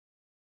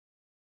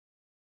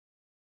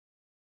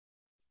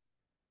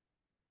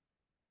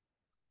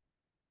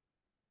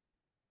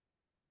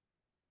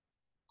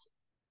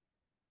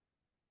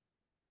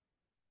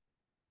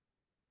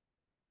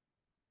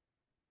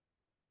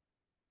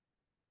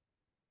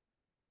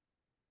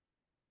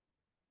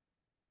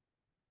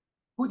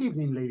Good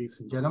evening,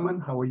 ladies and gentlemen.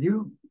 How are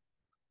you?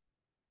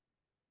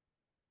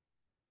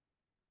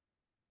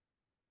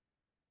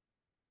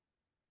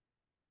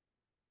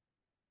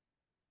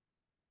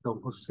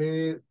 Don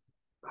Jose,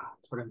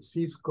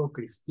 Francisco,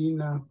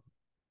 Cristina,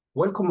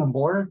 welcome on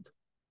board.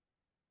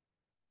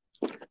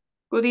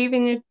 Good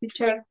evening,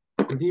 teacher.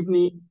 Good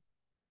evening.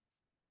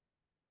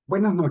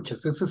 Buenas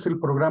noches. Este es el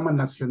Programa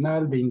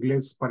Nacional de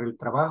Inglés para el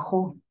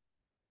Trabajo,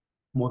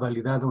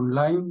 modalidad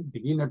online,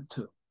 Beginner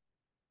 2.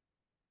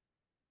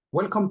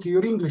 Welcome to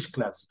your English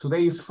class.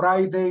 Today is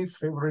Friday,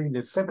 February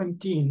the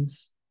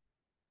 17th.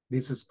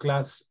 This is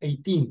class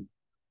 18.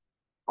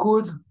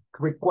 Could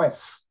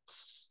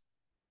requests.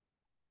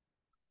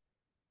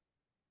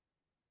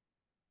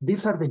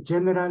 These are the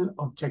general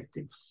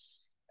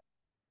objectives.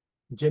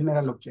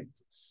 General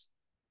objectives.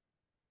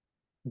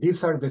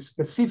 These are the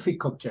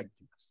specific objectives.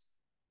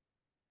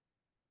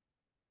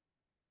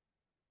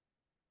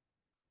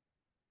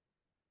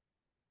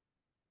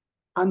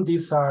 And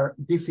this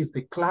is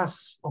the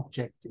class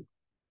objective.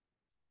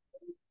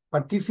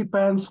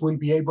 Participants will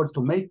be able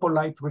to make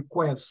polite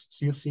requests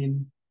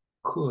using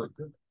could.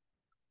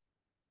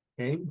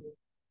 Okay.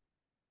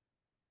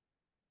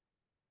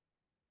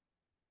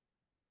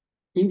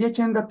 In the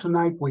agenda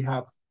tonight, we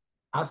have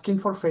asking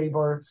for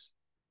favors,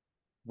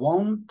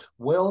 won't,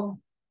 will,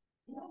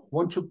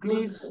 won't you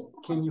please,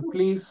 can you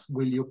please,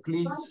 will you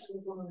please,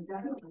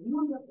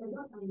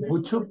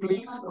 would you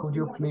please, could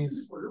you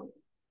please,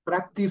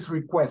 practice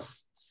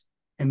requests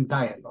and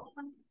dialogue.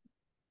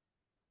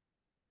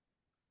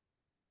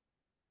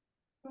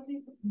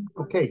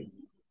 Okay,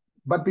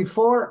 but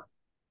before,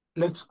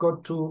 let's go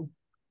to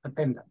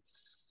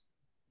attendance.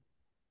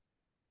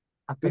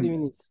 Good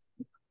evening.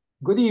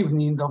 Good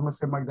evening, Don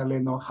Jose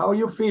Magdaleno. How are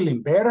you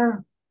feeling?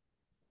 Better?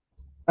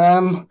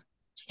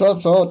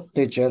 So,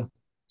 teacher.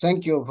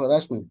 Thank you for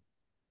asking.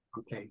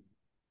 Okay.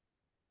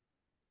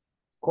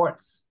 Of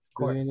course.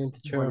 Good evening,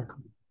 teacher.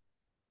 Welcome.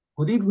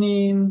 Good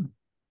evening.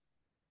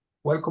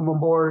 Welcome on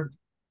board.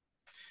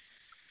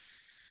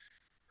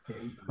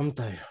 Okay. I'm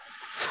tired.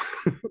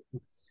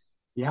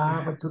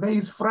 Yeah, but today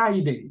is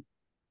Friday.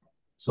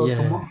 So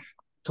Yeah.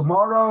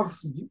 tomorrow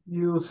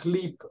you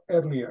sleep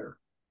earlier.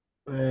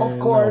 Of No.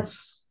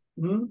 course.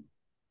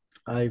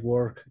 I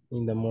work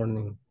in the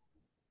morning.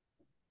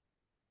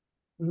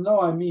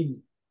 No, I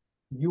mean,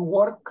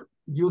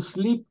 you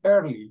sleep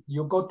early,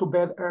 you go to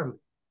bed early.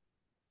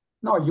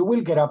 No, you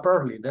will get up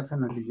early,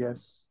 definitely,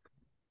 yes.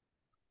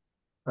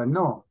 But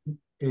no,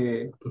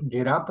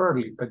 get up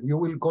early, but you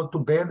will go to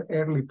bed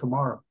early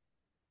tomorrow.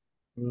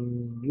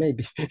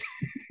 Maybe.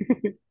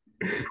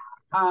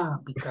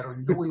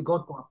 Because you will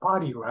go to a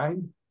party, right?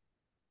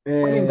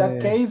 Well, in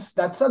that case,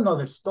 that's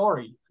another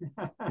story.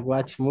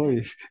 Watch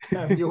movies.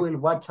 You will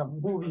watch a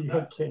movie,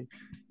 okay.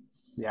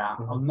 Yeah,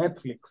 on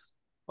Netflix.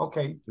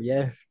 Okay.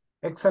 Yes.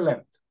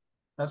 Excellent.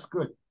 That's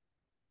good.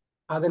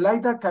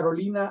 Adelaida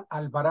Carolina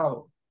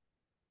Alvarado.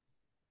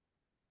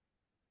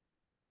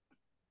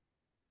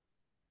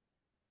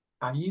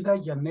 Aida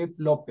Janet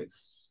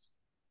López.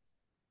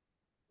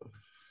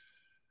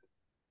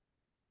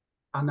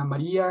 Ana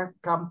María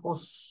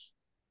Campos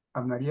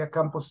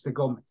de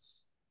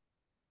Gómez.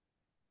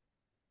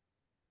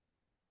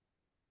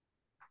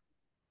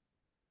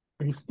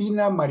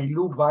 Cristina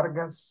Marilú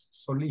Vargas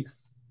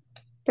Solís.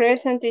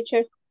 Present,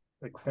 teacher.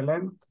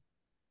 Excellent.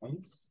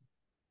 Nice.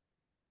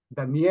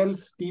 Daniel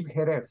Steve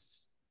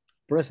Jerez.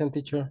 Present,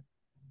 teacher.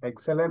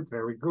 Excellent.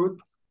 Very good.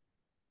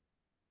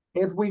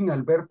 Edwin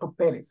Alberto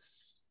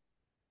Pérez.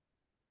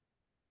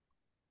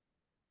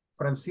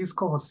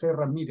 Francisco José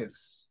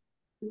Ramírez.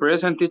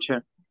 Present,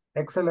 teacher.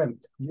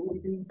 Excellent. You will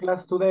be in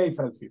class today,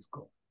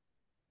 Francisco.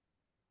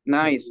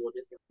 Nice.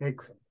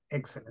 Excellent.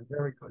 Excellent.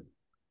 Very good.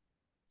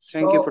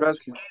 Thank you for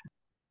asking.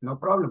 No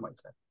problem, my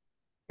friend.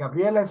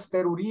 Gabriela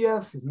Esther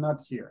Urias is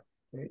not here.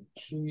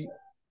 Okay?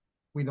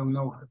 We don't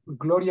know her.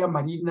 Gloria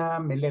Marina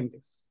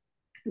Melendez.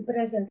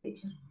 Present,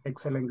 teacher.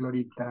 Excellent,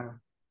 Glorita.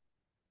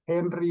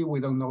 Henry, we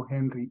don't know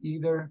Henry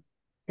either.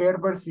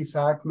 Herbert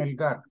Isaac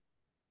Melgar.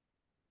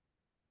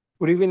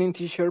 Good evening,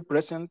 teacher.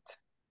 Present.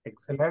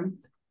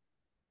 Excellent.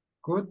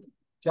 Good.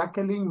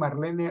 Jacqueline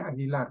Marlene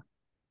Aguilar.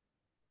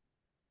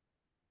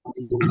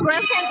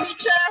 Present,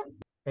 teacher.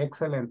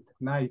 Excellent.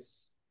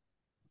 Nice.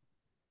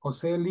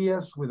 Jose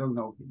Elias, we don't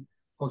know him.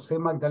 Jose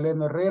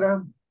Magdaleno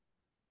Herrera.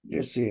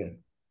 Yes, sir.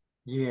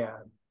 Yeah.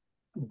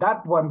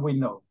 That one we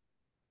know.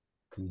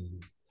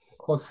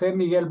 Jose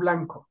Miguel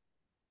Blanco.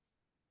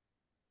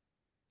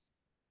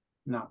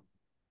 No.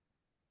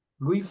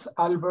 Luis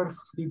Albert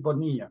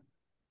Bonilla.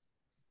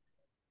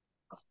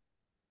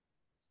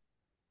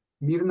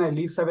 Mirna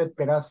Elizabeth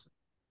Peraza.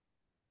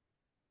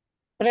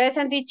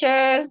 Present,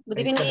 teacher. Good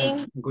Excellent.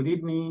 evening. Good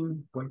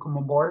evening. Welcome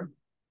on board.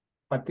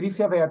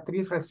 Patricia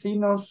Beatriz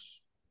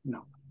Recinos.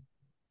 No.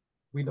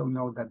 We don't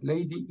know that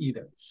lady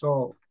either.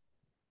 So,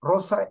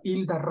 Rosa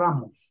Hilda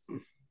Ramos.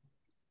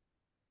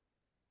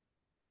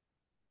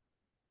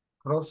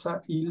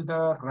 Rosa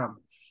Hilda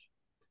Ramos.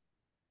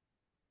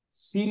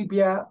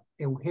 Silvia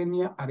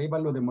Eugenia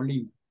Arevalo de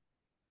Molina.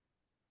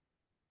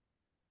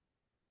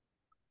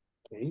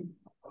 Okay.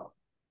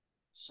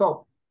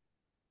 So,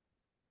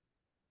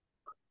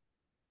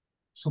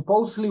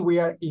 supposedly we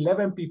are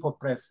 11 people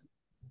present.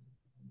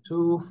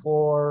 2,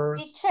 4,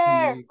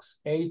 Teacher. 6,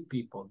 8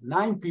 people,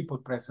 9 people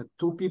present.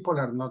 2 people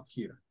are not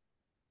here.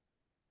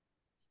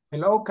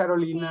 Hello,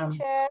 Carolina.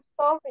 Teacher,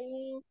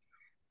 sorry.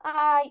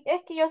 Ay,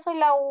 es que yo soy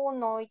la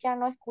 1 y ya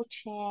no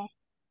escuché.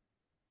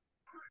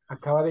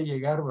 Acaba de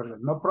llegar, ¿verdad?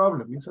 No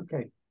problem, it's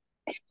okay.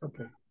 It's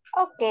okay.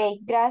 Ok,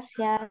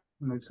 gracias.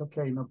 No, it's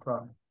okay, no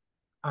problem.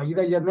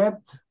 Aida Janet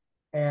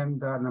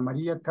and Ana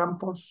Maria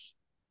Campos.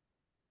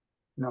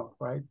 No,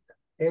 right?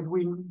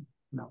 Edwin,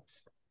 no.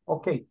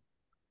 Okay,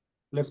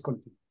 let's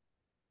continue.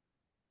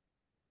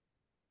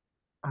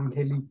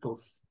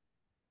 Angelitos.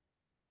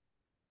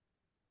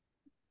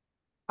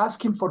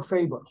 Asking for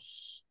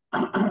favors.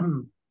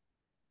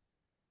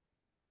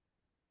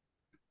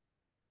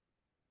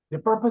 The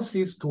purpose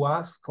is to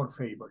ask for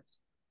favors.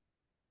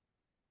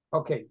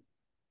 Okay.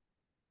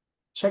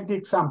 Check the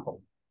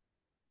example.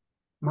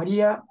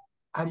 Maria,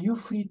 are you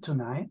free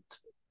tonight?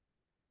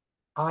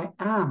 I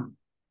am.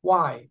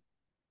 Why?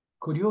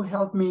 Could you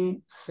help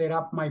me set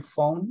up my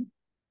phone?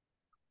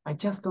 I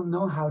just don't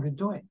know how to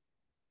do it.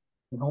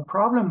 No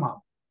problem,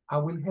 Mom. I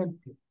will help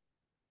you.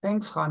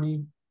 Thanks,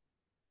 honey.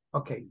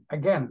 Okay,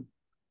 again.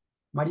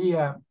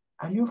 Maria,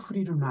 are you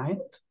free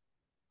tonight?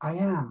 I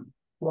am.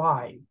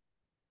 Why?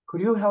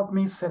 Could you help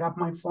me set up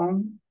my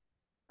phone?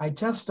 I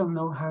just don't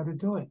know how to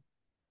do it.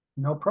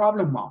 No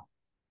problem, Mom.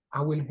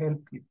 I will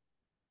help you.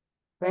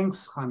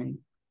 Thanks, honey.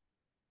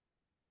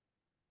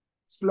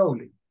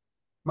 Slowly.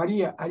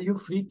 Maria, are you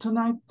free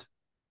tonight?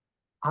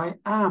 I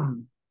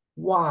am.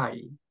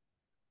 Why?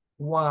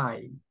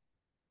 Why?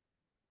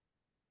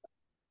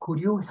 Could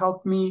you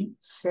help me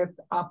set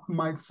up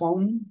my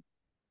phone?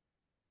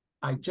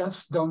 I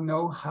just don't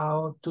know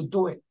how to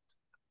do it.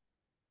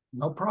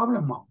 No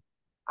problem, Mom.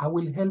 I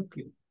will help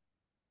you.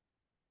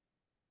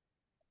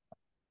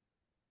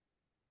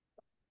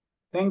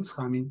 Thanks,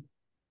 honey.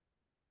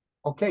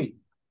 Okay.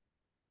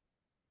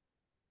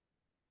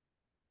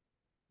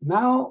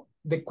 Now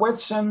the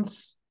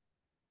questions,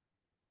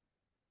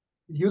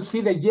 you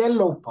see the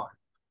yellow part.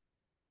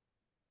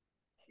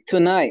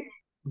 Tonight.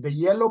 The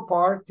yellow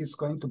part is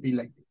going to be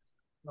like this.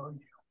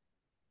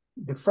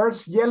 The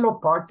first yellow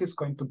part is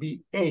going to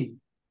be A.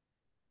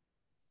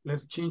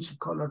 Let's change the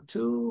color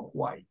to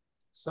white,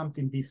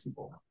 something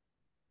visible.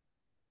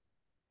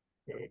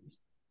 Okay.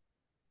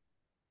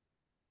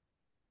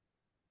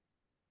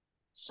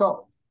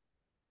 So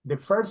the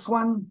first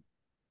one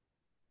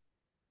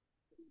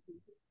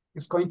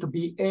is going to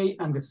be A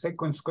and the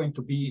second is going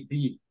to be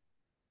B.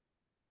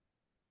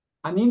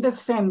 And in the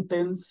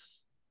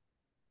sentence,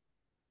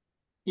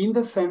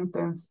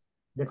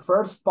 the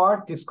first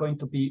part is going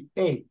to be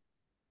A.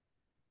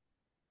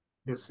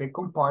 The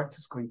second part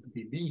is going to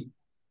be B.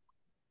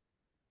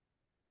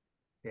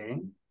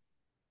 Okay.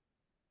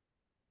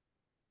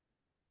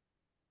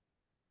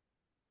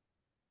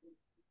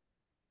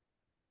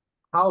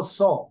 How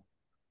so?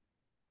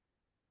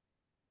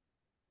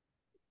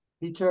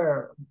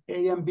 Teacher,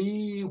 A and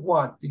B,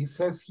 what? It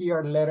says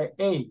here letter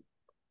A.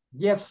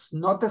 Yes,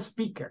 not the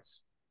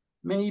speakers.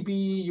 Maybe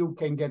you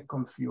can get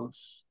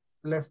confused.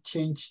 Let's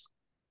change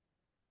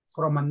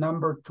from a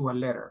number to a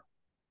letter.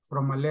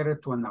 From a letter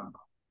to a number.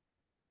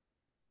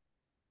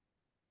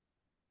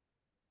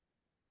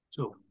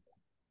 2.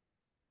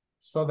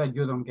 So that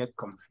you don't get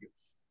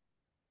confused.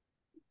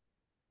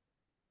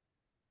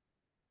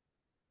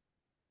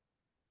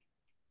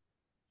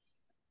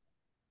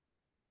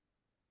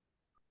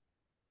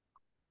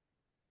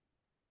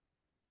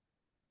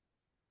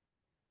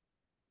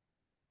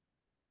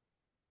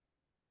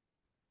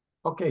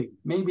 Okay,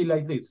 maybe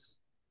like this.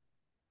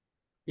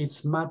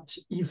 It's much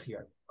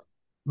easier.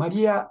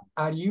 Maria,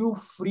 are you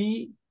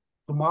free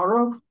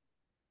tomorrow?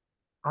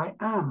 I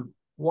am.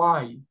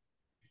 Why?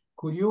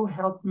 Could you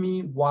help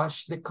me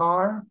wash the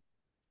car?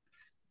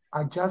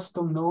 I just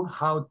don't know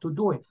how to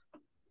do it.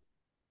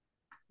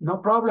 No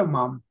problem,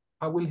 Mom.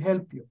 I will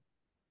help you.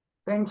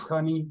 Thanks,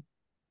 honey.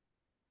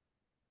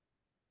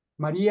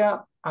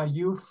 Maria, are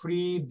you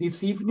free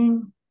this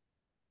evening?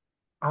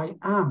 I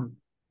am.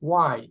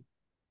 Why?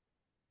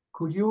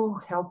 Could you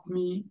help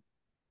me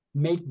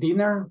make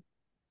dinner?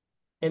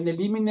 And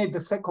eliminate the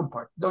second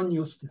part. Don't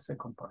use the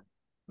second part.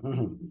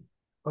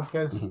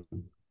 Because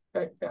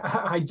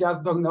I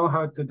just don't know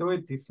how to do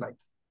it. It's like,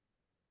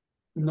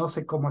 no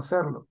sé cómo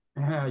hacerlo.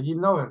 You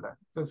know, ¿verdad?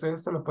 Entonces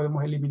esto lo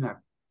podemos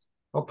eliminar.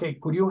 Okay,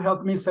 could you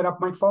help me set up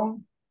my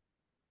phone?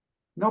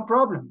 No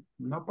problem.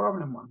 No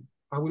problem, Mom.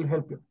 I will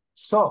help you.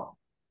 So,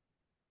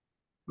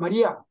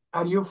 Maria,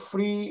 are you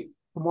free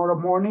tomorrow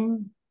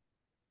morning?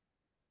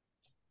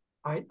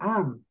 I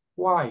am.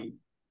 Why?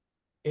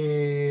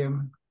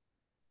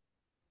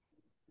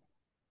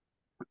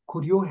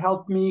 Could you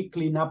help me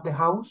clean up the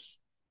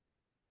house?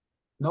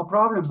 No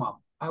problem,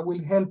 Mom. I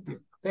will help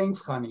you.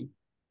 Thanks, honey.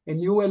 And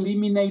you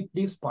eliminate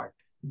this part.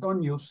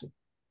 Don't use it.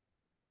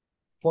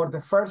 For the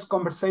first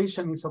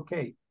conversation, it's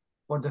okay.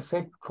 For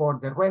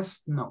the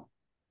rest, no.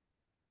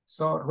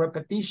 So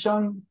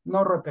repetition,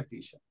 no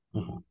repetition.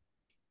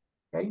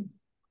 Okay?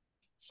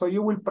 So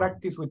you will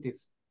practice with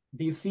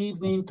this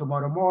evening,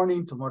 tomorrow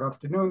morning, tomorrow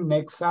afternoon,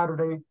 next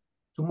Saturday,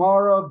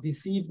 tomorrow,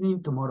 this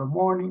evening, tomorrow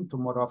morning,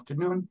 tomorrow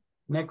afternoon,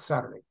 next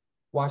Saturday.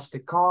 Wash the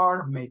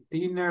car, make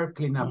dinner,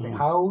 clean up the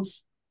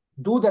house,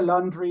 do the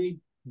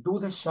laundry, do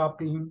the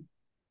shopping,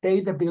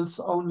 pay the bills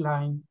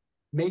online,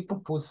 make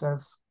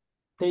pupusas,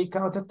 take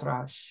out the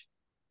trash,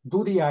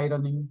 do the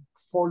ironing,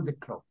 fold the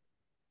clothes,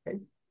 okay?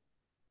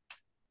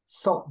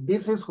 So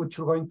this is what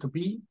you're going to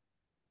be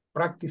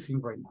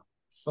practicing right now.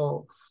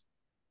 So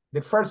the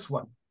first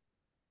one,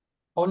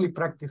 only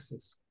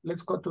practices.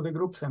 Let's go to the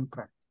groups and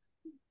practice.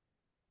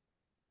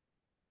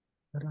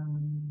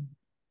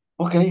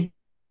 Okay.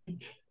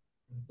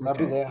 I'll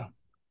be there.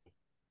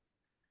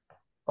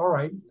 All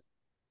right.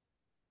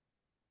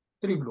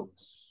 3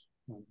 groups.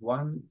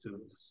 1,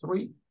 2,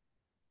 3.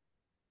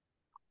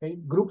 Okay,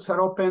 groups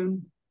are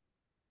open.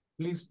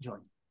 Please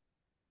join.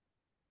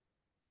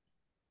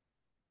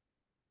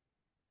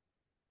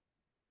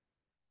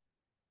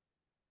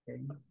 Okay.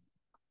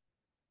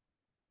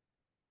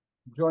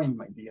 Join,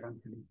 my dear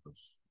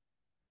Angelitos.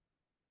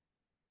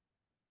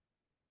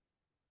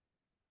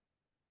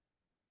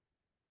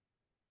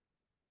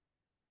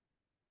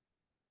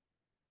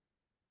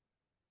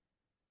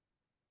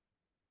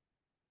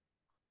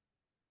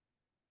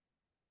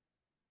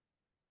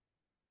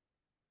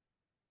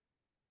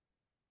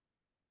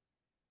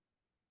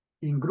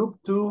 In group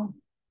 2,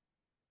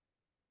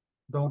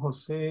 Don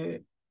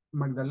Jose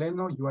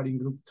Magdaleno, you are in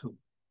group 2.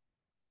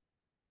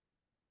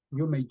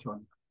 You may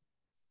join.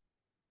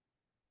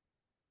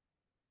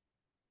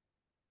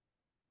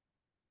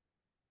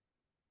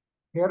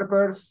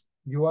 Herbert,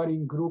 you are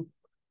in group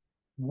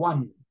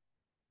 1.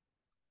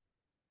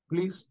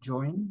 Please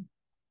join.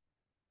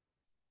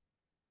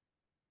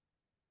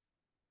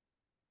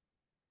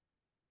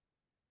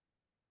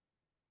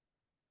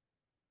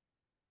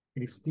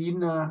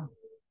 Christina,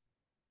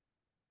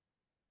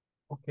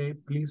 okay,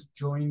 please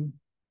join.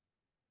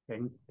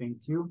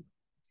 Thank you.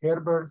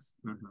 Herbert,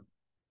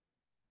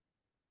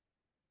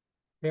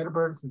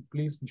 Herbert,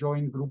 please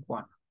join group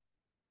 1.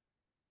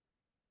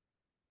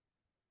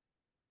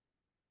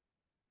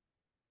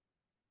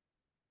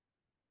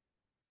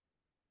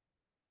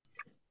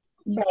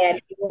 Vaya,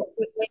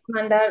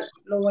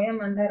 lo voy a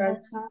mandar al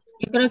chat.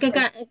 Yo creo que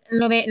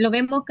lo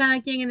vemos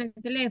cada quien en el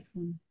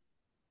teléfono.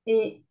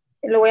 Y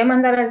lo voy a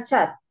mandar al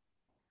chat.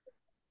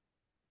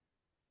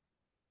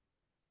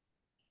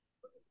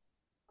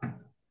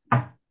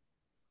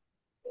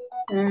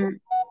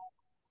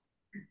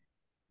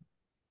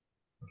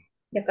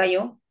 Ya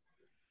cayó.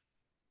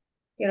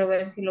 Quiero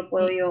ver si lo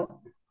puedo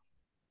yo.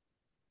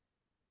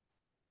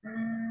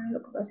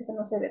 Lo que pasa es que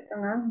no se ve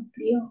tan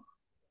amplio.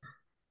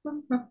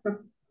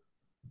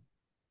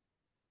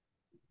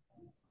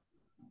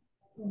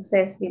 No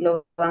sé si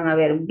lo van a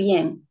ver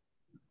bien.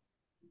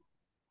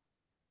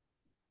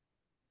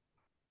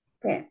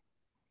 Ok.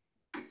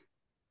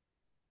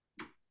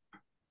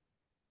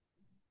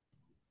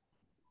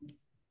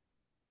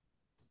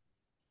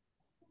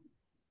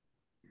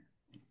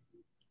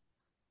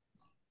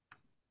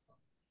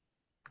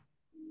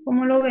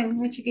 ¿Cómo lo ven?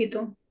 Muy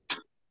chiquito.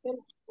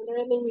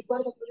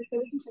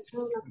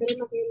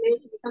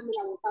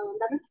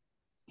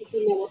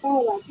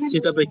 Sí,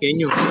 está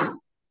pequeño.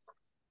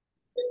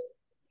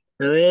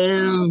 Se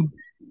ve,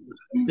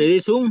 le di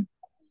zoom.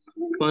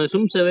 Con el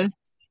zoom se ve.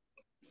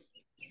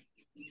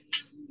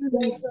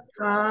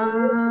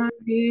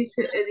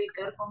 Dice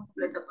editar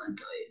completa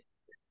pantalla.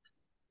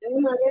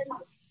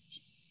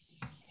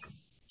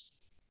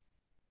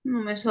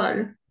 No me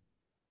sale.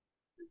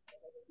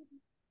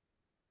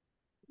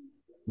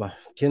 Va,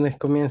 ¿quiénes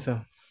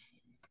comienzan?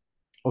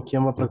 ¿O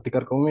quién va a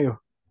practicar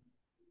conmigo?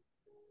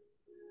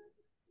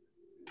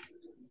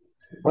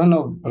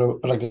 Bueno,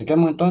 pero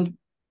practiquemos entonces.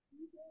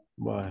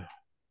 Bueno,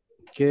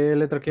 ¿qué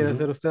letra quiere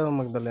hacer usted, don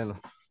Magdaleno?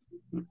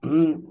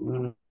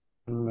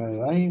 Me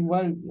da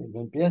igual,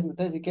 empieza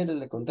usted si quiere,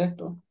 le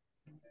contesto.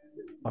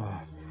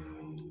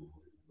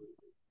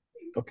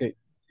 Okay.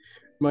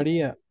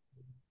 Maria,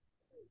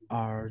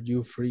 are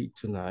you free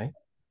tonight?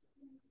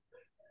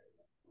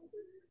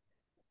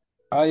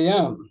 I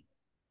am.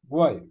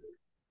 Why?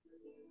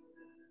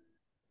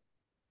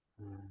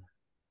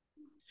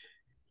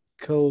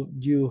 Could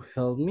you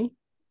help me?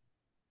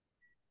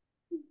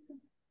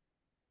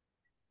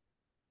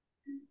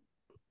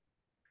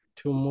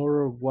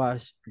 Tomorrow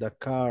wash the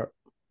car.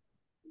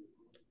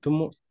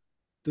 Do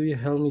you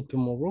help me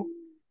tomorrow?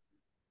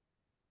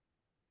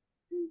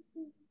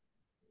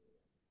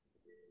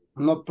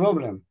 No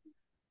problem.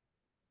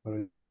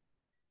 Pero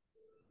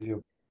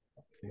yo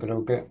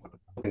creo que...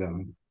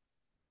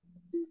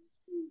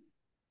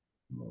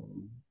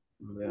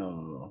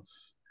 Veamos.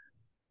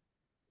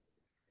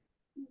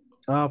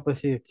 Pues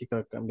sí, aquí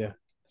cambia.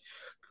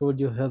 Could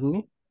you help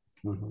me?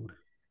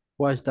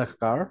 Wash the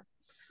car?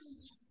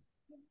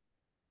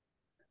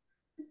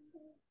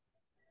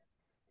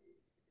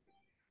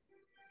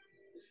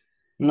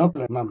 No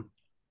problem, ma'am.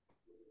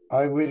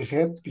 I will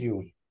help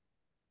you.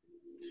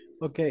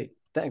 Okay,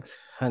 thanks,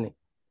 honey.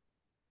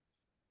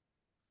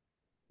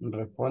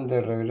 Responde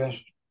de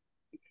regreso.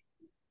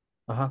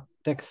 Ajá,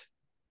 thanks.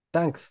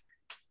 Thanks.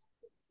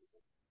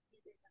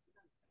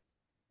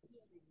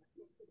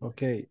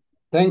 Ok.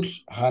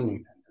 Thanks,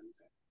 honey.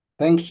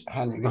 Thanks,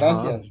 honey. Ajá.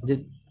 Gracias.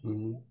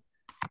 Ujú.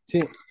 Sí,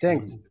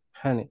 thanks,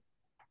 honey.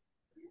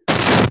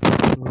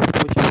 No me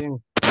escucho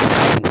bien.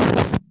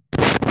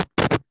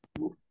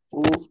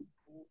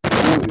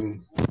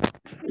 Uy,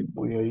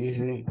 uy, ahí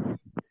sí.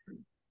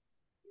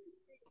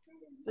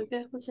 ¿Por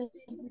qué escuchas?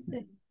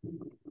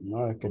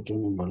 No, es que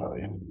tiene un volado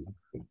ya.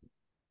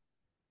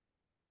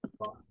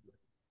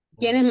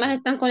 ¿Quiénes más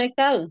están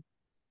conectados?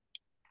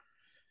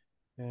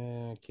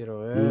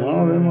 Quiero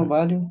No, vemos ver.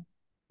 varios.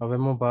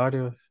 Habemos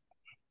varios.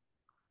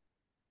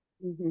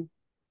 Ujú.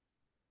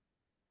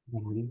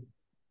 Ujú.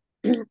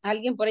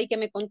 Alguien por ahí que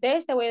me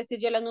conteste, voy a decir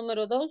yo la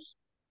número 2.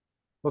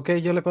 Ok,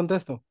 yo le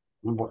contesto.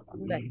 Bu-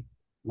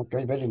 Ok,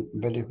 very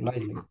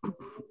lively.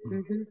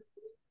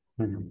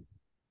 Ujú.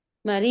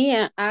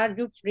 María, are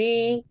you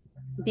free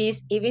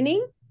this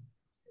evening?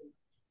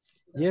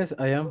 Yes,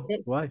 I am.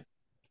 Why?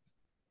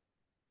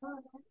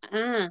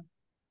 Ah,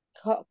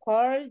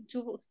 could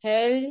you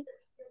help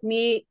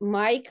me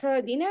make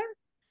her dinner?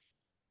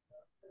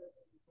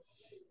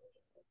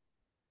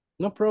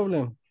 No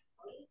problem.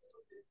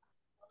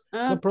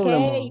 No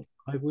problem, Okay. mom.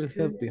 I will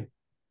help you.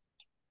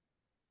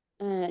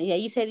 Y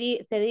ahí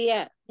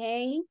sería,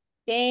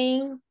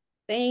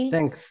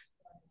 Thanks.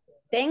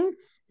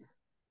 thanks,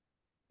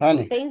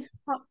 Honey, thanks,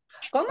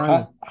 ¿cómo?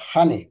 Honey.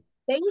 honey,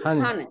 Thanks,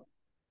 Honey. honey.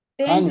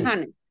 Thanks, honey,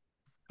 honey.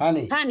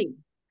 honey. Honey.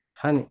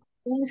 Honey.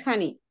 Thanks,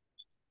 honey.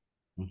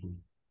 Ujú.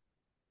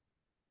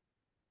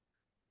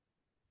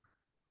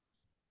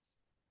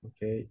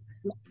 Ok.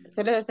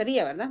 Solo eso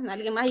sería, ¿verdad?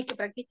 ¿Alguien más y que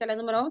practica la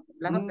número 8?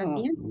 Las otras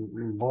 100.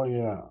 Voy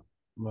a...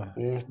 Va.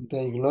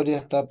 Gloria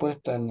está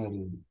puesta en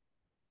el...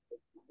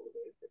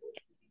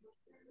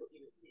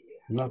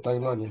 No está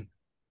Gloria.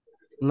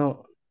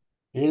 No.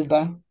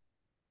 Hilda,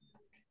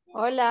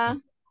 Hola,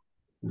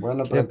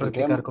 bueno, ¿Quiere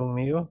practicar practiquemos.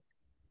 conmigo?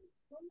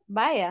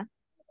 vaya.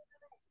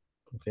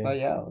 Ok.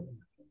 Vaya.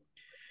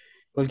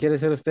 ¿Cuál quiere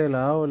ser usted,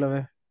 la A o la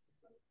B?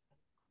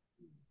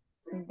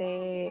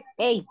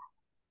 Hey,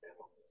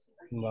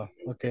 Va.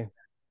 Ok.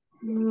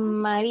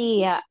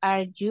 María,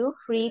 are you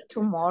free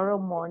tomorrow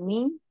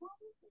morning?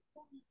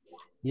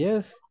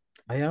 Yes,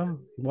 I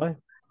am. Why?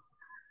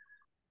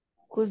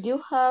 Could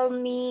you help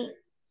me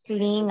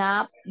clean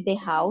up the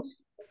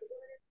house?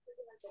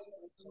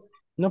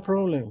 No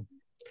problem.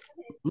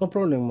 No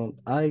problem, mom.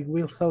 I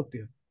will help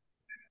you.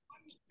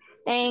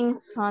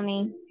 Thanks,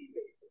 honey.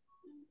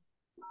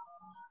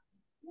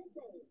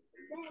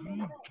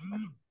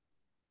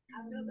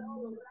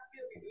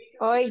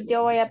 Hoy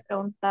yo voy a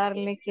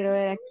preguntarle, quiero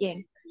ver a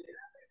quién.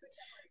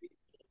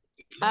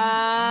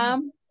 A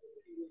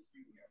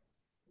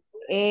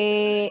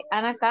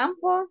Ana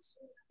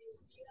Campos.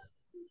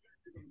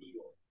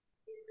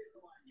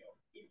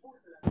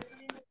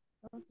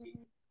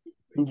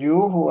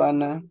 You,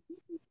 Juana.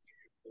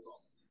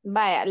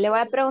 Vaya, le voy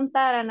a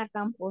preguntar a Ana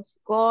Campos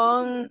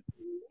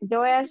yo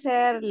voy a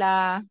hacer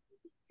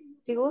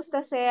si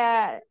gusta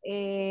sea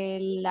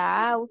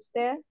la A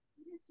usted,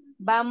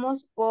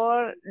 vamos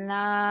por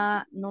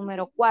la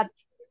número 4.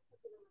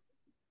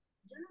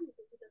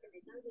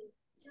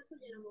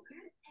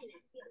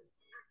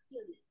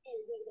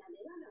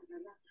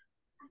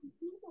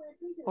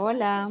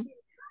 Hola.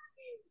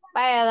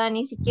 Vaya,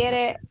 Dani, si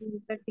quiere,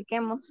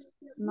 practiquemos.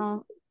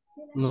 No,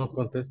 No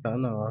contesta,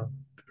 no.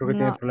 Creo que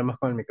tiene no. problemas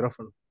con el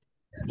micrófono.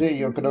 Sí,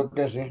 yo creo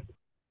que sí.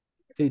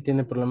 Sí,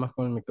 tiene problemas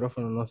con el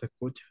micrófono, no se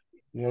escucha.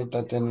 Y ahí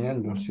está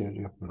teniendo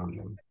serios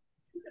problemas.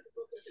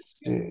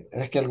 Sí,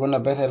 es que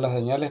algunas veces las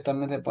señales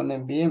también se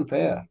ponen bien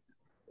feas.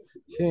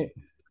 Sí.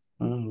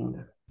 Ujú.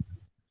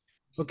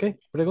 Ok,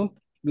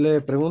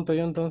 le pregunto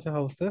yo entonces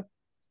a usted.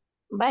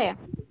 Vaya.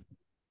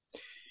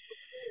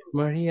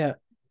 María,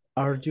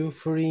 are you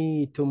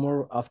free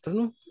tomorrow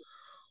afternoon?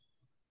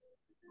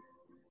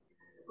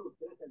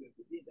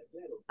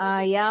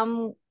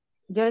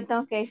 Yo le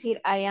tengo que decir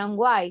I am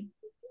white.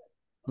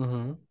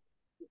 Ujú.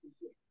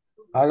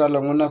 Hágalo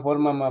en una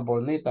forma más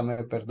bonita,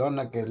 me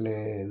perdona que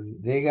le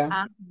diga.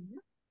 Ah,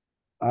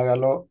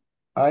 Hágalo.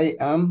 I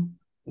am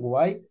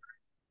white.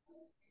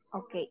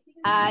 ok.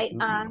 I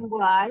am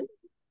white.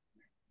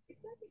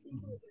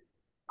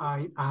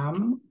 I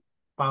am,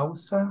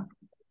 pausa,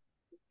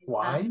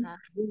 why? Ajá.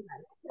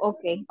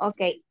 Ok, ok.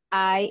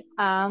 I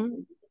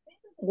am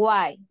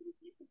white.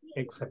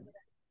 Excelente.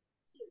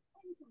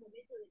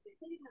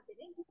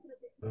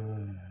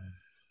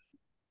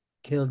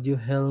 Could you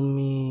help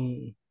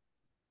me?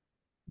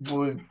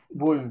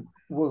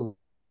 Bull.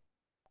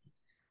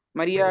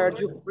 Maria, are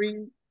you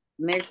free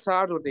next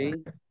Saturday?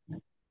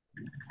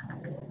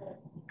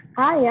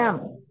 I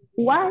am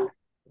white.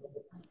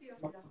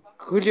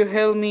 Could you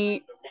help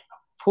me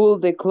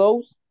fold the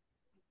clothes?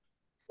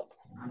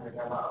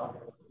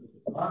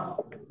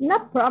 No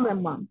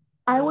problem, mom.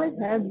 I will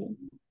help you.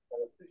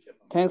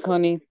 Thanks,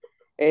 honey.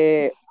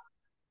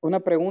 Una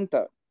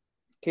pregunta.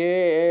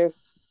 ¿Qué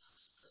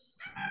es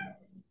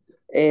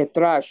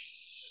trash?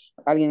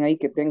 Alguien ahí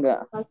que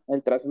tenga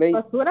el translate.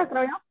 Basura,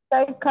 creo yo.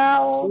 Take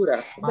out Basura.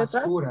 the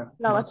trash. Basura,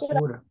 La basura.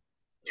 basura.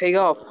 Take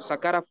off,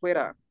 sacar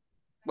afuera.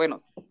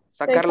 Bueno,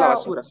 sacar Take la out.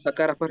 basura,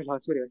 sacar afuera la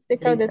basura.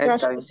 Take out the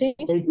trash. Está bien. Sí.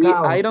 Take Y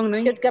out.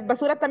 ironing, Que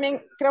basura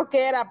también creo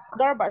que era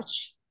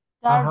garbage.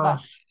 Ajá.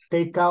 Garbage.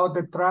 Take out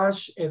the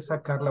trash es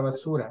sacar la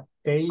basura.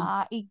 Take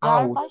Y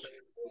out. garbage.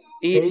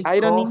 y Take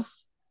ironing,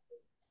 off.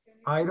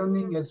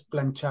 Ironing es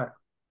planchar.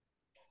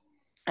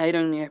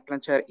 ironing es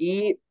planchar.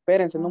 Y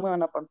espérense, no muevan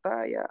la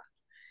pantalla.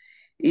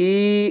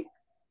 Y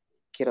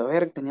quiero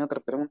ver, tenía otra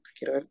pregunta,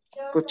 quiero ver.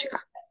 Pues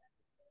chica.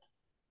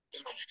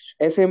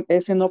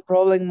 Ese no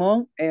problem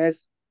mom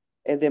es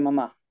de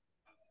mamá.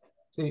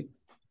 Sí.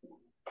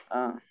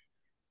 Ah,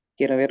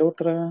 quiero ver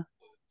otra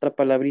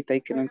palabrita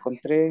ahí que no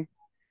encontré.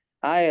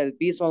 El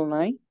visual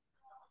 9.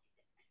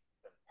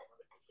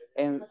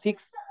 En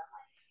 6.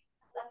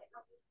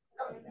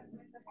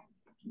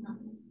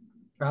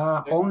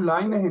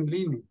 Online es en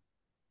línea.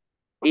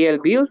 Y el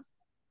bills.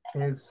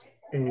 Es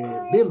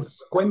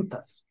bills,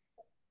 cuentas.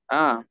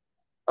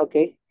 Ok.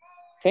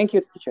 Thank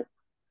you, teacher.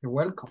 You're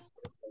welcome.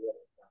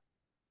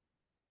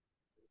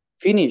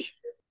 Finish.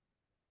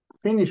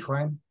 Finish,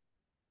 right?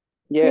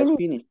 Yes,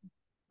 finish.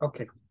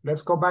 Okay,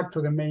 let's go back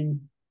to the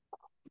main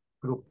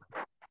group.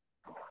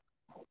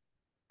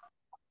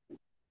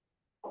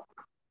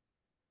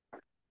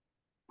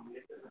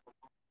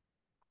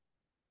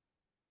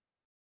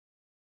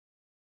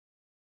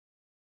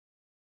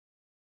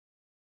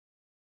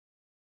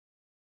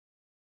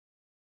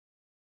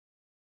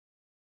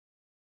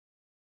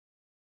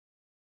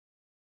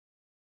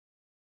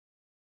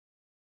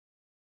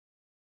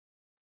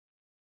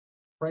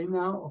 Right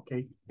now,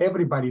 okay,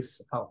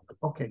 everybody's out.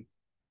 Okay,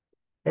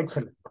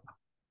 excellent.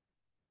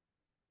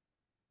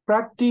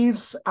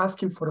 Practice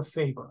asking for a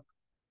favor.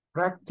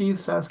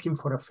 Practice asking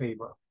for a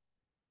favor.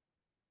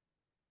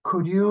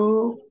 Could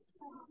you,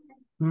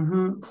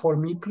 for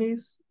me,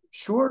 please?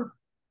 Sure,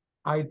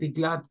 I'd be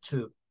glad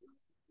to.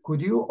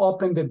 Could you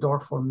open the door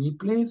for me,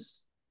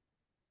 please?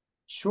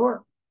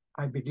 Sure,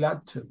 I'd be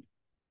glad to.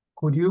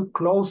 Could you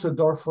close the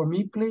door for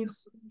me,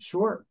 please?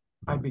 Sure,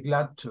 I'd be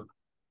glad to.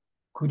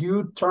 Could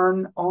you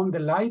turn on the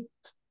light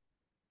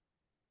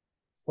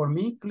for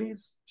me,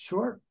 please?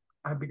 Sure,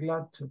 I'd be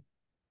glad to.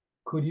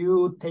 Could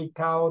you take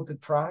out the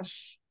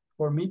trash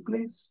for me,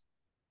 please?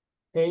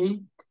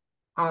 Take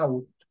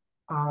out,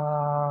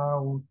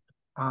 out,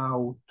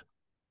 out.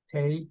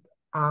 Take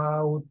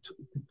out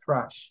the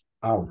trash.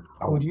 Out.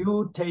 Could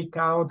you take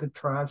out the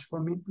trash for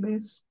me,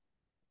 please?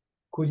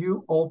 Could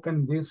you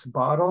open this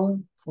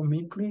bottle for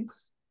me,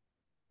 please?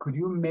 Could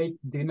you make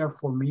dinner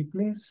for me,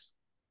 please?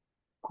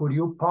 Could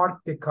you park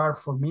the car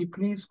for me,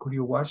 please? Could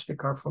you wash the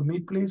car for me,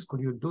 please?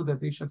 Could you do the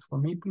dishes for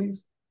me,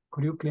 please?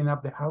 Could you clean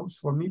up the house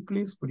for me,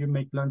 please? Could you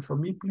make lunch for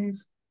me,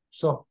 please?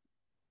 So,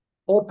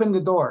 open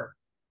the door,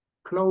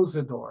 close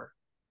the door,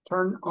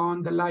 turn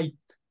on the light,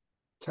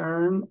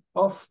 turn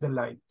off the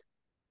light,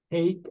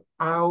 take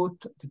out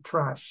the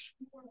trash,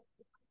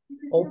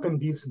 open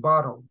this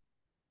bottle,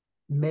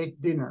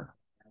 make dinner,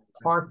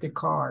 park the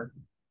car,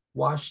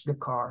 wash the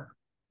car,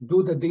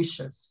 do the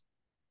dishes,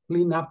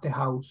 clean up the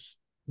house,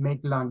 make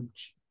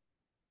lunch.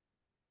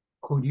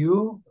 Could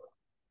you,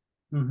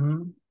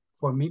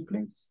 for me,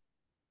 please?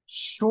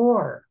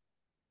 Sure,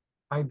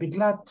 I'd be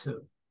glad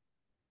to.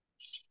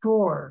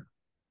 Sure,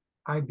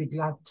 I'd be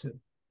glad to.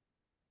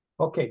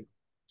 Okay,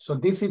 so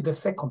this is the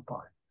second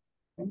part.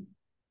 Okay?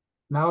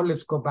 Now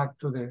let's go back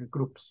to the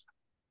groups.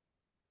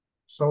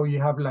 So you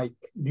have do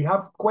you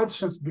have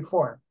questions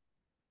before?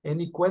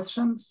 Any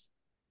questions?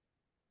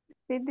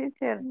 Sí,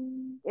 teacher.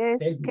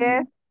 Es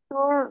que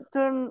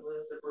turn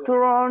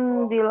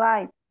on the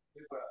light.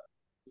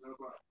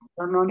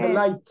 Turn on the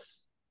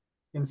lights.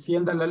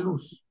 Encienda la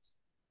luz.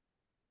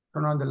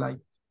 Turn on the light.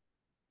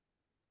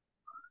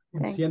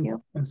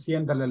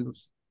 Encienda la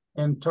luz.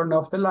 And turn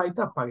off the light,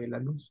 apague la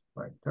luz.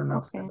 Right, turn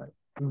off the light.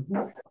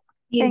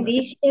 Y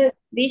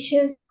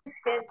dishes.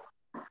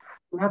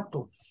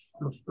 Platos,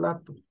 los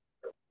platos.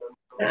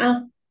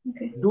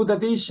 Okay. Do the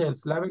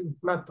dishes, laven los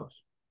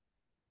platos.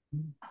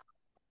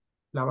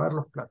 Lavar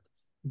los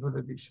platos. Do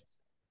the dishes.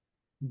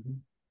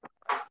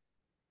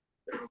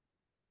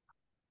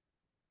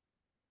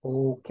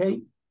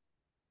 Okay.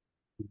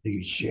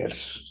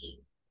 Dishes.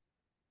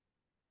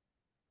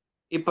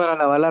 ¿Y para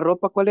lavar la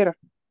ropa cuál era?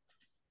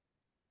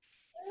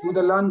 Do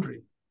the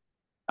laundry.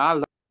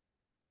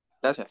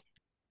 Gracias.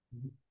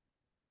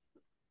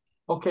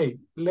 Okay,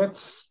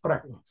 let's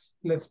practice.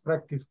 Let's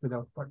practice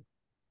without part.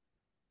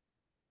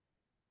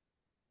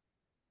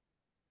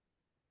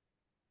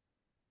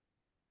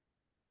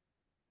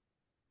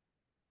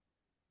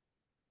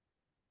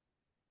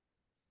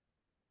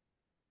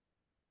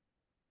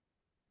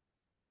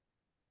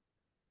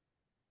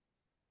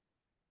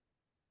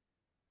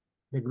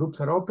 The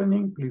groups are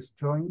opening, please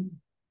join.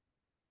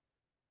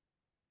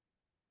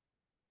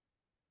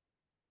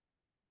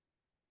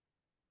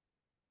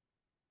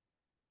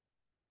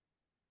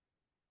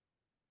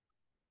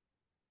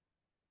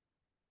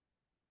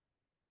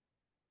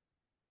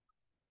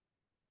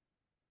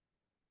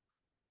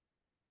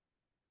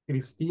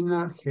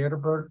 Christina,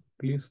 Herbert,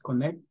 please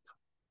connect.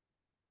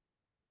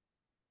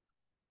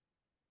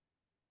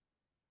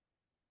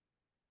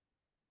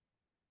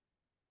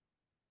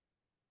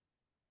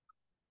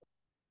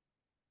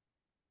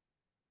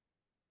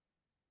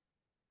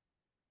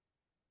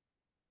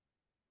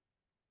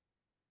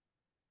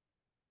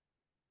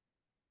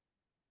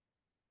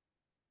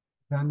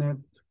 Janet,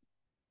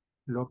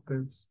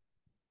 Lopez,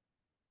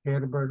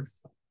 Herbert.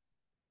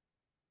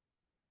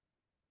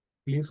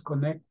 Please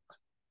connect.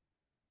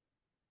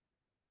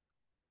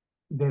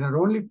 There are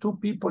only 2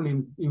 people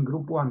in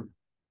group 1.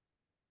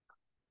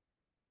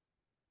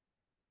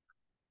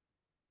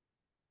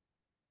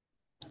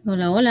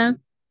 Hola, hola.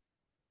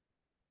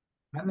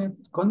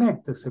 Janet,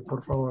 conéctese,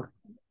 por favor.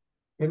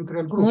 Entre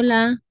al grupo.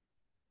 Hola.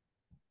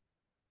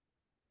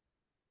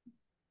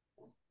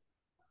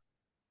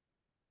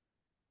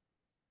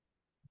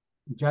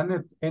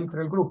 Janet,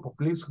 entre al grupo.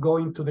 Please go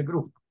into the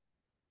group.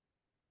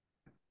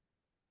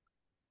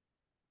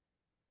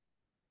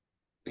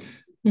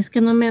 Es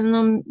que no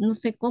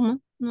sé cómo,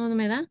 no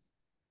me da.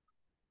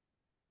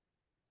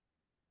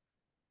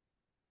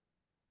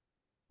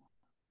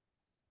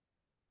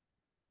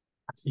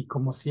 Así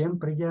como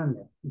siempre,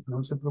 Janet.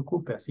 No se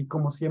preocupe. Así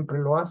como siempre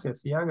lo hace,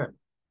 así hagan.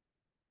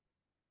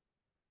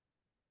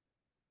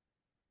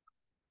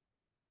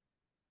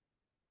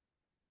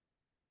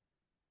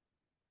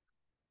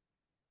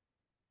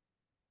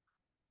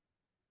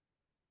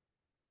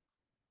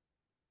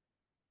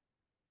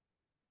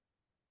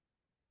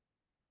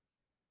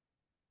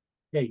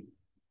 Okay.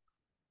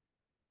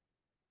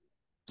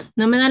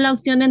 No me da la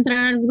opción de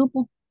entrar al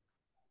grupo.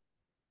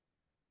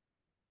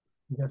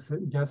 Ya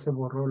se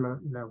borró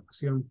la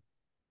opción.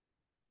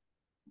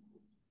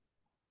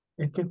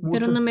 Es que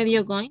Pero no me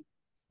dio going.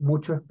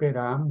 mucho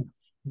esperamos.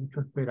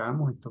 Mucho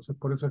esperamos. Entonces,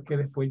 por eso es que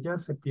después ya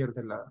se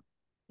pierde la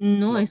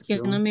No, es que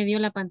no opción. me dio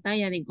la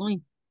pantalla de going.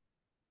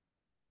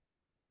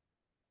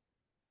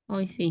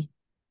 Hoy sí.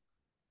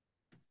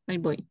 Ahí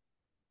voy.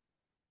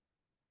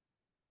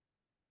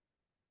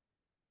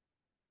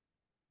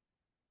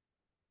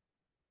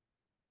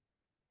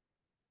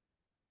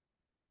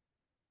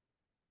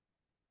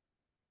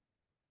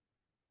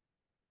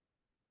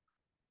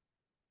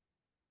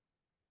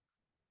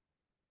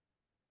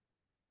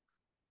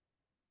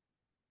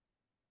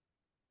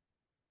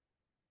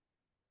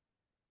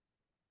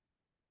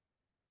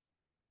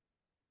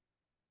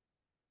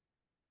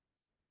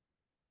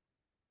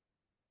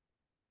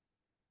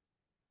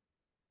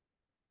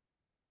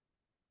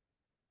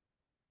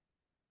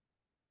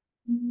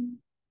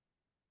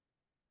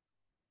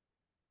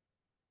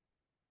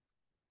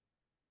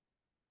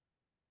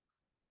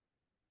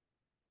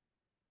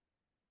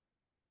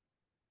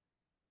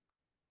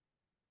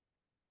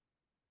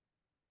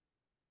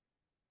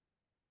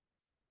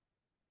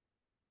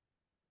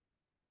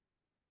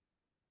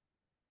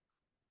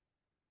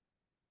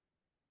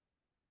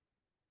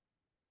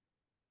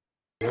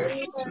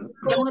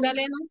 ¿Ya,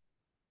 Magdalena?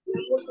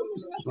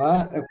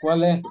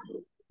 ¿Cuál es?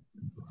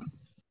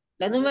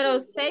 La número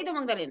 6 de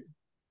Magdalena.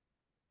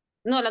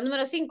 No, la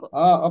número 5.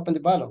 Open the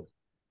bottle.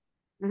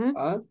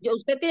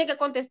 Usted tiene que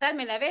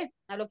contestarme la vez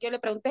a lo que yo le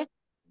pregunté.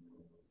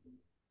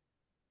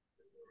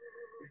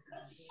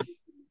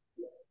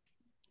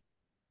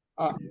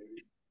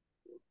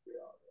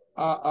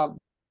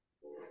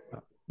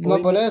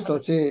 No, por eso,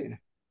 sí.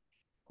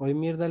 Hoy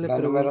Mirna le La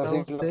número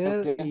pregunta a 5 la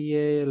usted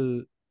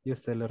planteé. y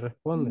usted le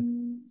responde.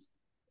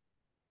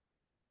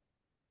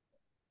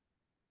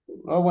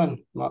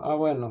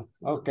 Bueno,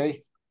 ok.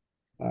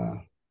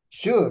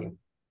 Sure,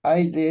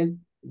 I did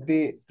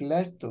be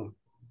glad to.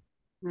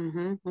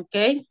 Ok.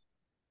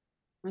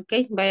 Ok,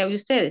 vaya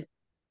ustedes.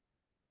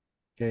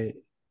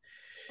 Okay.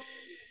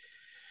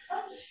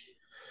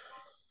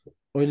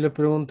 Hoy le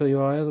pregunto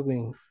yo a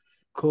Edwin,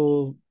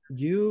 could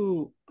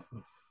you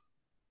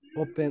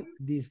open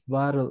this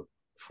bottle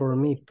for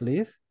me,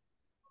 please?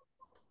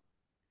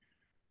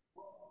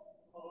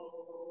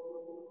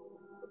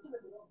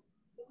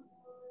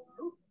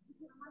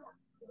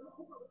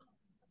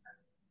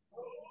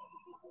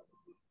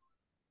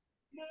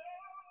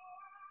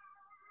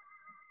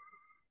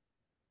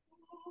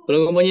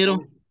 Pero compañero,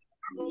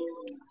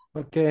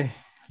 Ok,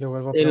 le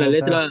vuelvo a en la preguntar.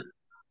 letra,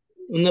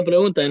 una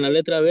pregunta, ¿en la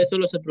letra B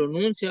solo se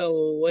pronuncia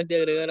o es de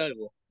agregar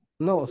algo?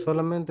 No,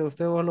 solamente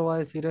usted solo va a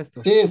decir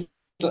esto. Sí,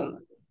 Así como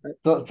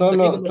está.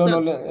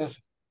 solo eso.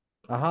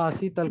 Ajá,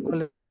 así tal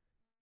cual.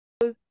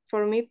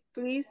 For me,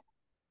 please.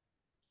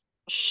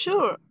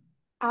 Sure,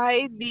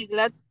 I'd be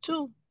glad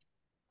to.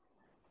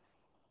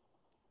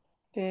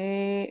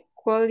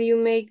 Could you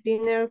make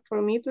dinner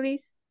for me,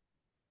 please?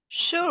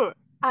 Sure,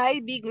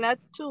 I'd be glad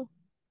to.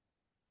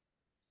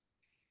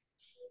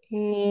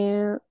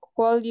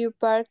 Could you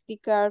park the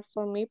car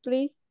for me,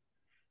 please?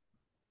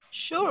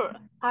 Sure,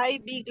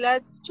 I'd be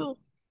glad to.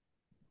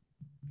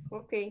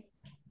 Okay.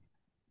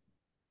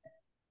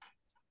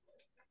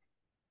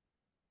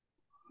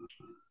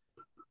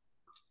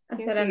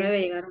 Hasta las 9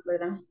 llegaron,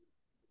 ¿verdad?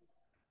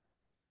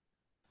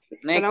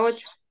 Hasta la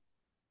 8.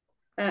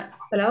 Ah,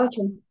 a las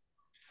 8.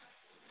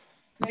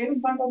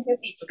 Un pan con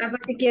quesito. Ah,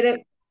 pues si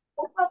quiere,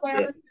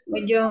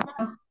 pues yo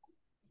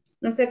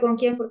no sé con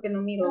quién porque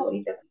no miro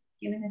ahorita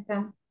quiénes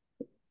están.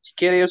 Si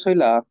quiere, yo soy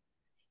la A.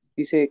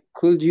 Dice,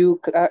 could you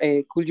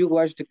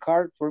wash the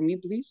car for me,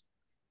 please?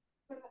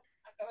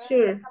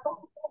 Sure.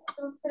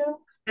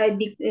 I'd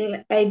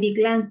be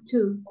glad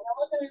to.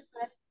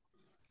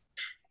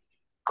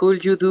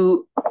 Could you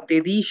do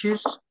the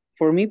dishes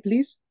for me,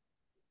 please?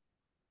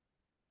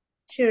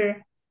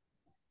 Sure.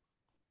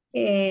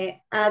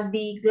 I'd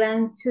be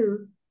glad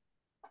to.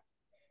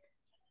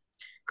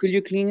 Could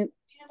you clean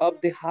up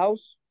the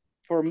house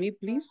for me,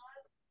 please?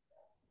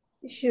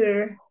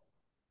 Sure.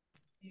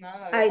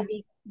 I'd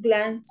be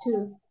glad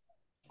to.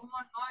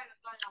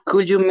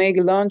 Could you make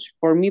lunch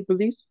for me,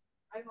 please?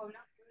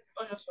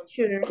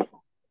 Sure.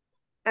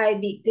 I'd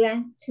be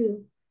glad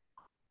to.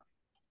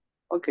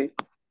 Okay.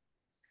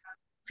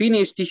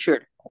 Finish,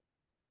 teacher.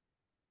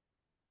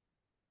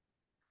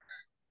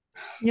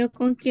 ¿Yo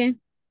con quién?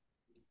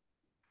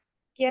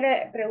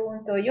 ¿Quiere?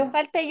 Pregunto yo.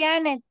 Falta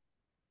Janet.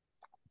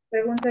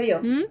 Pregunto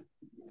yo. ¿Mm?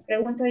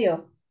 Pregunto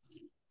yo.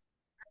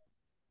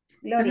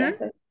 Gloria, Ajá.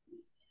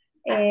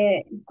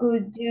 soy.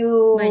 Could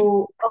you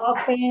Bye.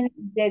 open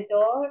the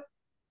door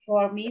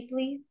for me,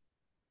 please?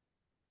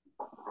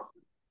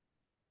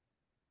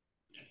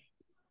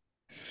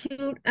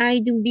 Sure,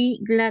 I'd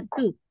be glad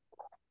to.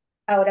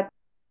 Ahora,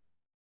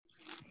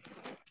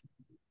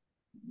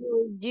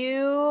 Would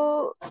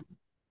you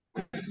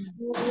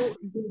do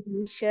the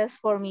dishes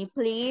for me,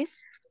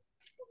 please?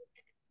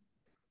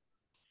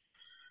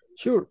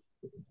 Sure,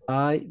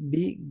 I'd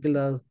be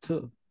glad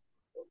to.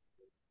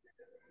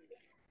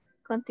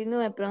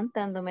 Continúe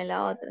preguntándome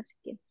la otra, si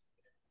quiere.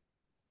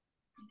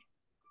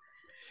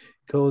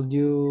 Could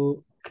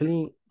you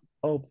clean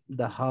up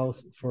the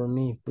house for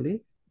me,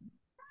 please?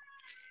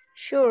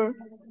 Sure,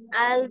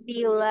 I'll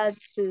be glad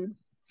to.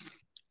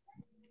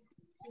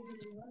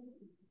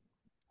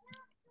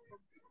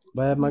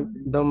 Vaya,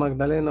 don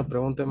Magdalena,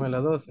 pregúnteme la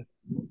 12.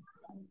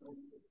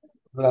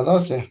 La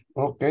 12,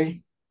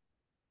 ok.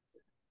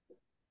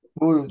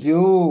 Would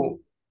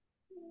you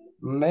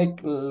make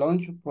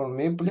lunch for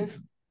me, please?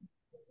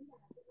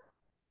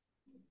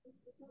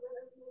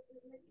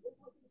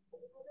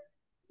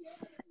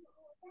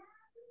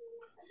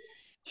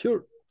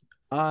 Sure,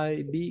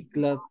 I'd be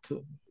glad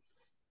to.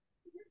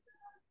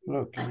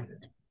 Okay.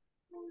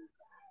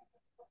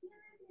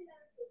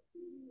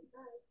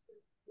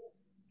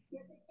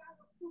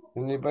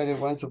 Anybody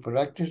want to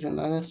practice in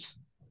others?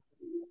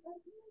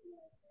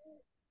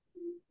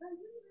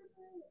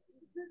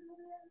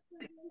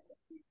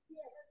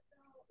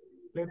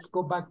 Let's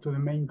go back to the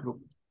main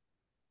group.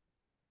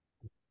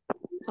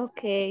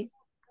 Okay.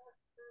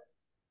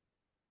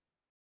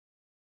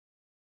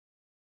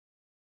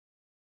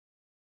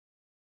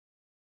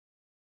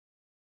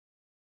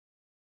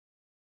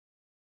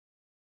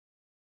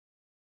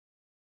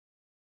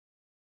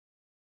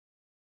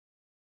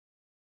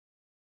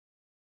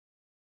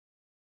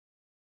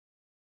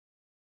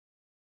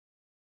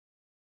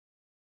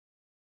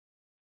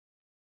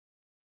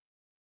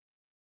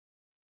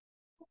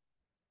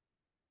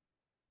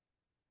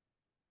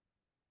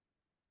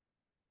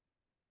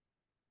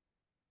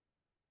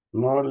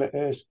 No le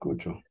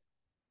escucho.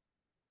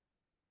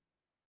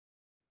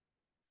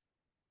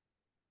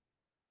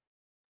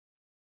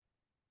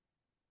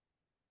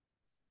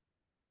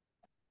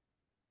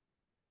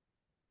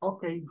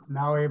 Okay,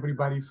 now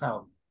everybody's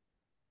out.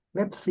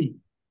 Let's see.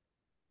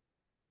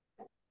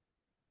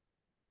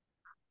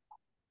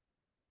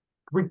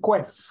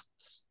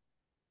 Requests.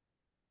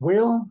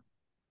 Will,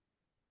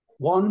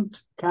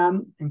 want,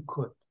 can, and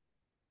could.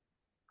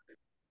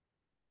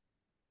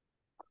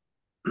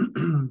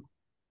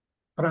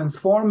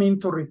 Transform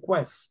into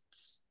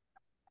requests.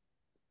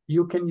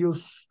 You can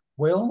use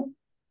will,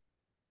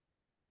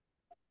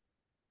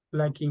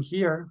 like in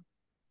here,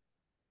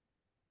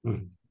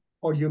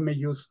 or you may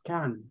use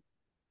can,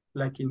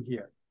 like in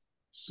here.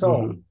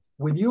 So,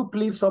 will you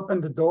please open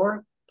the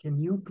door?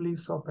 Can you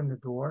please open the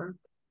door?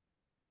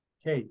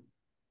 Okay.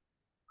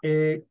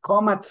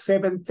 Come at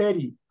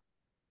 7:30.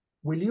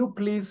 Will you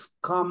please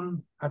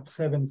come at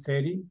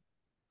 7:30?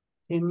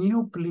 Can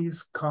you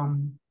please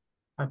come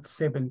at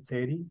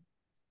 7:30?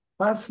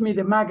 Pass me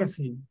the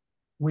magazine.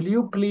 Will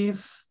you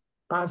please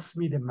pass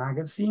me the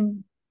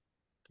magazine?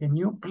 Can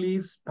you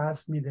please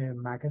pass me the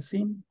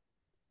magazine?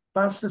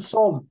 Pass the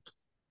salt.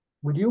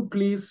 Will you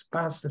please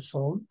pass the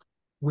salt?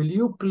 Will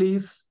you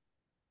please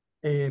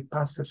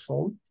pass the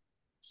salt?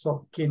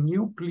 So can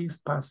you please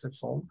pass the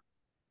salt?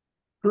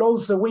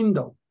 Close the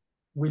window.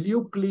 Will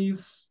you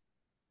please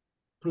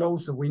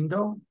close the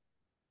window?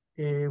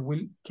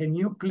 Can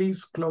you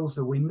please close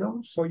the window?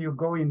 So you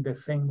go in the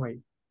same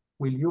way.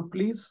 Will you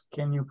please?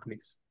 Can you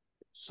please?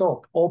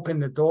 So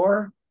open the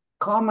door,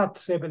 come at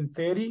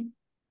 7:30,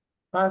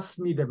 pass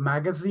me the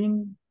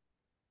magazine,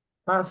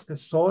 pass the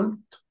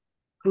salt,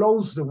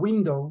 close the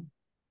window,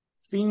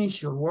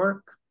 finish your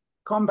work,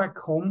 come back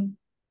home.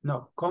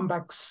 No, come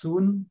back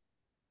soon.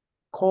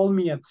 Call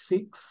me at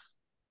 6.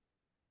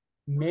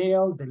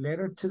 Mail the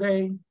letter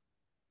today.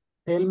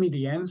 Tell me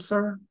the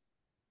answer.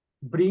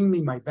 Bring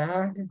me my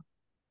bag.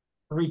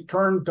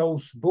 Return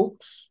those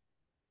books.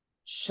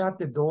 Shut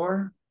the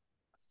door.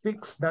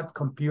 Fix that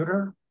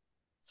computer.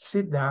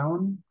 Sit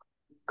down.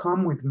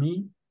 Come with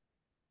me.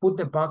 Put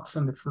the box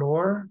on the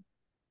floor.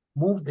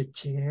 Move the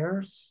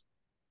chairs.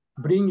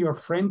 Bring your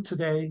friend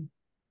today.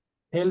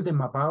 Tell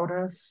them about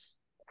us.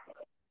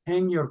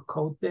 Hang your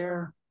coat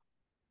there.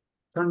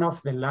 Turn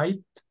off the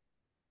light.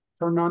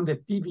 Turn on the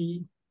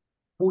TV.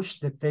 push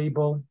the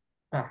table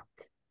back.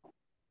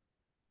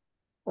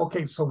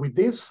 Okay, so with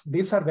this,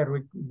 this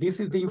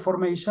is the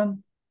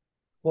information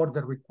for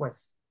the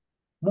request.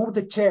 Move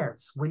the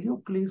chairs. Will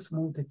you please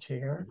move the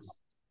chairs?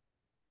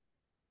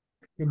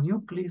 Can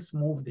you please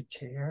move the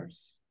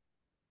chairs?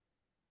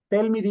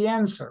 Tell me the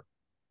answer.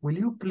 Will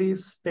you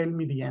please tell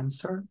me the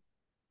answer?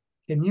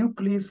 Can you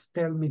please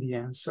tell me the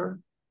answer?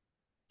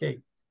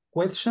 Okay,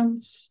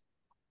 questions?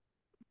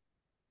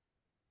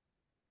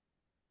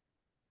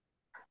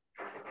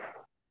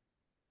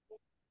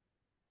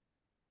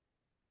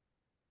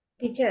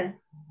 Teacher,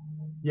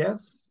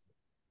 Yes.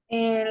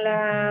 en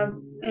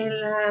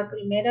la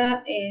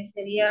primera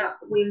sería,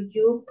 will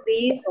you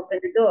please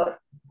open the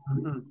door?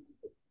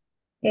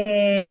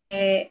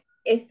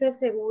 Esta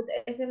segunda,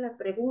 esa es la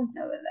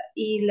pregunta, ¿verdad?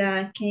 Y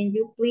la can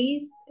you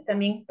please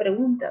también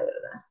pregunta,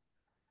 ¿verdad?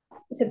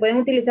 Se pueden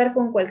utilizar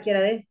con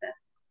cualquiera de estas,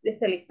 de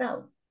este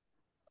listado.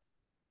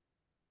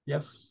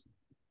 Yes.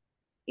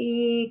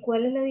 ¿Y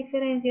cuál es la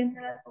diferencia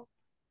entre las dos?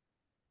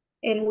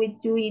 El with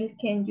you y el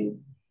can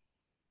you.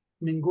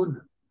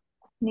 Ninguna.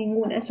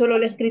 Ninguna, solo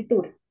la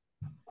escritura.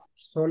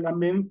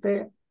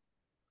 Solamente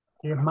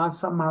es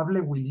más amable,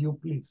 will you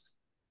please.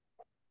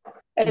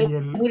 Y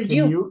el will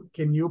you.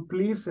 Can you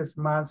please es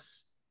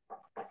más,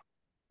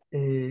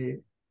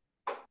 can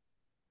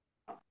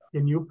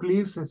you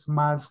please es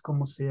más,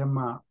 ¿cómo se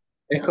llama?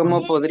 Es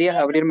como podrías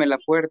abrirme la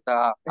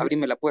puerta,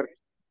 abrirme la puerta.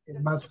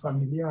 Es más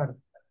familiar.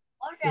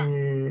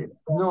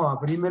 No,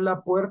 abrirme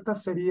la puerta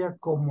sería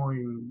como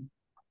en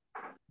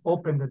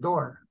open the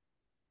door.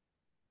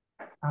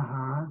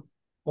 Ajá,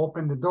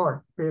 open the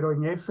door. Pero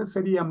en ese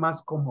sería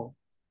más como,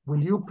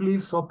 will you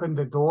please open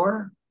the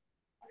door?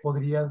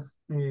 Podrías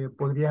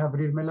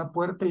abrirme la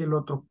puerta y el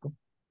otro,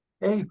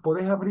 hey,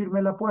 ¿podés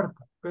abrirme la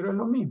puerta? Pero es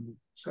lo mismo.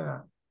 O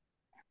sea,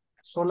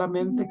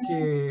 solamente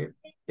que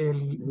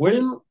el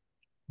will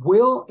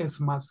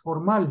es más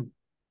formal,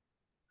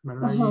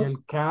 ¿verdad? Y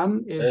el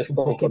can es un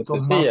con poquito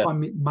cortesía.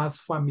 más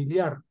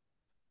familiar.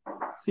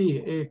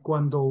 Sí,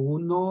 cuando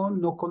uno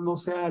no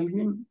conoce a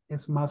alguien,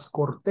 es más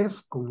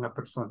cortés con la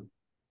persona,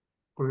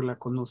 porque la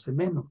conoce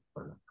menos,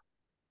 ¿verdad?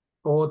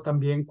 O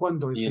también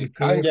cuando es Y el el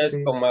can ya es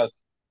jefe, con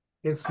más,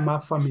 es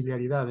más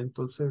familiaridad,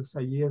 entonces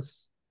ahí ya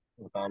es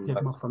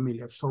más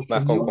familiar. So,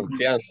 más con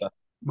confianza.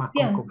 más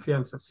con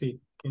confianza,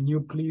 sí. Can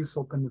you please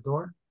open the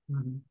door?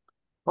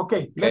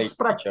 Okay, let's teacher.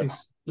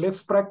 practice.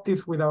 Let's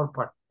practice with our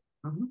part.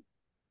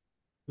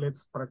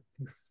 Let's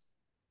practice.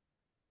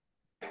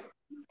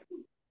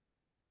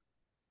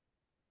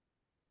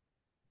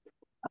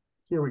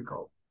 Here we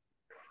go.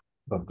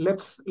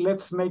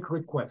 Let's make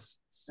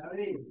requests.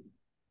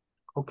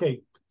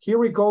 Okay, here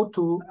we go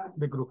to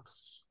the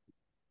groups.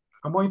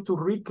 I'm going to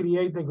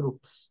recreate the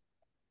groups.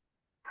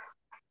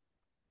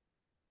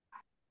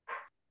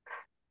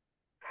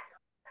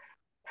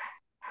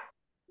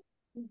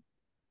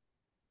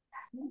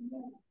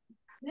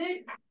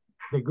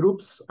 The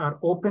groups are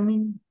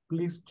opening.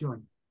 Please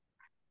join.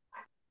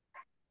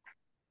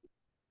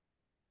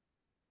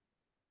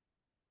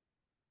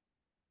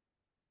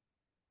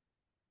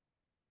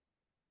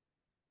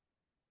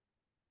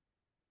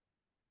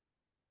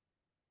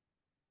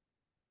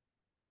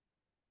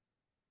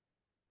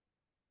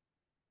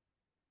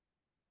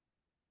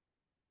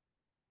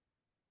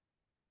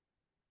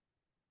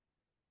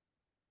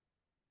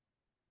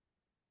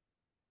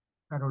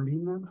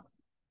 Carolina,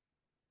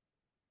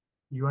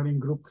 you are in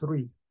group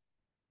 3.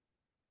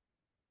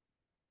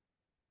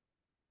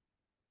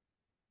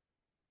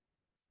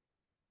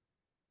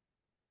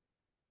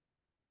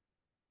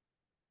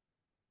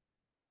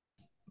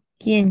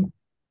 ¿Quién?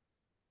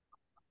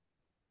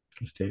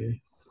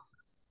 Usted.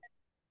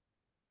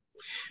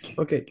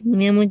 Ok.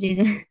 Me amo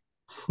llegar.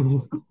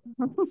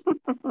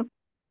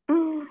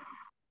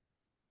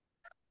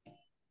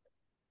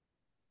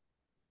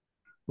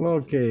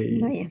 Ok.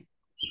 Vaya.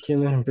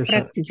 ¿Quiénes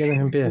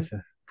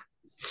empiezan?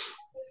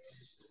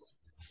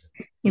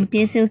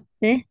 Empiece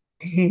usted.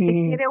 Si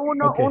quiere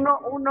uno, Ok.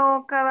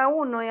 uno cada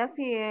uno y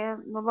así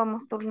nos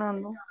vamos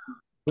turnando.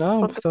 No,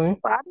 pues Porque está bien.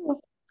 varios.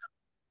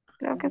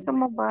 Creo que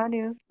somos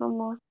varios.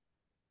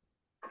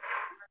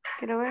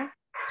 Quiero ver.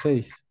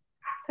 6.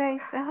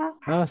 6, ajá.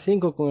 Ah,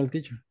 5 con el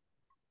teacher.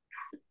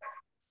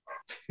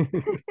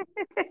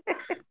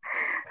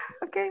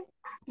 Ok.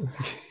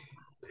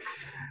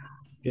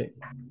 Okay.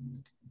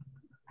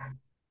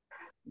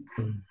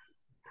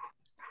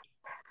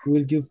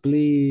 Will you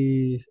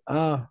please...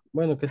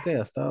 bueno, que esté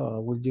hasta.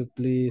 Will you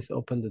please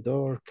open the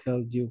door?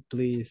 Can you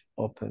please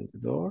open the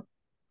door?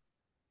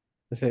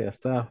 Ese ya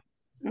está.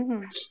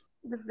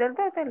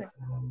 Dele.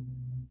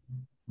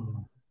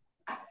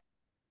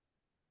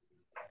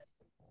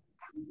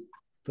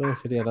 Entonces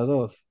sería la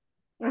 2.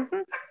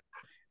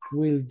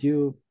 Will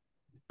you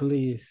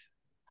please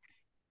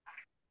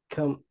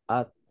come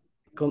at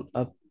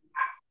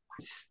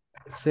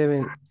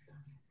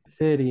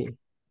 7:30?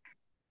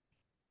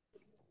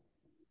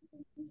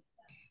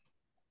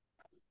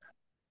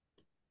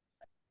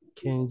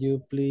 Can you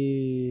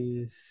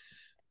please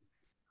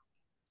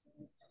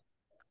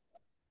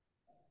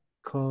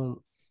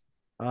come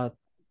at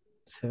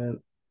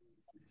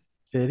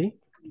Ready?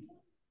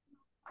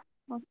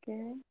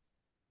 Okay.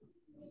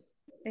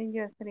 And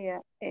yo sería,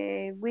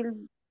 will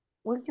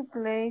you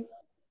please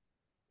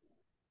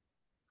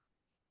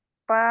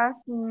pass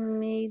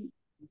me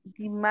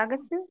the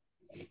magazine?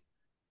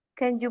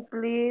 Can you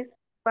please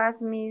pass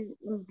me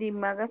the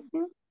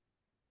magazine?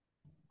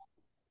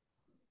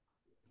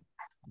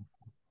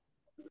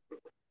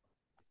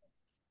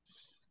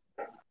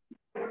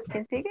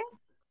 ¿Quién sigue?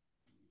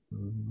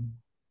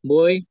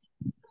 Boy,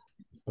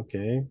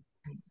 Okay.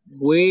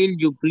 will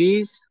you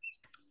please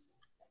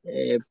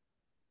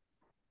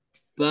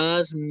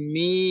pass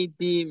me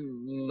the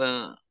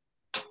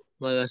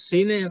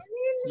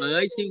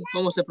magazine,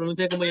 ¿cómo se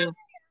pronuncia, compañero?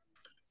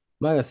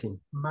 Magazine.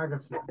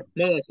 Magazine.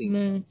 Magazine.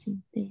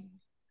 Magazine.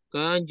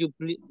 Can you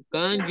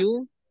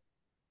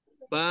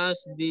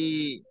pass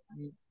me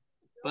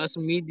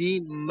the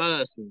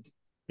magazine?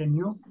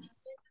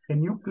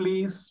 Can you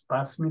please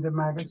pass me the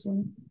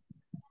magazine?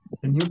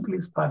 Can you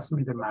please pass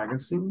me the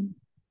magazine?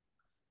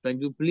 Can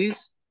you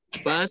please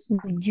pass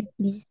Would you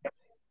please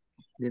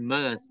the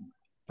magazine?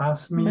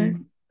 Pass me the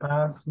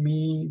pass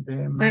me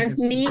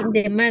magazine.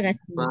 the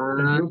magazine? Can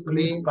you Pass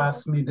please me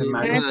pass me the the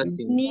magazine?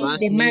 magazine. Me Pass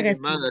the me the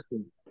magazine.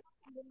 magazine.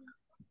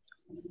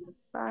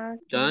 Pass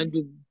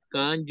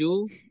Can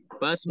you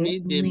pass me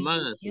the Would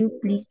magazine? you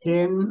please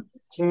Can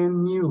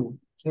you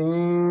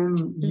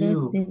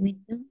close the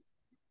window?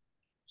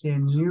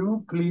 can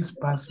you please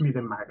pass me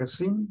the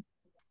magazine?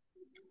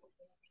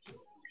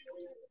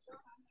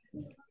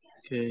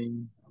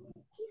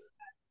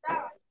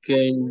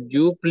 Can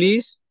you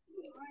please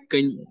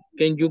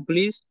can you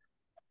please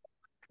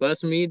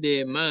pass me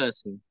the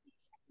magazine?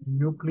 Can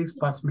you please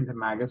pass me the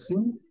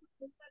magazine?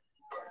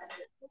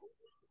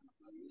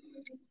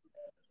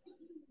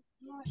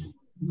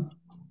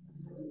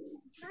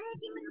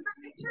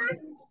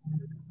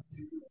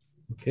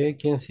 Okay,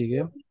 ¿quién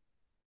sigue?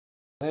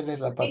 Darle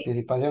la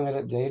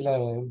participación de ahí la...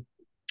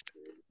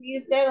 Sí,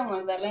 usted, don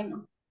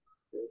Magdaleno.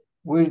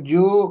 Will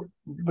you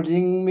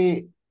bring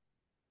me...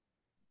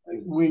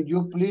 Will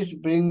you please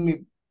bring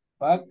me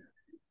back?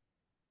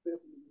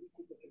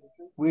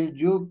 Will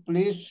you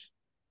please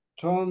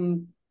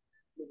turn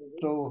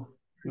to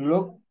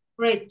look?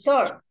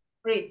 Return,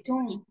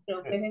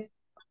 creo que es.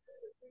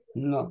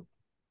 No.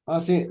 Ah,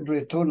 sí,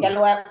 return. Ya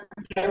lo voy a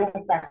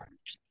buscar.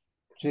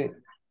 Sí.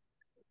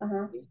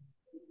 Ajá.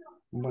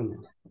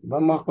 Bueno,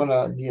 vamos con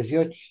la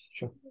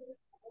 18.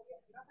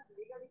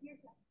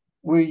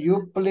 Will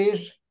you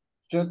please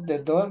shut the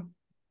door?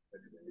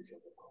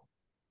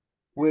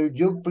 Will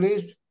you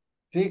please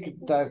fix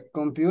the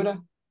computer?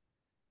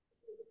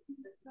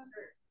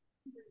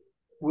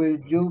 Will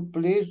you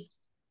please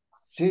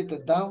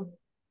sit down?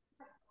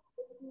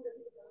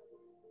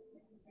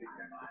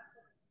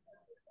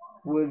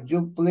 Will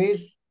you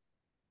please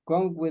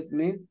come with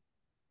me?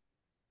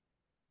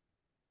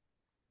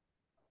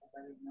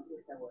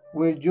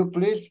 Will you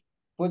please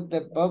put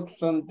the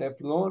box on the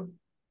floor?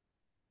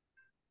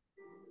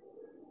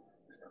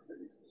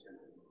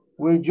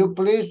 Will you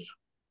please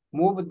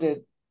move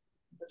the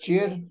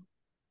chair?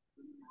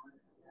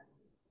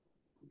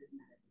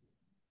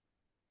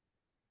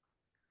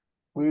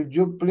 Will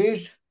you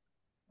please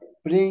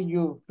bring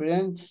your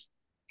friends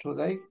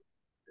today?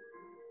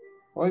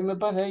 Hoy me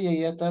pasé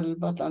y ya está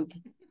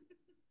bastante.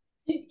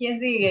 ¿Quién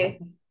sigue?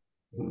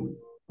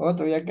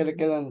 Otro ya que le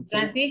quedan 5,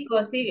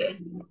 Francisco sigue.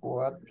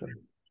 4.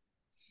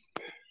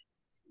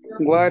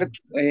 What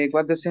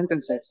the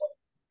sentences?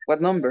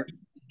 What number?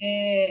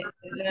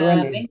 La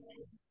 20. 20.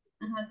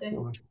 Ajá,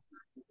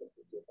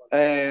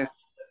 20.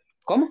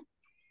 ¿Cómo?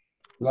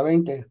 La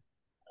 20.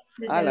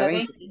 Desde La la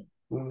 20.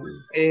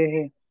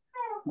 20.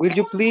 Will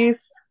you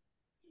please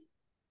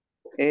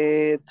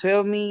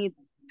tell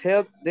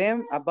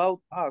them about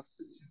us?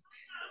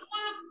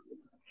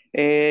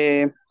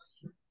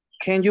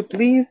 Can you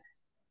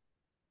please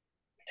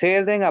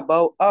tell them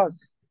about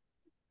us?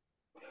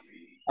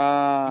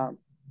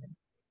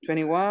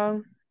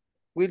 21.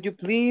 Will you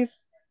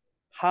please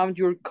have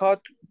your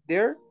coat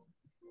there?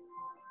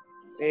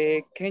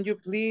 Can you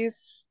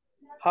please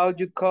have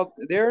your coat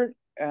there?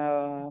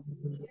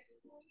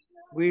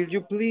 Will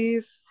you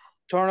please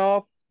turn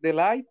off the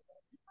light?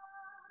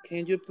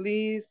 Can you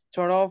please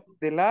turn off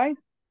the light?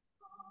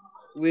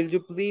 Will you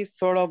please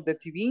turn off the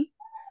TV?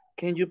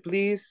 Can you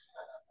please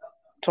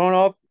turn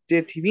off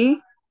the TV?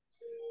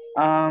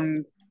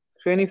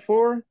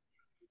 24.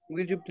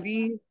 Will you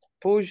please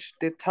push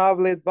the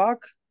tablet back?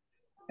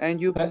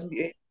 And you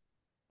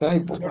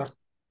Table back.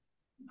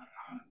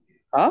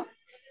 Huh?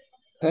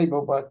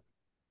 Table back.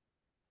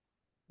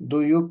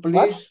 Do you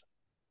please?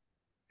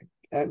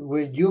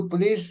 Will you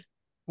please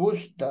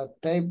push the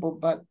table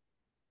back?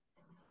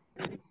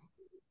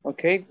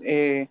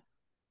 Okay.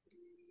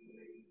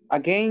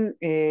 Again,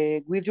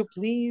 will you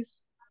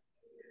please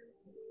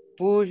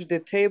push the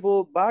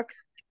table back?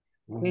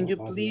 Can you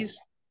please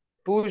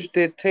push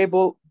the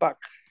table back?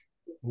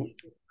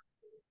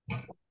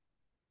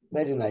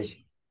 Very nice.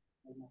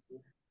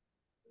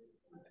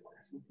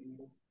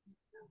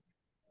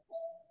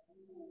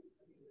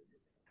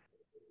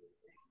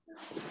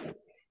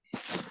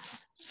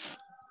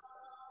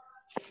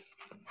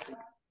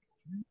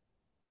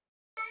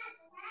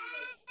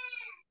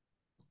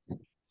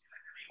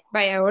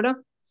 Vaya, ahora.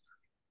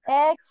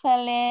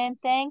 Excellent,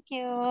 thank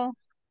you.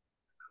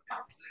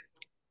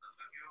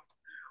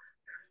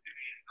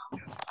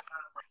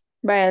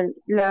 Vaya,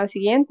 la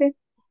siguiente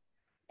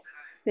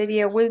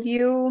sería, will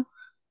you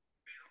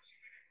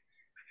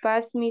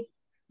pass me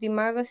the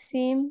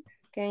magazine?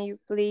 Can you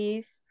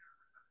please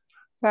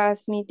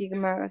pass me the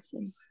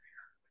magazine?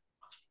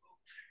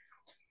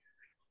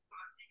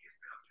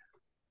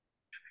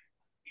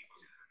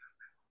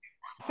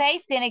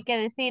 Seis tiene que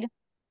decir.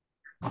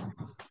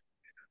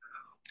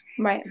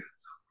 Vaya.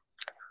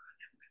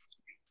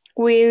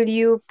 Will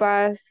you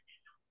pass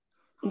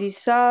the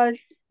salt?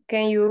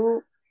 Can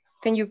you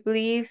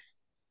please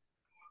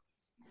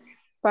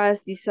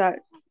pass the salt?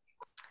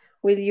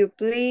 Will you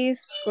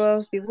please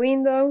close the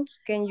windows?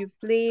 Can you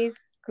please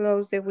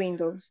close the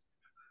windows?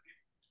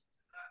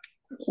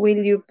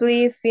 Will you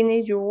please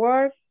finish your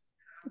work?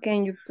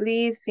 Can you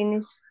please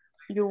finish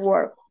your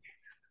work?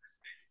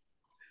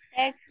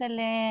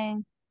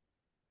 Excellent.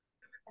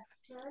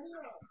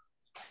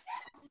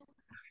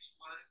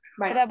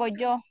 Vaya. Ahora voy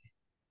yo.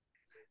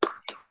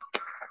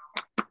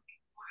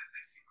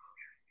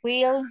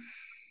 Will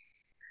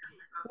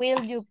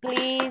you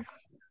please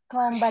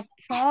come back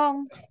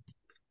soon?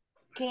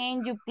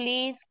 Can you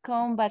please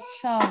come back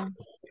soon?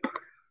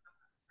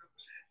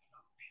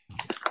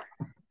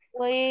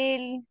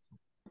 Will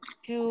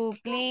you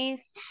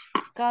please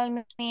call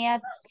me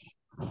at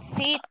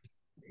 6?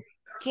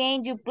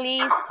 Can you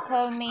please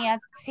call me at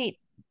 6?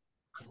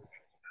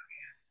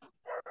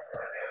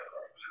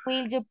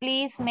 Will you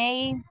please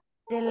mail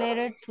the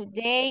letter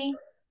today?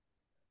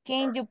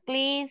 Can you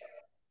please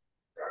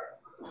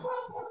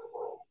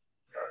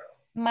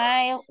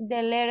mail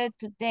the letter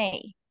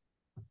today?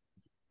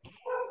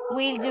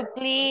 Will you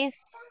please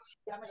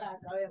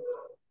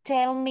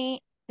tell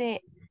me the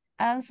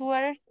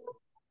answer?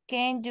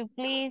 Can you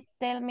please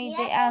tell me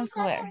the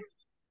answer?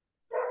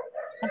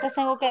 ¿Cuántas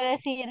tengo que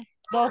decir?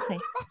 12.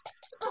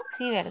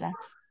 Sí, ¿verdad?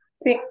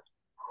 Sí.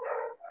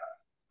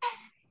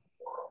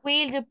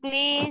 Will you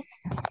please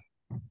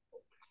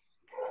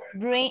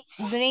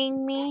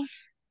bring me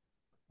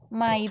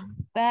my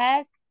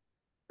bag?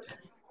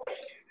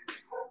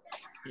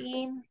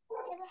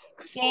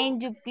 Can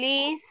you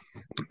please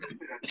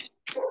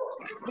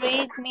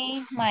bring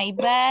me my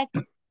bag?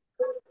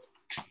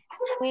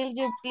 Will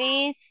you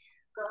please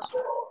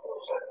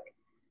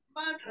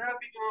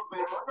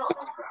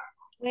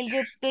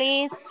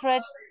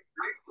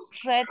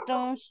return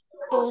those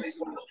books?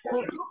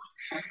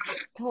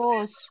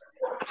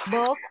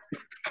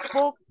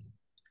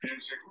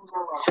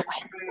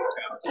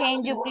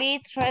 Can you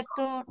please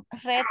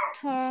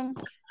return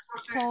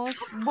those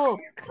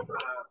books?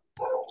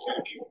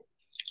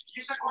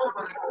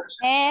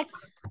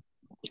 Next.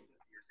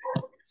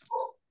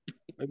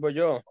 Ahí voy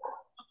yo.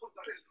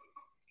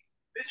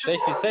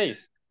 6 y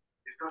 6.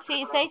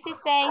 Sí, 6 y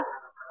 6.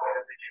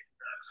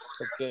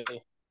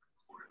 Okay.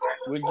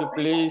 Will you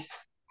please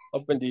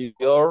open the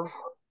door?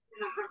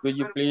 Will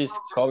you please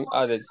come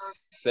at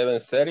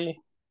 7:30?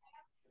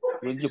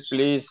 Will you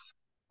please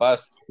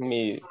pass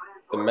me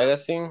the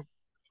magazine?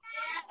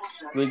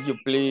 Will you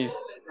please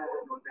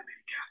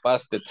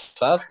pass the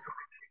chat?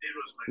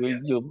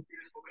 Will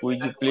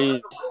you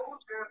please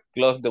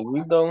close the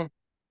window?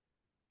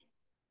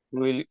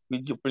 Will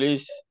you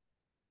please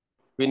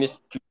finish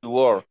your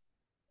work?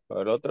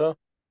 Or otro.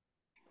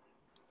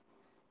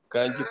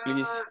 Can you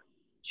please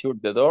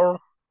shut the door?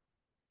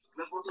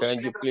 Can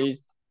you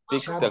please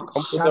fix the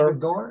computer? Shut the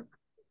door.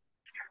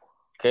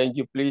 Can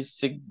you please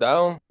sit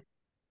down?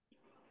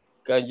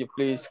 Can you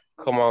please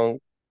come on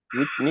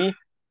with me?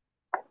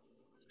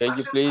 Can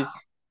you please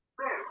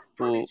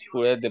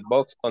put the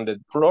box on the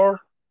floor?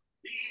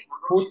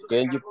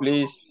 Can you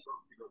please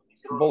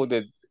move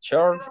the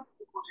chair?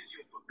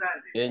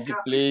 Can you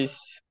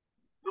please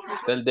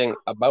tell them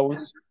about?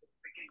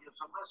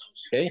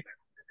 Okay.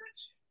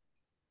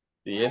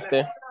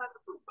 Siguiente.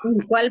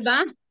 ¿Cuál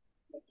va?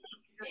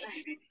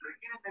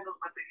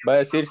 Va a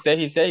decir 6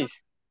 y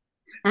 6.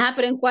 Ajá,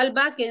 pero ¿en cuál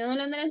va? Que no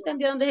lo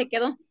entendí dónde se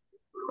quedó.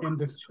 En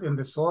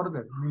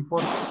desorden, no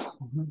importa.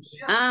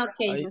 Ah, ok,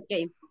 ok.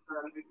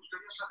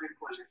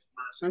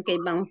 Ok,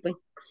 vamos pues.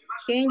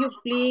 Can you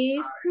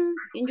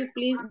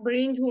please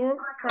bring your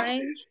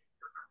friend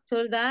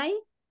today?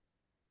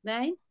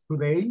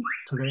 Today,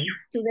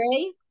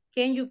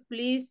 can you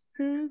please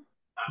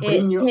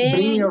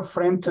Bring your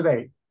friend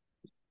today.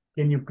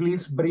 Can you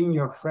please bring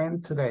your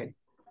friend today?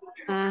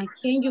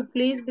 Can you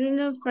please bring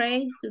your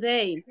friend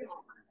today?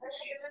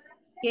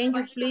 Can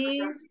you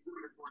please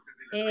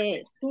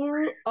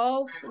turn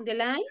off the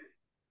light?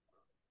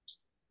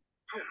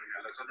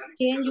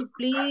 Can you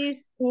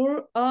please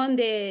turn on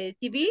the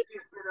TV?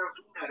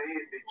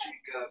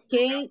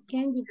 Can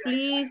you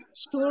please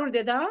shut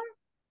the door?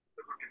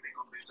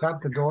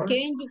 Shut the door.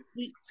 Can you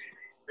please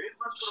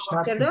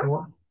shut the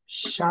door?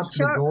 Shut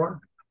the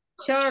door.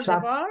 Shut the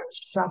door.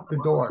 Shut the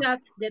door. Shut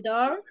the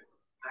door.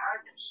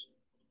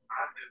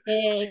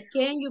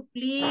 Can you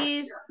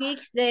please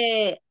fix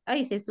the...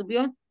 Ay, se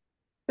subió.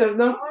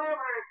 Perdón.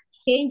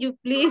 Can you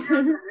please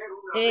fix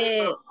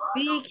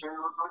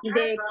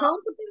the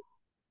computer?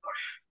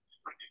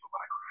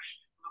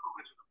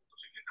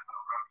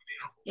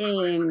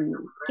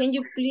 Can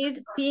you please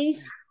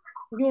finish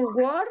your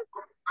work?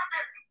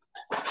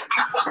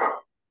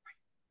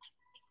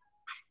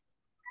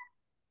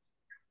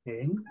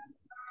 Okay.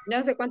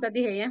 No sé cuántas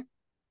dije ya.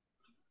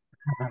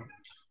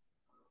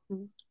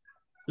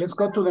 Let's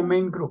go to the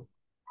main group.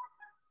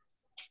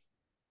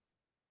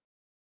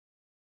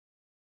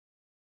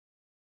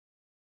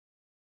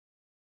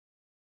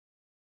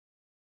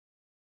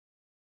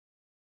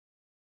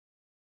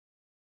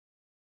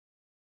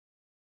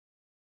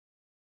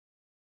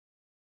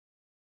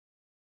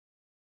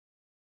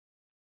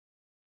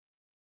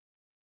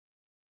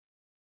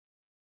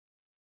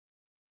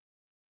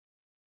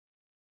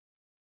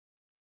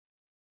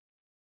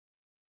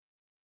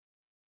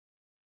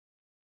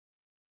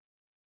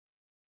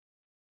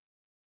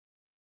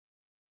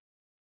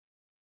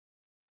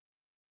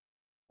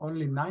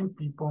 Only 9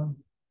 people.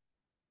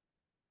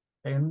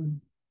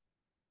 And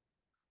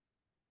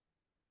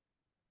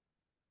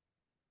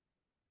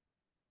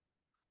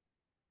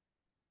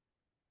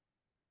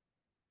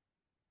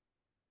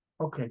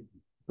okay,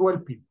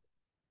 12 people.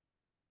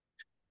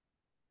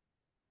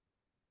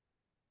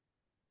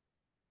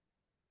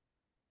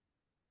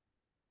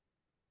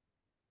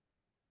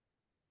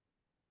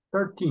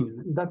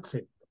 That's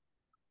it.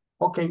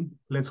 Okay,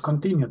 let's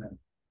continue then.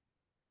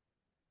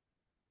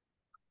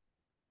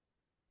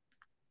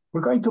 We're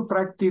going to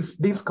practice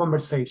this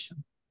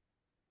conversation.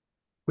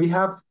 We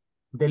have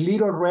the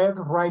little red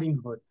riding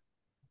hood,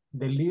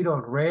 the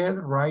little red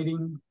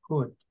riding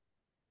hood,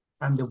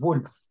 and the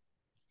wolf.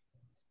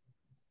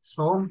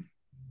 So,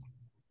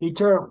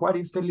 teacher, what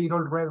is the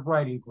little red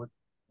riding hood?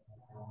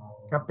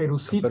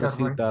 Caperucita,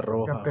 Caperucita right?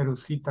 roja.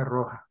 Caperucita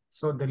roja.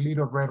 So, the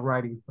little red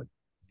riding hood.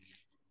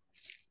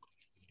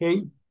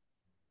 Okay,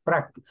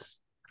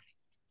 practice.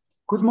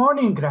 Good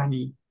morning,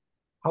 Granny.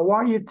 How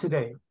are you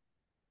today?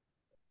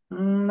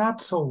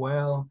 Not so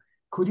well.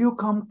 Could you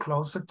come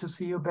closer to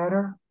see you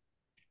better?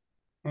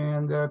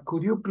 And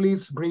could you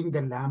please bring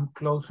the lamp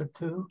closer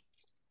too?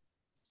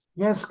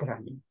 Yes,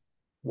 Granny.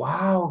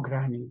 Wow,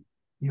 Granny,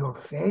 your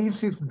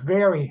face is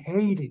very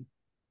hazy.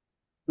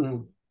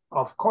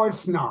 Of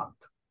course not.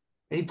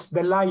 It's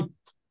the light.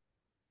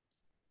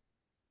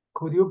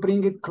 Could you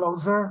bring it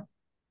closer?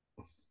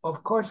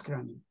 Of course,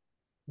 Granny.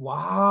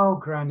 Wow,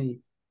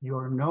 Granny,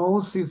 your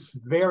nose is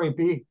very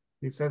big.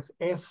 It says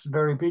S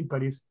very big,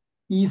 but it's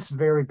is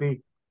very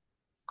big.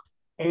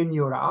 And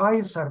your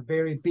eyes are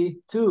very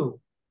big too.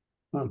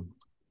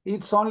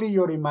 It's only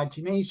your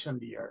imagination,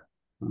 dear.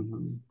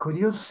 Could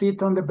you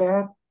sit on the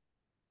bed?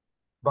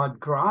 But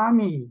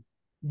Granny,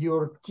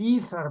 your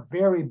teeth are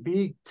very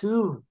big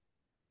too.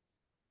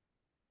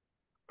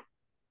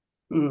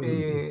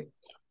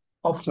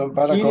 Son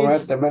para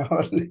comerte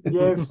mejor.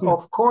 Yes,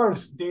 of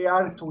course, they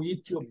are to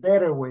eat you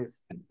better with.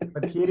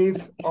 But here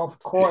is of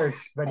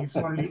course, but it's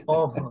only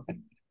of.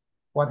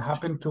 What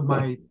happened to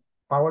my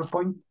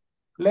PowerPoint?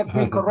 Let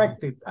me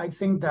correct it. I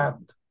think that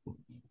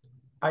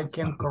I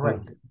can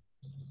correct it.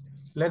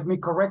 Let me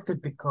correct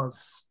it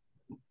because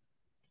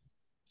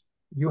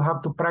you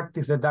have to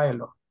practice the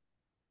dialogue.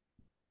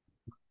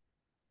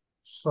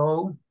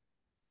 So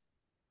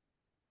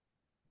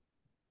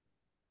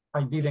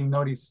I didn't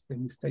notice the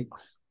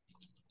mistakes.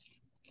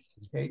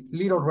 Okay,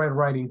 little red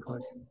riding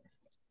hood.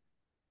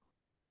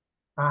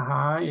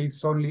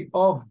 It's only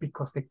of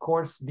because the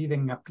course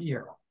didn't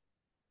appear.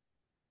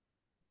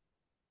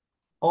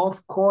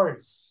 Of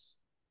course.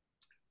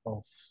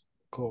 Of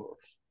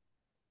course.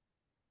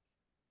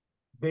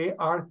 They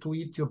are to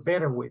eat you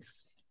better with.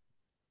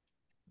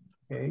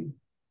 Okay.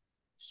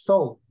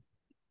 So.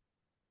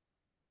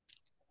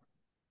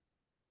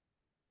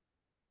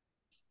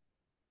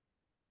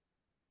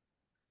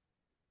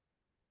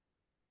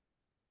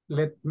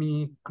 Let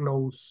me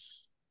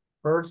close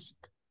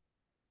first.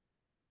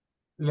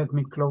 Let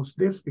me close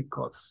this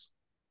because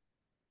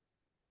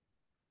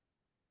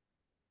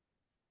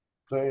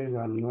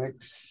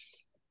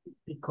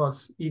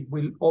it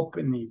will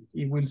open it.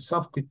 It will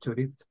substitute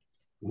it.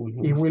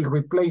 It will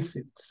replace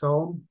it.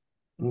 So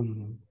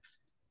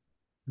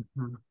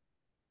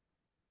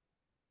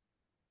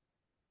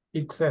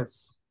it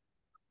says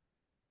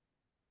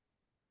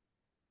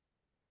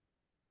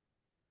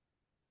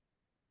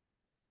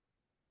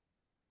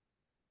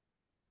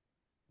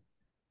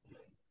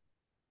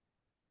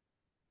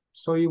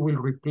so it will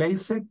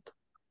replace it.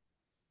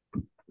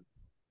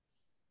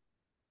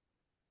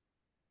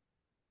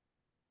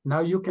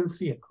 Now you can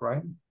see it,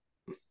 right?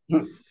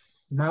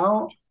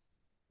 Now,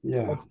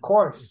 of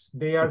course,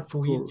 they are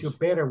to eat you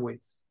better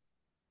with.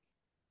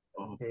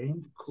 Okay,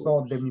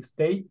 so the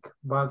mistake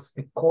was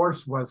the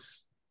course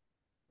was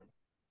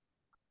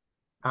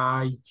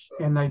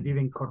and I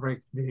didn't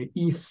correct the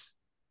is.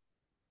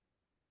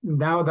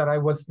 Now that I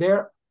was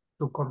there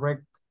to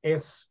correct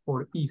S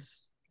for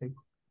is. Okay?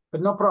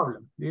 But no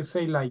problem. You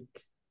say like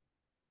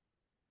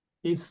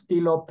it's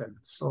still open.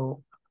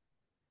 So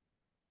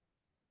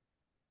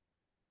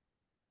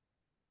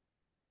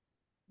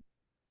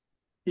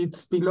it's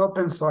still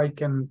open, so I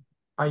can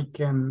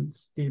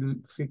still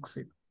fix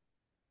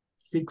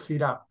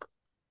it up.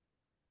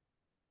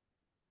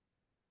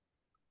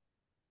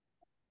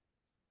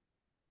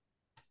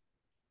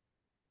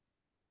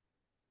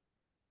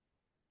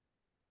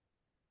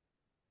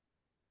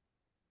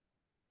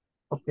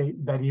 Okay,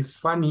 that is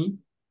funny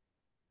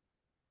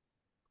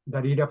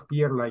that it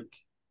appeared like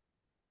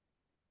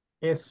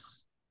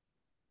S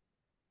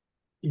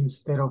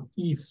instead of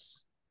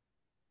is.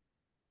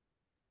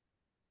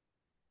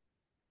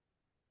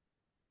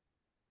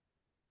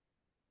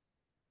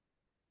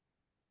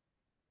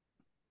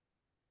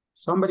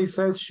 Somebody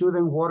says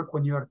shouldn't work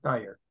when you are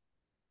tired.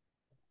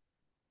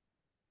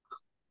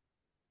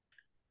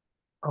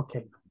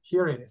 Okay,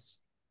 here it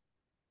is.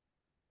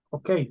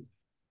 Okay,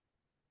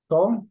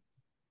 so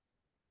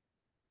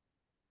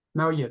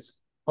now yes,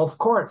 of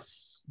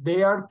course,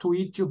 they are to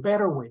eat you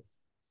better with.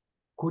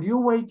 Could you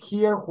wait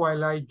here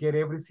while I get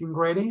everything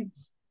ready?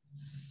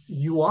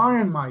 You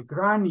aren't my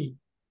granny.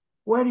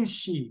 Where is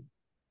she?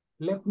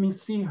 Let me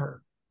see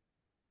her.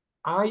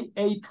 I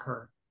ate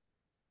her,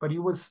 but it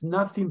was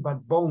nothing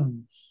but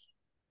bones.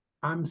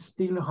 I'm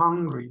still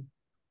hungry.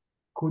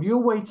 Could you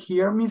wait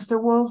here,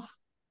 Mr. Wolf,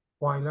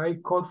 while I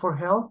call for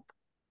help?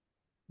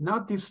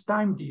 Not this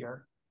time,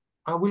 dear.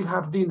 I will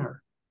have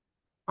dinner.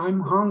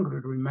 I'm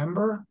hungry,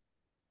 remember?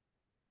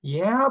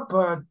 Yeah,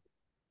 but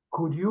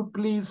could you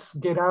please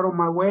get out of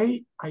my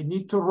way? I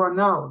need to run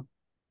out.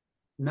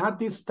 Not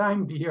this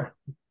time, dear.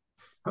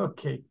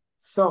 Okay,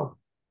 so,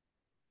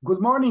 good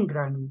morning,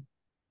 Granny.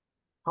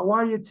 How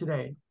are you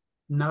today?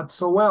 Not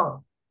so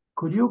well.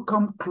 Could you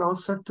come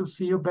closer to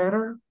see you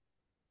better?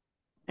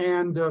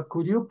 And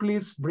could you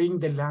please bring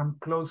the lamp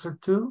closer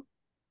too?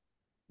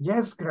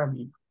 Yes,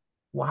 Granny.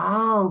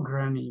 Wow,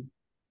 Granny,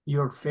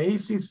 your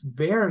face is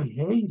very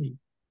hairy.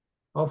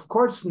 Of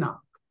course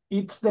not.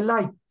 It's the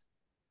light.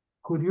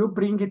 Could you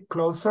bring it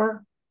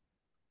closer?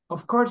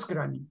 Of course,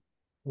 Granny.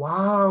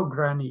 Wow,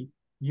 Granny,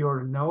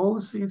 your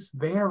nose is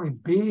very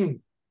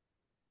big.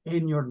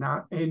 And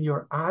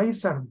your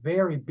eyes are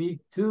very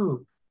big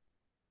too.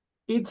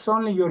 It's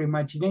only your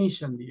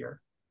imagination,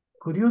 dear.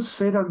 Could you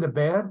sit on the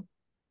bed?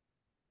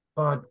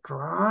 But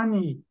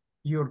Granny,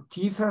 your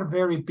teeth are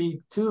very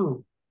big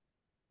too.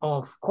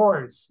 Of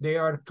course, they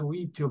are to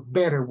eat you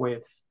better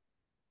with.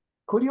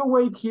 Could you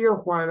wait here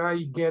while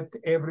I get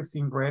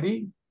everything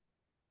ready?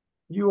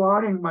 You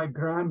aren't my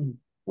granny.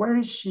 Where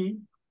is she?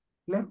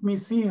 Let me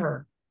see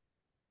her.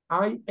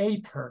 I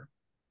ate her,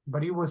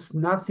 but it was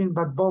nothing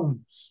but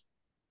bones.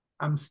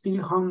 I'm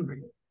still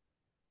hungry.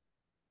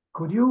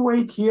 Could you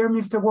wait here,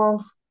 Mr.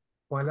 Wolf,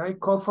 while I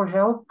call for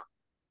help?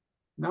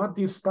 Not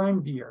this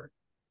time, dear.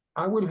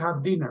 I will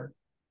have dinner.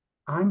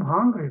 I'm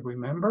hungry,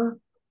 remember?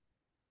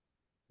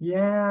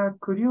 Yeah,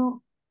 could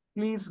you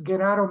please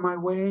get out of my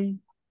way?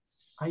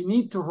 I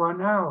need to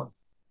run out.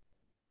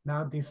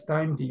 Not this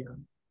time, dear.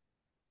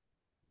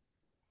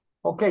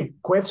 Okay,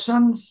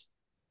 questions?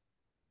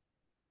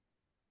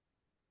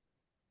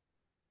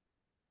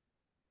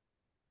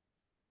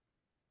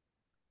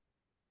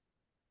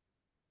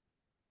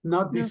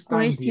 Not this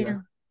time,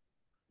 dear.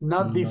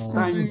 Not this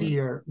time,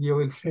 dear, you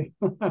will say.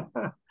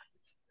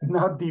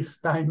 Not this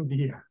time,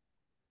 dear.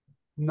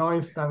 No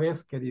esta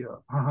vez,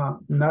 querido.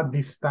 Not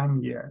this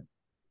time, dear.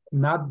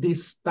 Not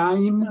this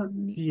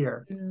time,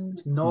 dear.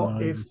 No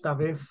esta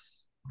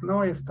vez.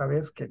 No esta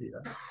vez,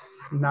 querida.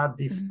 Not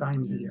this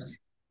time, dear.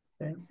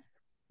 Okay?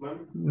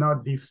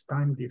 Not this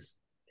time, this.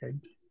 Okay.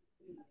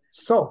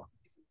 So,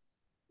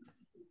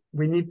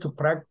 we need to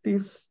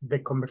practice the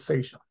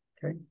conversation.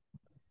 Okay.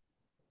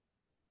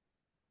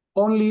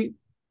 Only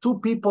two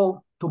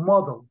people to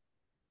model.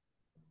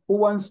 Who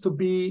wants to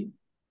be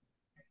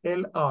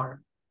LR?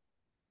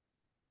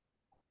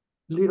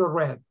 Little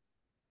Red.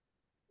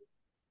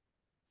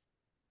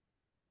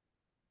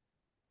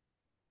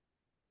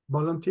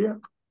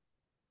 Volunteer?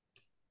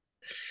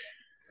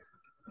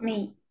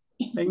 Me.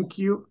 Thank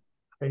you.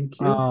 Thank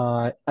you.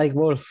 I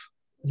wolf.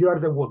 You are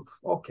the wolf.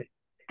 Okay.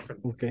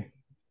 Excellent. Okay.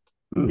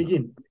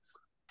 Begin, please.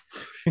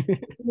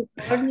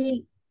 Good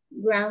morning,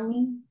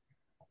 Grammy.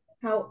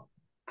 How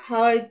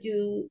are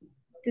you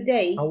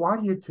today? How are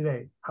you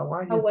today? How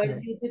are you How are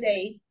today? you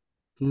today?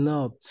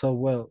 Not so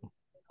well.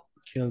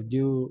 Could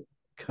you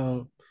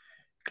come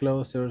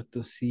closer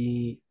to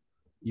see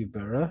you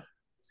better?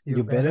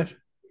 You better?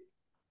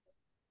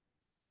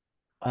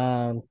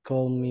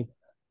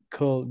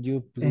 Could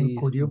you please,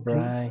 could you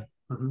please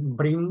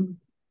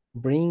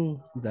bring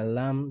the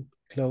lamp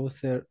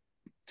closer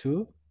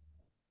to?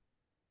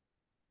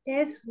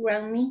 Yes,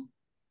 Granny.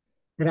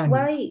 Granny.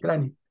 Why?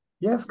 Granny.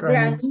 Yes,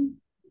 Granny.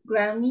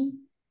 Granny.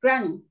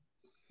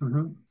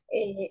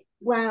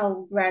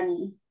 Wow,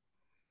 Granny.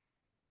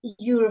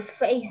 Your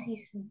face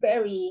is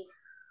very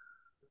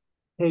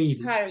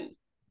hairy.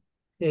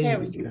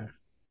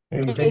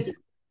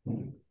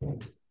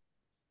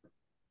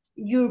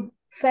 Your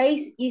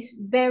face is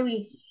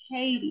very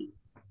hairy.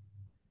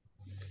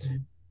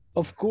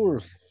 Of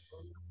course.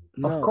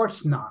 Of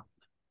course not.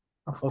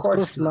 Of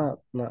course not.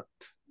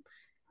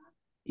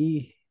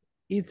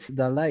 It's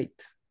the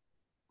light.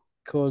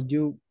 Could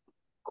you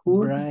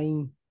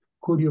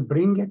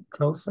bring it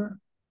closer?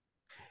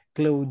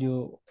 Could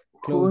you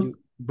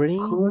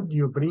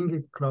bring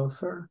it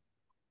closer?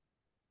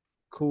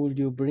 Could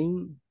you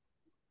bring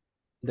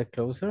the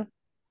closer?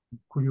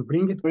 Could you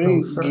bring it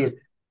closer?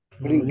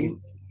 Bring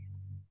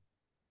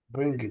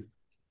it.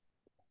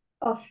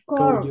 Of Could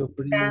course, you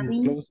bring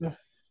Grammy. closer?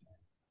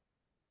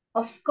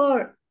 Of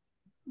course,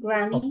 Of,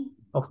 Grammy.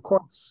 of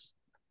course.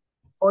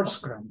 Of course,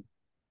 Granny.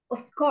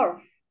 Of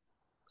course.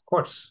 Of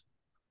course.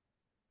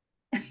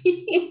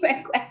 Me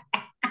cuesta.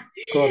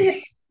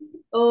 Course.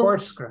 Of Of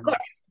course, Granny.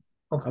 course.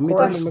 Of A mí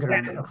course, también me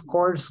Granny. cuesta. Of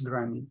course,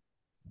 Granny.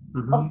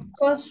 Of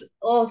course,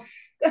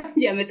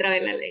 ya me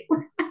trabé la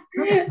lengua.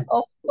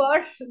 Of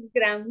course,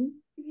 Grammy.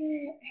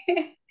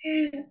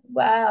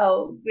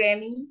 Wow,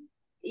 Grammy,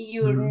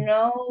 your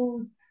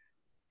nose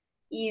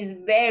is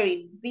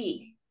very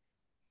big,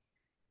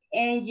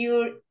 and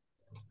your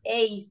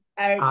eyes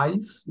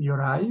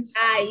Your eyes.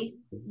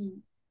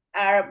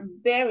 are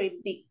very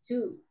big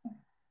too.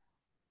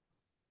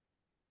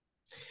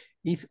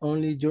 It's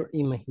only your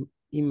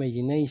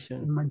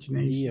imagination,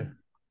 dear.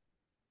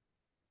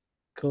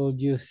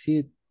 Could you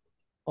sit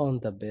on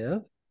the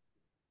bed?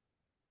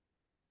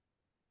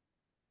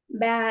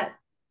 But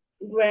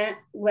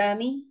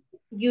Grammy,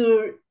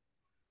 your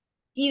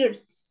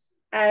teeth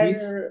are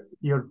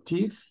Your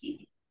teeth.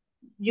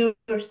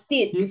 your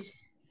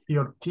teeth.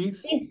 Your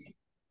teeth.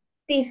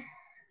 Teeth.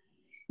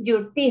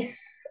 Your teeth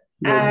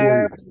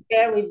are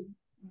very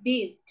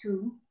big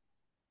too.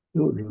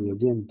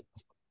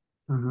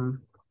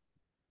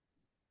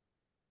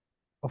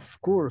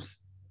 Of course,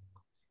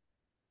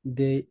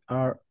 they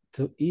are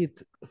to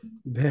eat.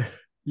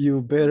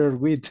 You better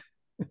with.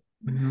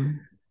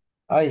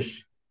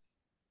 Eyes.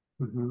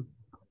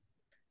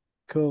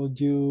 Could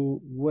you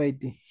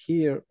wait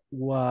here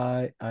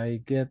while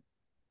I get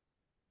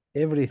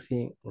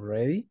everything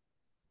ready?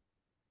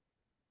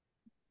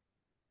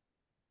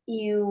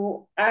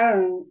 You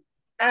aren't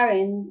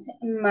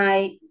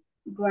my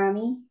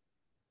Grammy.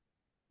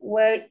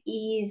 Where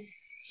is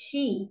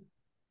she?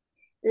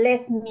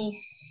 Let me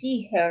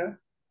see her.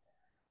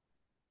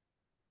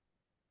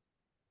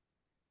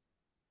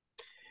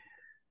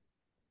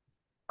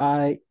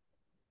 I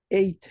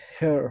ate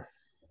her,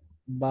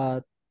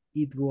 but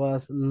it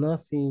was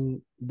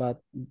nothing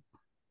but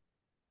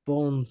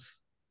bones.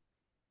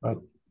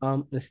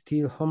 I'm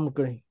still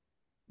hungry.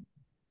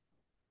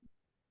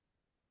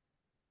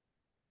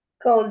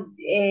 Could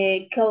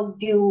you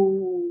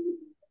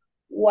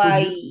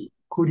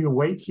Could you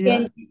wait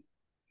here?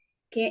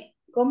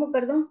 ¿Cómo,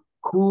 perdón?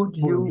 Could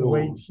you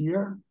wait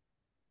here?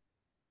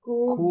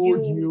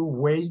 Could you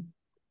wait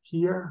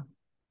here?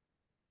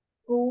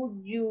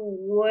 Could you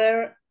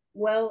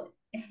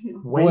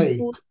Wait.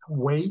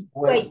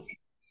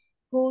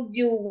 Could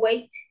you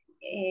wait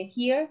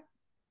here,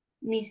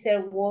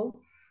 Mr. Wolf?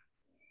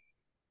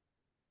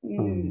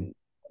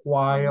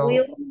 While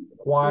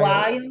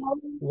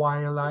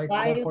I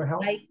call for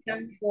help. I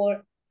come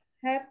for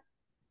help.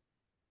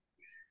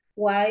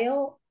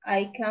 While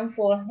I come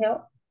for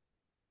help.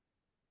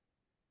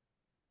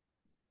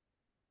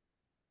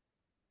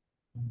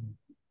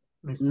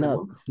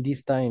 Not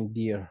this time,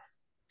 dear.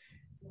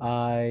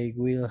 I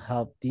will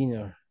have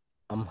dinner.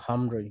 I'm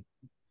hungry.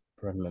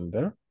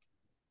 Remember?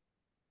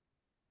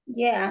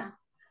 Yeah.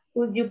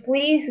 Would you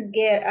please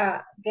get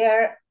out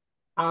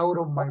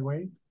of my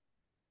way?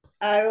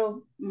 Out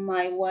of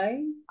my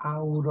way.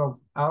 Out of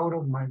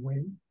my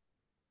way.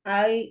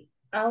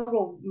 Out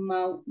of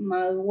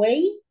my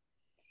way.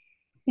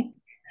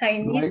 I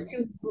need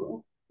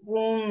to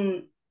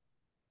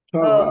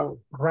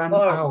run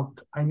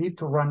out. I need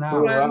to run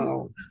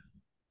out.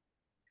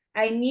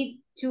 I need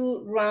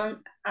to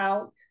run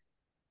out.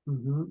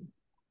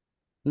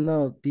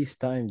 Not this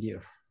time,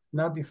 dear.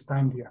 Not this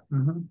time, dear.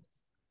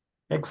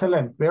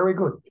 Excellent. Very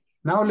good.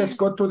 Now let's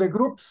go to the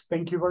groups.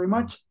 Thank you very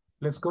much.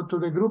 Let's go to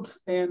the groups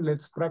and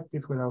let's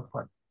practice with our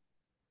partner.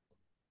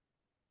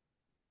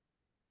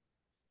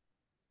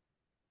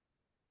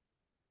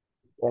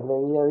 Ya le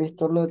había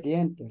visto los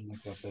dientes, la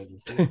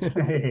caperucita.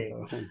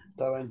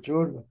 Estaban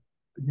chulos.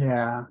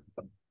 Yeah.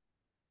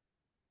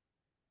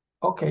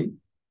 Okay.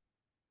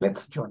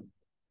 Let's join.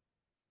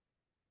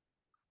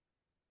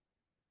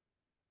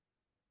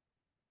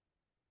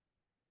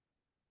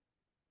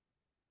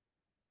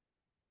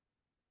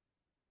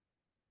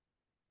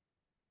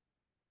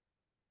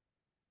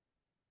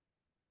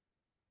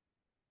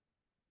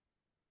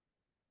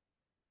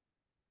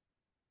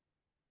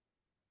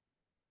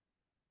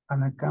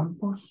 Ana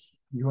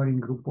Campos, you are in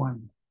group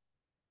 1.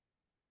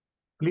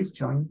 Please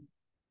join.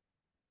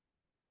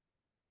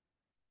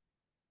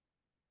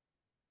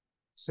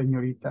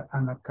 Señorita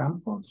Ana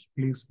Campos,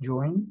 please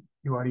join.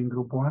 You are in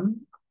group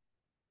 1.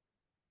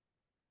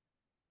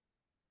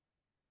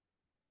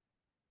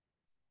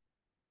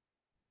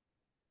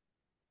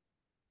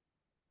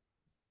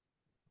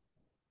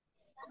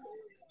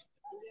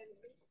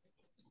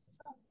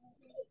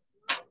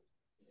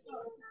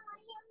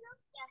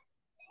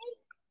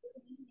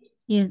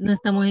 Y no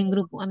estamos en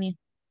grupo, a mí.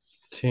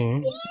 Sí,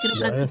 Quiero ya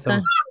practicar.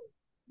 estamos.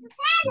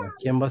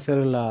 ¿Quién va a ser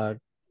la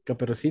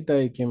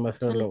caperucita y quién va a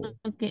ser Solo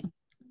la... que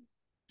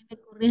me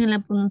corrijan la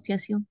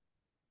pronunciación.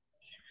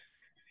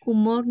 Good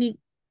morning,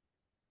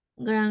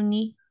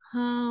 Granny.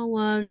 How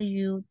are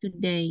you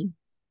today?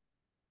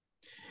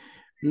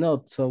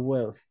 Not so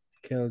well.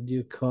 Can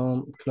you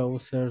come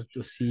closer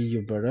to see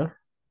you better?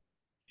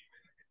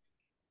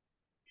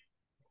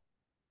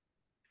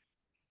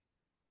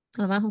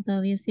 Abajo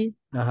todavía sí.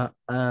 Ajá.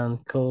 And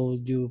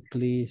could you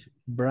please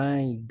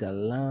bring the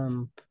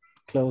lamp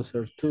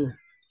closer to?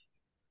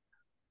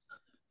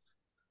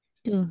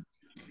 Two.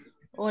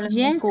 Hola, me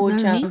Yes,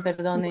 escuchan, Granny.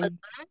 perdonen.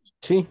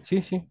 Sí,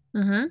 sí, sí.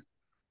 Ajá.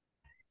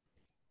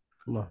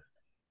 No.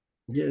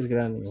 Yes,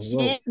 Granny.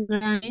 Wow. Yes,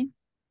 Granny.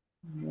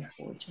 Me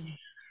escuchan.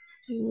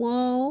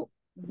 Wow,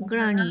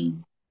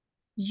 Granny.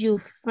 Your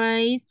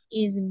face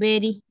is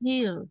very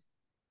healed.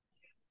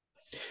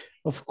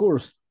 Of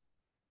course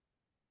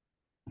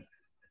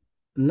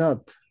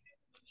not.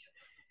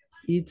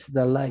 It's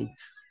the light.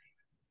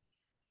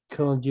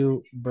 Could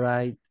you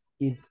bring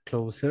it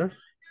closer?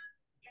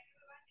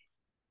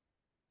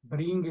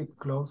 Bring it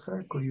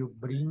closer. Could you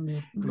bring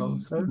it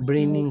closer?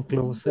 Bringing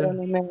Pero closer.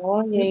 no me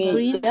oye.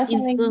 Bring Ya it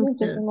saben mucho,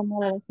 closer. tengo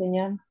mala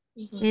señal.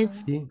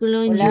 Es Sí.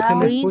 going Sí you se le Hola,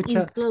 bring it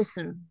escucha.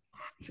 closer.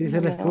 Sí se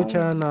no le me escucha,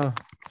 oye. Ana.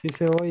 Sí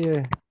se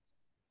oye.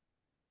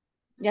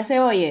 ¿Ya se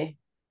oye?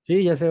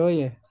 Sí, ya se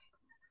oye.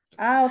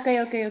 Ah, ok,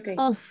 ok, ok.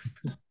 Of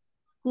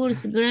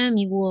course,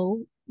 Granny.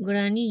 Wow,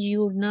 Granny,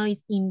 your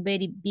noise is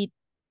very big,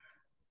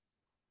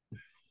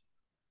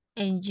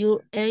 and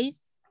your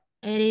eyes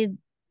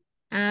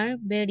are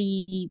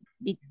very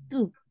big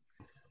too.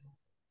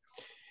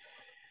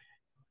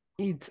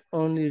 It's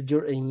only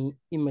your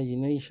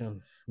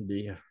imagination,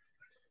 dear.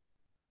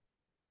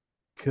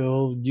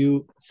 Could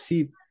you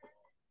sit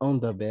on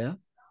the bed?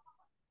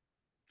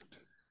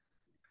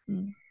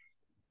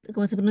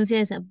 ¿Cómo se pronuncia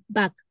esa?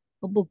 Back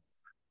o book.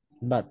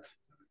 But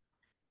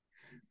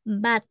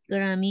But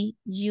Granny,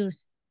 your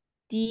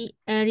tea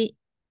is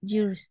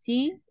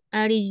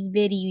very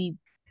big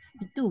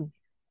too.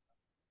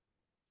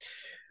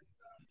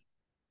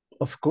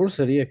 of course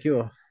sería aquí,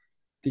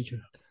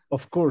 teacher.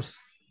 Of course,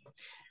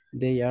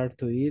 they are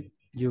to eat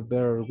you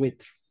better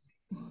with.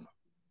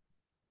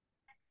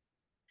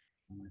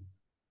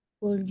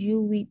 Could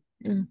you with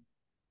ya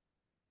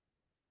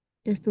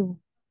estuvo.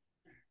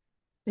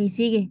 Ahí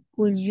sigue.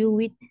 Could you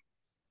with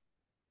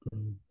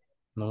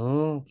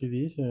No, ¿qué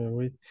dice?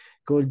 Wait.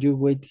 Could you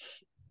wait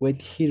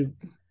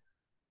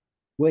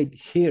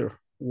here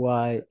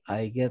while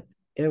I get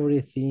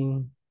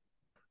everything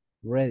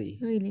ready?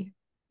 really?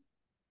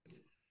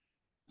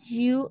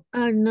 You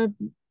are not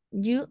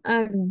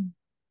are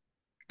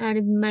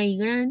my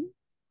grand.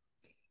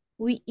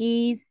 We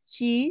is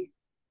cheese.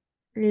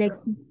 Let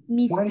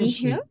me Where is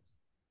see her. she?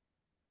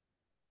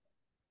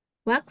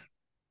 What?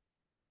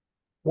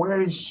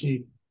 Where is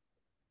she?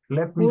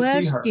 Let me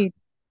Where see her. she?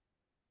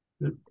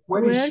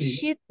 Where is Where she?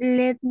 she?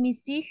 Let me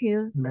see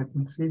her. Let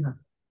me see her.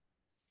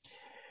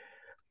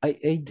 I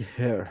ate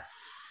her,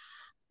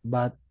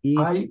 but it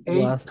I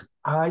was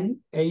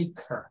ate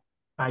her.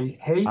 I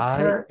hate I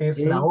her es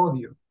la ate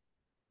odio.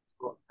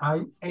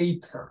 I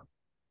ate her.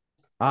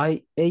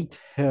 I ate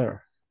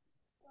her,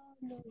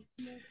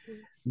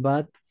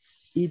 but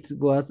it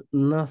was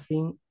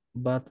nothing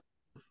but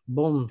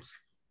bones.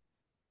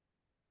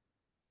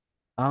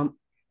 I'm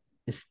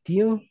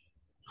still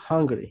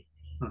hungry.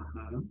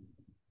 Uh-huh.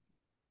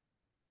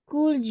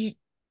 Could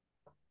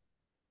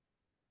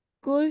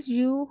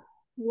you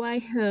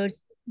white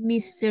hairs,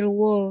 Mr.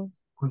 Wolf?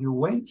 Could you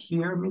wait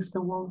here,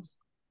 Mr. Wolf?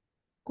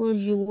 Could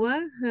you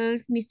white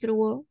hairs, Mr.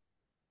 Wolf?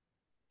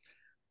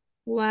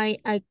 Why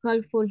I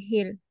call for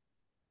her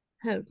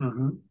hers.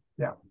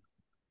 Yeah.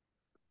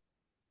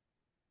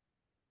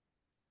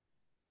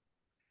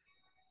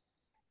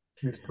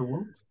 Mr.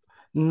 Wolf?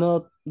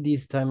 Not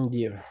this time,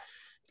 dear.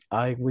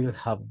 I will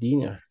have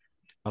dinner.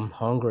 I'm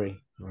hungry,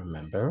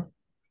 remember?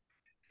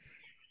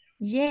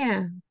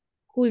 Yeah.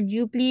 Could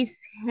you please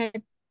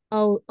head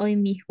out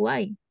on me?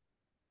 Why?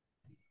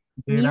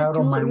 Get New out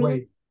of to my room.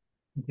 way.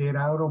 Get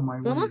out of my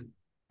 ¿Cómo? way.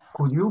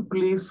 Could you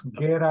please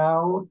get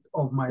out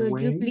of my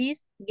Could you way?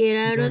 please get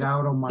out Get of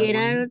out of my get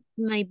way. out of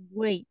my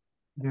way?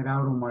 Get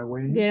out of my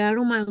way. Get out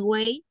of my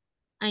way.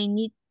 I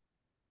need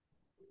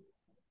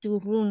to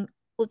run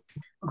out.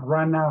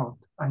 Run out.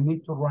 I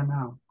need to run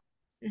out.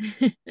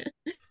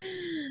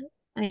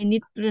 I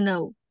need to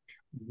know.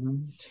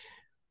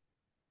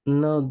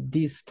 Not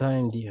this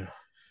time, dear.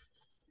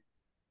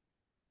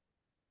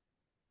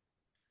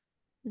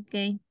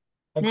 Okay.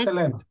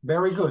 Excellent. Next.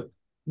 Very good.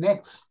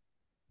 Next.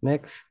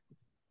 Next.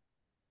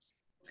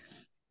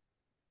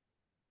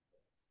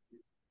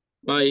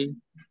 Bye.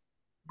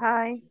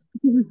 Hi.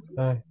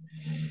 Ay.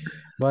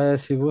 Vaya,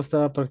 si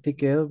gusta,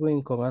 practique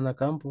Edwin con Ana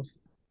Campos.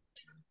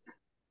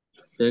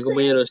 Señor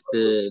compañero,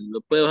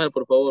 ¿lo puede bajar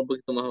por favor un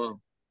poquito más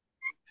abajo?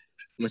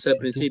 Comenzar al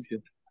Aquí.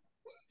 principio.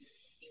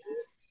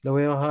 Le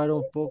voy a bajar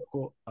un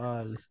poco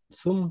al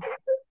zoom.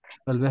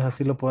 Tal vez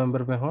así lo pueden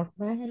ver mejor.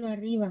 Bájalo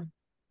arriba.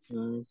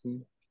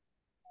 Sí.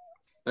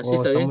 Así Oh,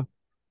 está bien.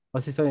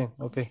 así está bien,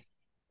 ok.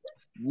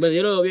 Bueno,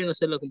 yo lo veo bien, no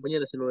sé la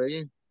compañera si lo ve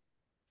bien.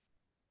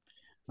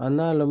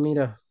 Ana lo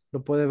mira,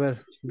 lo puede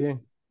ver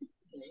bien.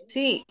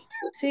 Sí,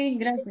 sí,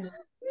 gracias.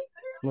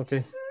 Ok.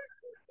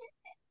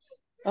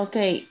 Ok,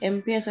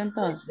 empiezo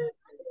entonces.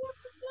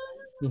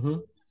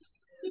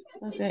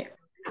 Ok.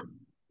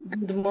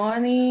 Good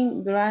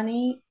morning,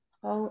 Granny.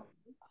 How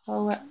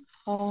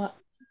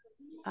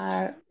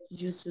are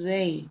you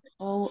today?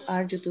 How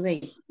are you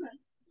today?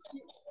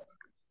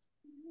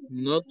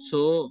 Not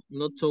so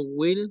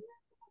will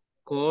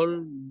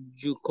call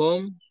you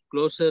come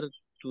closer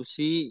to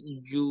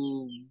see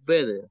you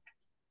better.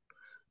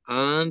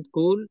 And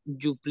could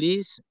you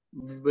please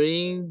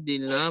bring the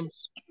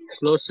lamps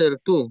closer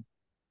too?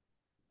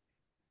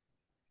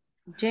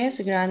 Yes,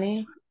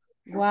 Granny.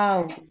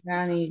 Wow,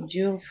 Granny,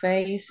 your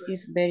face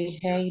is very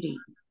hairy.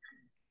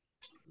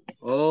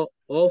 Oh,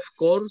 of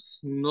course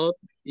not.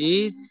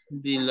 It's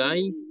the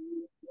light.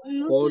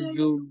 Could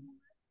you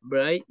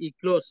bring it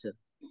closer?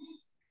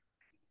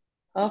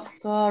 Of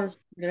course,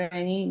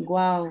 Granny.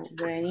 Wow,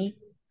 Granny,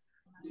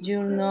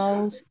 your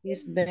nose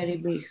is very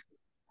big,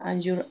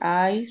 and your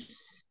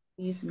eyes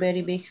is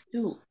very big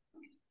too.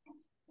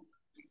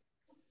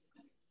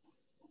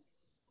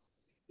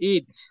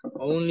 It's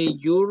only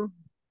your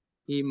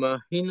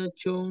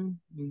imagination,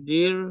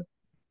 dear.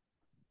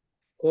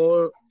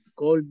 Could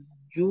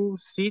you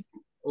sit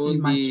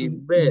on the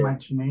bed?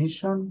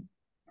 Imagination.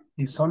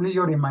 It's only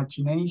your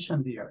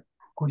imagination, dear.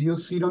 Could you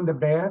sit on the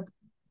bed?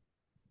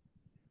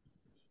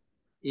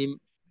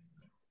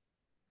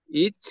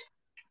 It's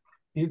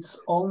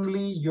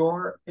only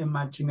your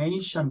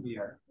imagination,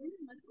 dear.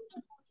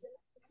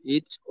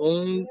 It's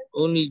only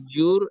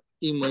your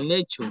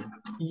imagination.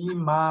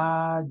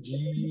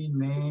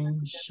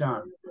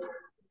 Imagination.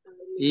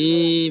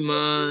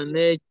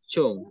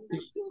 Imagination.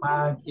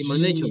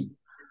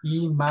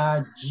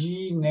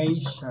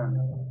 Imagination.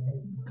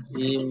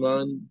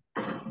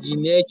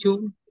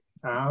 Imagination.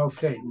 Ah,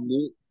 okay.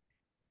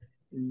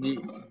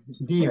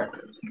 Dear.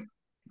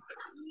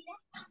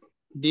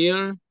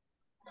 Dear,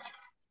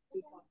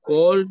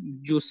 could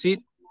you sit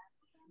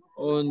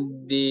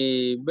on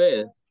the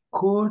bed?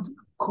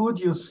 Could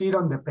you sit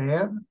on the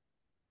bed?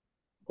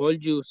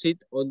 Could you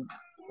sit on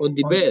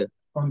the bed?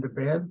 On the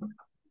bed.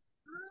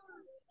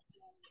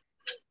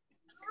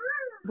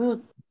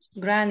 But,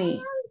 Granny,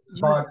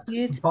 But,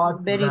 very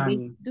Granny.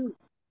 big too.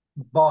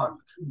 But,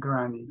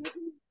 Granny.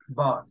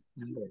 But.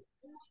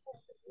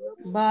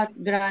 But,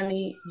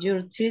 Granny,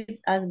 your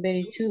teeth are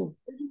very too.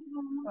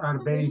 Are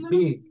very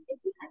big.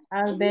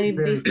 Are very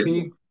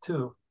big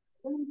too.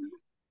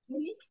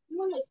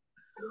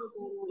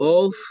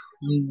 Of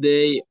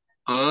they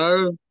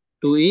are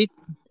to eat,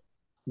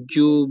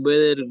 you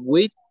better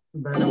with.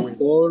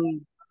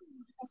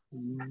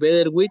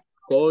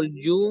 Call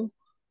you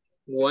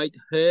white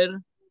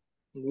hair.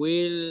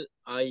 Will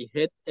I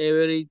have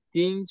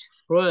everything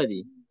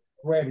ready?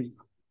 Ready.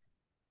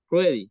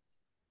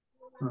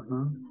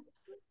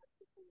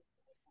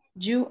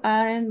 You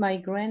aren't my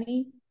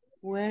granny.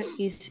 Where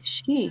is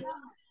she?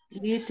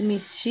 Let me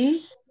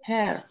see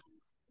her.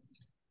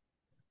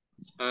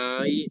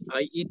 I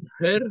eat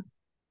her.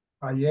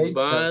 I ate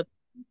her.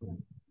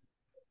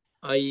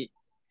 I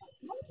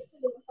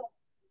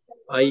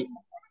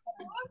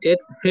ate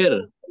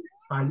her.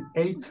 I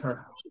ate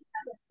her.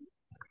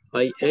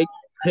 I ate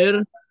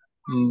her,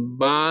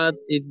 but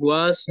it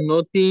was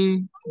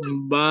nothing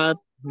but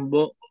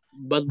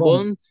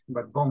bones.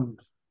 But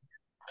bones.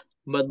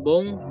 But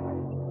bone.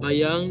 I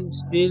am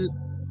still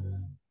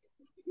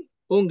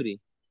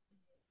hungry.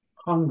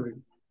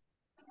 Hungry.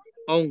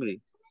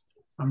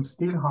 I'm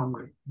still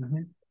hungry.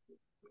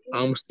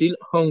 I'm still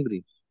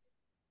hungry.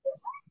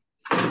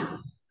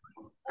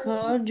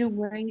 Could you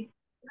wait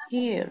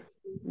here,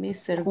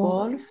 Mr.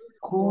 Golf?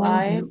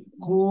 Could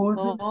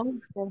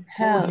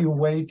you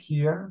wait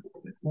here?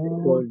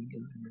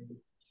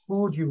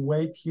 Could you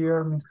wait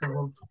here, Mr.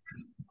 Wolf?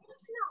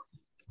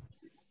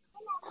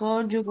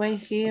 Could you wait here, Mr. Golf? Could you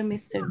wait here,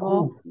 Mr.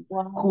 Golf?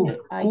 While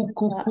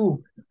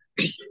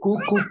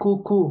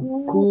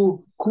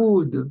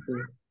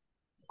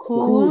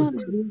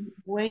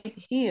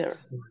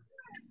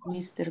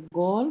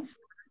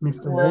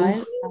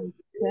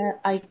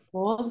I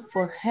call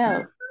for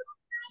help.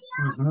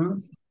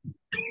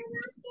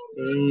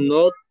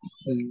 Not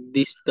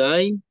this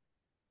time,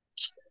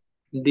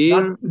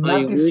 dear.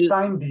 Not this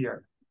time,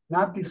 dear.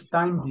 Not this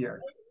time,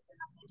 dear.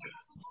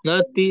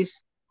 Not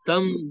this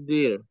time,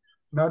 dear.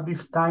 Not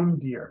this time,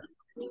 dear.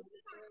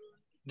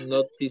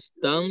 Not this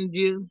time,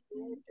 dear.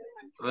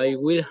 I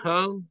will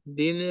have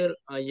dinner.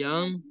 I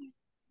am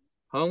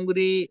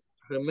hungry.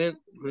 Remember.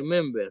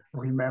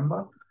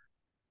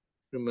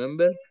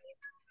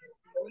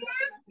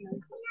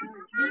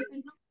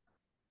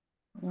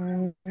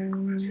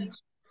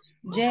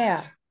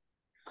 Yeah.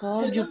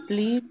 Could you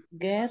please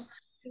get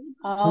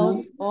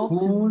out of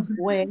the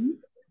way?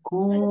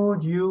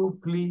 Could you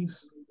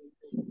please?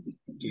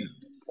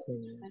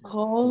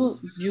 Could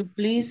you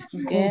please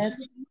get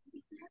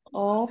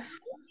out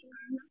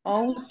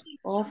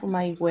of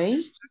my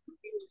way?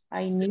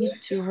 I need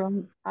to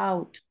run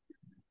out.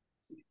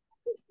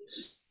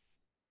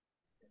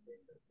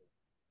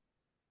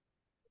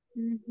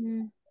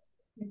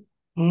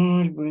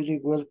 Very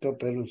welcome,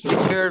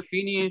 Teacher,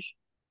 finish.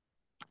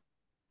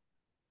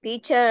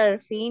 Teacher,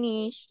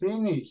 finish.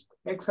 Finished.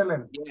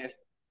 Excellent.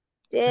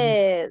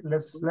 Yes.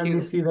 Let me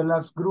see the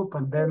last group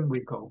and then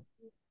we go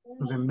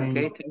to the main.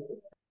 Okay.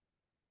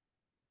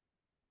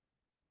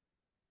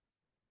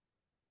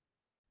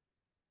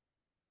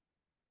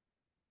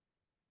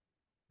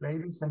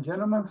 Ladies and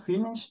gentlemen,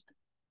 finished?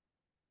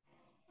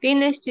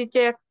 Finish,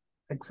 teacher.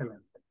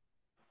 Excellent.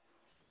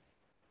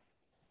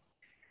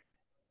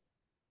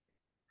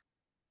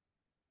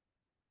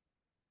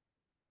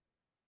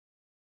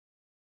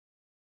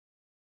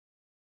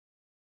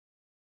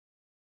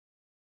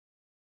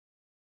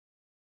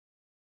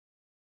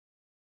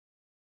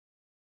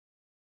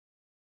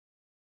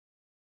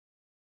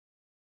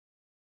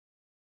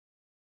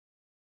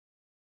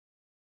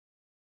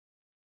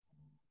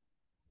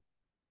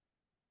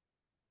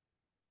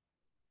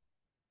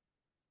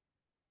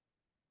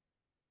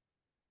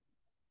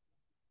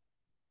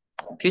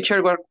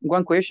 Teacher,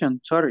 one question,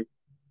 sorry.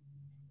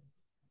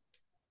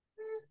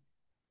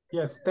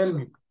 Yes, tell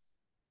me.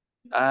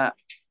 I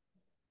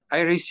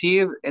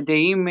received the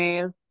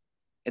email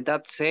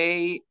that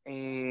say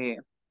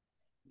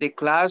the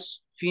class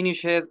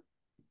finished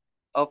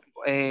of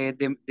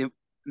the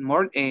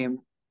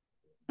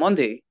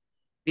Monday.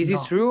 This is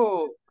No.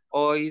 true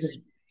or is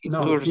it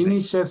No, Thursday?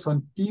 finishes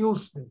on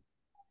Tuesday.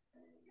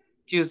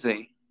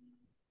 Tuesday.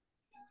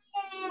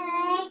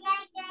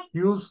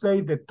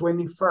 Tuesday the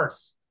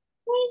 21st.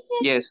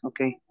 Yes,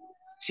 okay.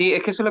 Sí,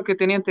 es que eso es lo que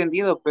tenía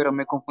entendido, pero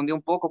me confundí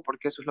un poco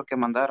porque eso es lo que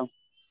mandaron.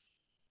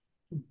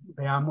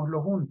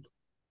 Veámoslo juntos.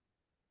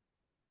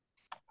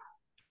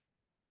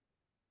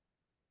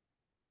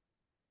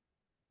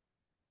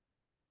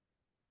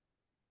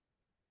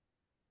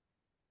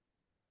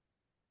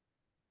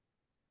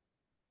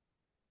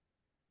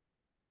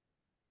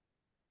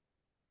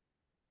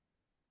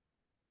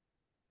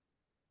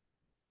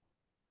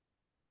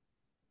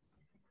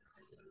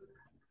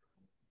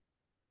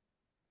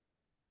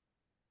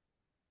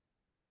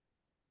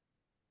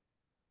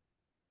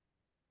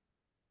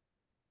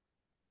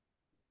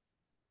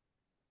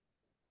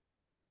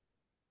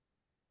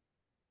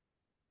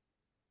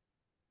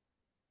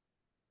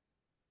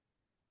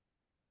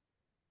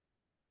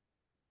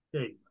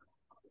 Okay.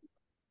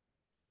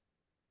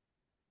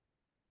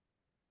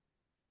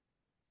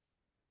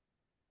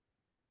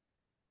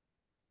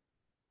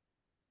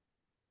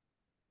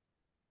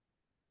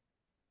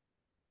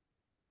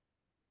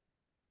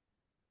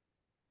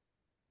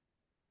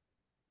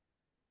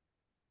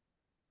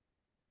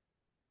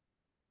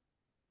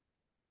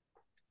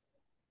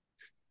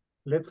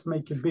 Let's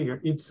make it bigger.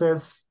 It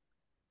says,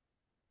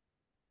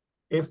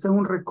 este es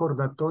un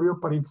recordatorio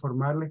para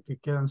informarles que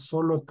quedan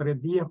solo 3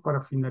 días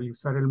para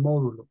finalizar el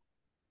módulo.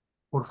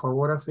 Por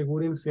favor,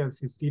 asegúrense de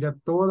asistir a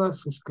todas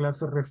sus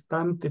clases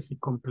restantes y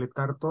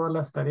completar todas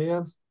las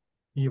tareas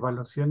y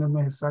evaluaciones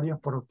necesarias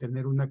para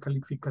obtener una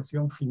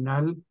calificación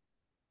final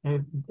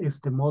en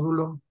este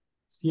módulo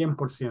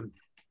 100%.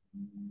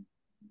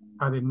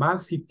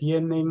 Además, si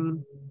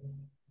tienen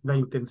la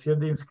intención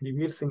de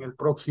inscribirse en el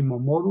próximo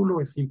módulo,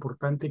 es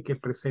importante que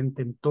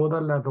presenten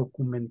toda la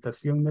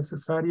documentación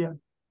necesaria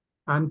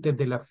antes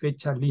de la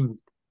fecha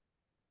límite.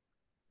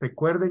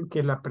 Recuerden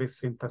que la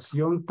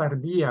presentación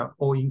tardía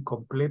o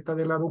incompleta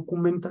de la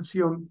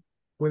documentación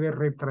puede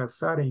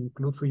retrasar e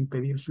incluso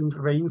impedir su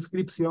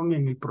reinscripción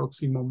en el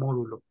próximo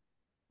módulo,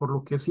 por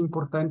lo que es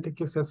importante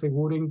que se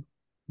aseguren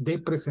de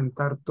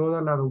presentar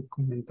toda la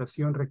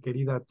documentación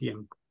requerida a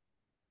tiempo.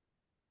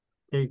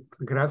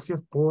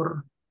 Gracias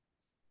por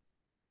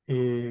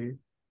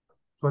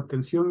su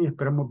atención y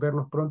esperamos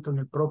verlos pronto en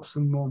el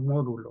próximo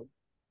módulo.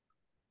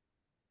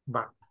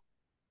 Va.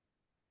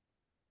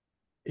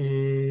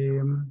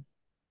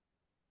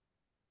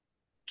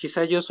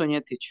 Quizá yo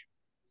soñé, teacher.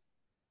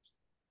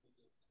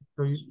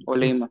 O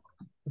leí mal.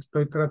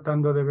 Estoy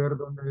tratando de ver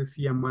dónde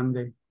decía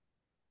Monday.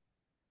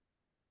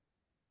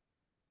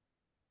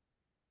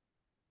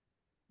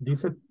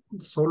 Dice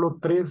solo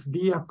 3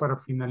 días para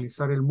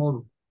finalizar el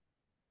módulo.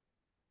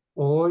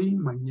 Hoy,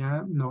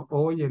 mañana, no,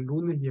 hoy, el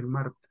lunes y el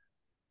martes.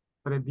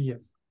 3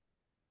 días.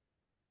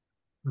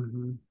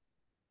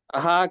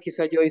 Ajá,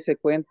 quizá yo hice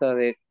cuenta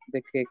de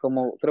que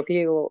como creo que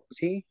llegó,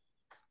 sí,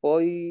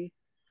 hoy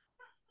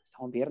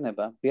estamos viernes,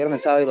 ¿va?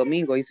 Viernes, sábado y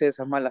domingo hice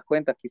esas malas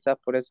cuentas, quizás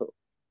por eso.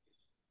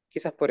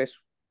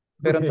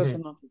 Pero entonces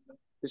no,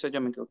 quizás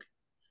yo me equivoqué.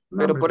 No,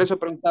 Pero por hombre, eso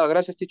preguntaba,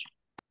 gracias, teacher.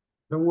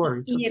 don't worry,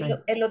 it's ¿Y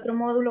okay. el otro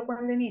módulo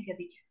cuándo inicia,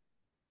 teacher?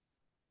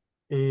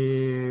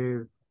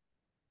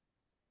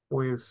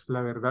 Pues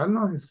la verdad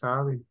no se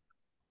sabe.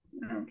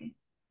 Okay.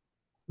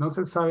 No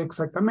se sabe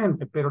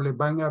exactamente, pero les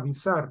van a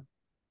avisar.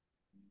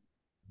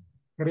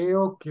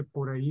 Creo que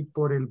por ahí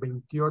por el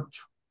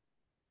 28.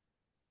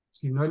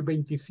 Si no el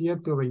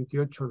 27 o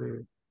 28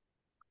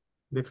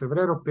 de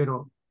febrero,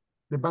 pero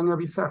les van a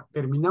avisar.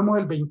 Terminamos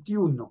el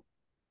 21.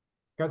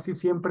 Casi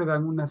siempre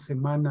dan una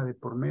semana de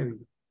por medio.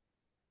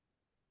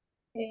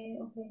 Okay.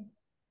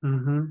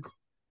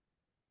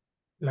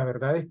 La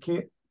verdad es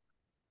que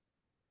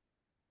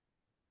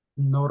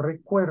no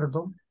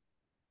recuerdo.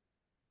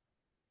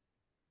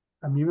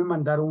 A mí me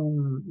mandaron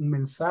un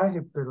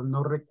mensaje, pero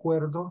no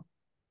recuerdo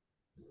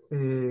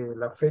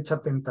la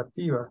fecha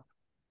tentativa,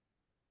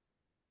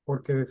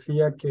 porque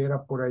decía que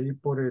era por ahí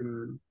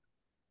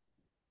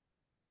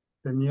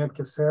tenía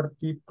que ser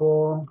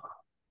tipo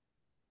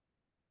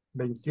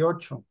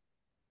 28,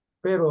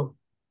 pero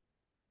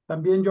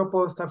también yo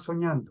puedo estar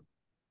soñando.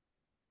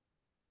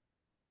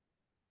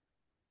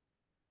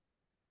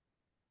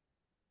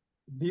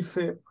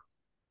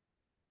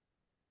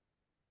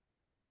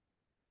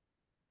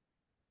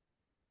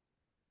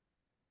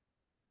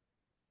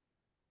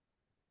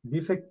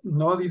 Dice,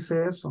 no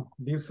dice eso.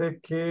 Dice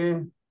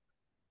que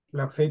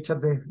las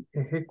fechas de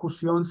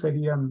ejecución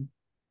serían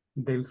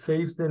del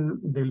 6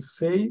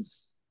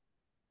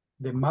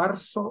 de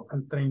marzo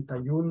al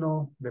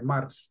 31 de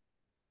marzo.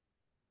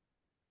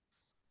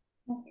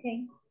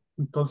 Okay.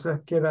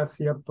 Entonces queda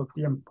cierto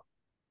tiempo.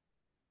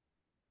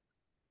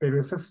 Pero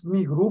ese es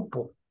mi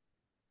grupo.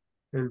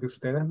 El de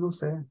ustedes no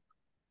sé.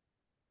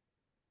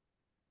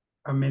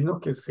 A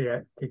menos que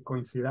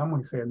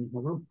coincidamos y sea el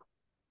mismo grupo.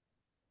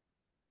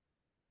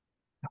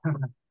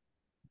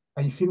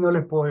 Ahí sí no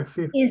les puedo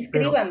decir.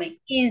 Pero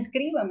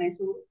Inscríbame en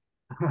su...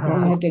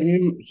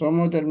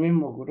 Somos del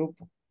mismo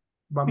grupo.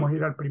 vamos a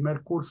ir al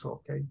primer curso,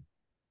 ¿ok?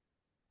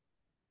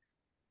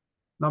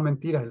 No,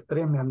 mentiras, el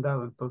 3 me han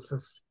dado,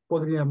 entonces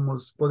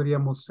podríamos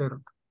ser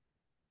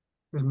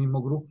el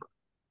mismo grupo.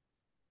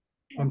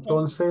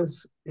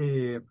 Entonces,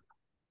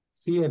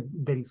 sí,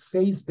 del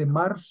 6 de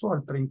marzo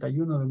al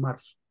 31 de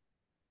marzo.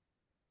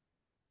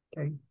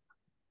 Okay.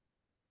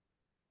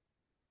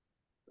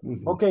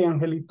 Okay,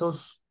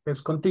 angelitos,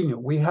 let's continue.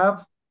 We have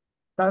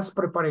task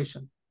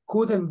preparation,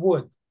 could and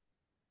would.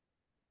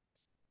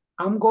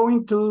 I'm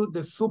going to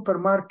the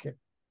supermarket.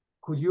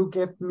 Could you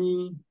get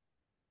me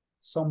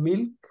some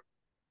milk?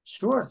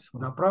 Sure,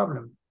 no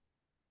problem.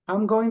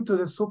 I'm going to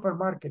the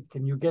supermarket.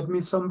 Can you get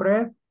me some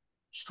bread?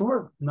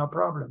 Sure, no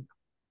problem.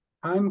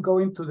 I'm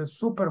going to the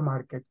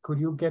supermarket. Could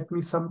you get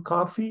me some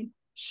coffee?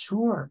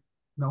 Sure,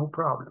 no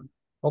problem.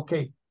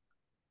 Okay.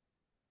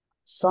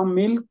 Some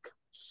milk,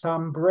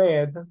 some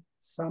bread,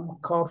 some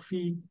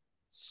coffee,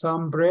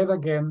 some bread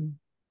again.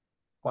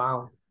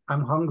 Wow,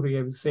 I'm hungry.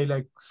 I would say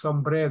like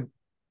some bread.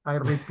 I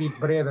repeat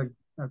bread.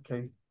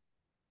 Okay.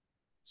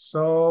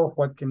 So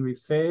what can we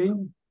say?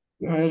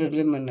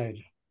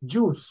 Lemonade.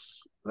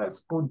 Juice. Let's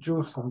put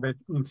juice on that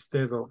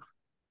instead of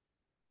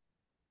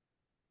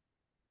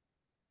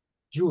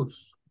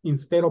juice,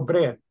 instead of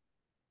bread.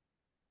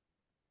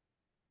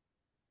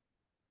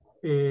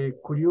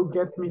 Could you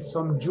get me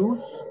some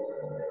juice?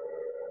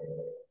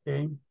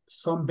 Okay.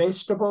 Some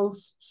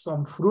vegetables,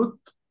 some fruit,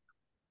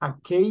 a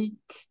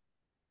cake,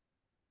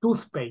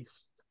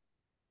 toothpaste.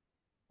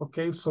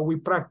 Okay, so we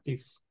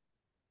practice.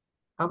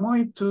 I'm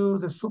going to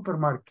the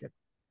supermarket.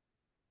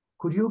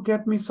 Could you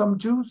get me some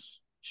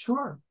juice?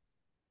 Sure,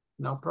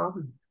 no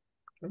problem.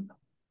 Okay.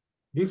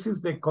 This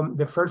is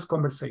the first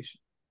conversation.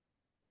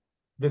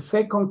 The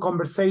second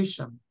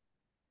conversation,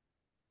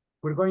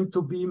 we're going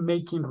to be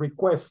making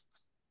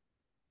requests.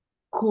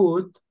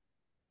 Could,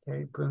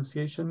 okay,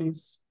 pronunciation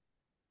is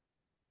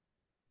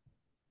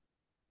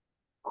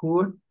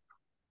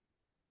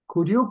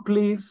could you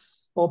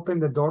please open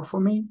the door for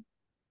me?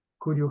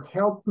 Could you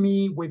help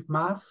me with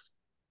math?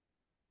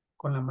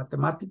 Con las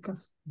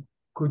matemáticas.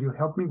 Could you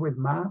help me with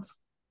math?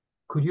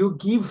 Could you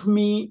give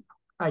me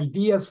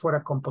ideas for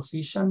a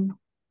composition?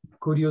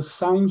 Could you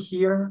sign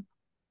here?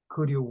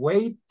 Could you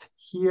wait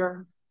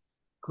here?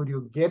 Could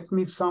you get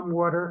me some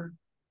water?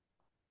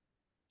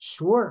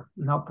 Sure,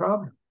 no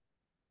problem.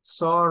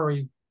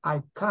 Sorry,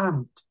 I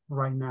can't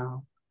right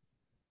now.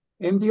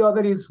 And the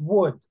other is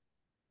would.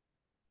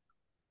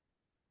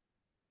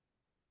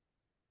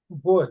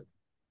 Would.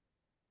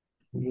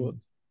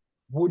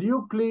 Would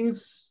you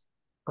please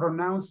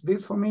pronounce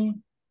this for me?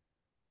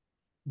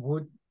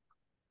 Would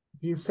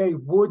you say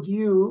would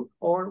you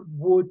or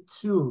would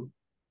you?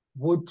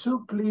 Would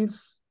you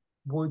please?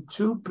 Would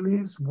you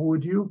please?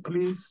 Would you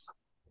please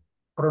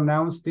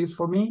pronounce this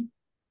for me?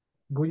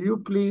 Would you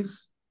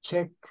please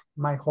check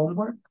my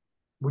homework?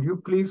 Would you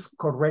please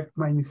correct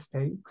my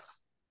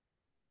mistakes?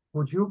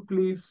 Would you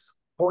please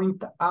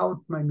point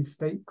out my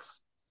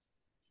mistakes?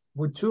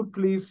 Would you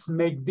please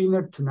make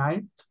dinner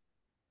tonight?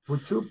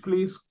 Would you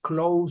please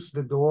close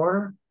the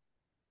door?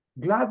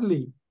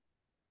 Gladly.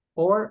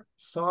 Or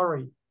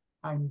sorry,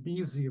 I'm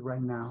busy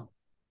right now.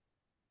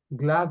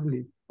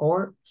 Gladly.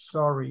 Or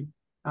sorry,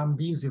 I'm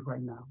busy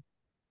right now.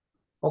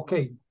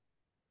 Okay.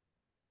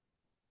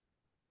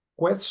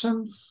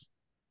 Questions?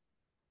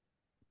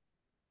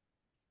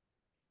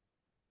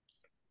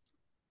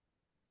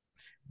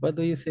 What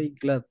do you say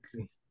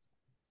gladly?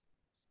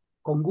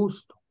 Con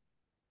gusto.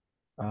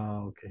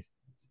 Ah, okay.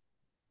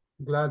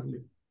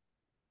 Gladly.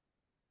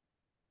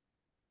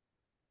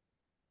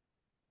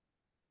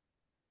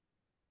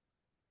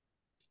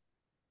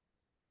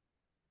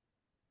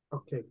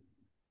 Okay.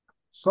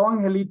 So,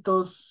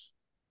 angelitos,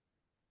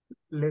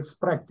 let's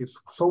practice.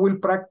 So we'll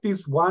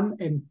practice 1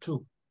 and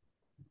 2.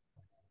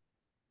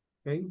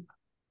 Okay.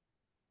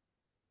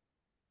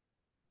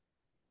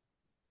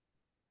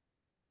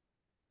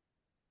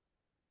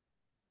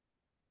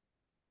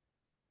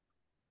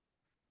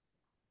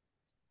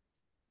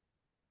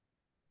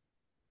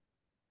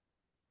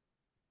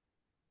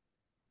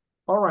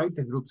 All right,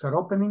 the groups are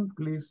opening.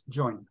 Please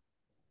join.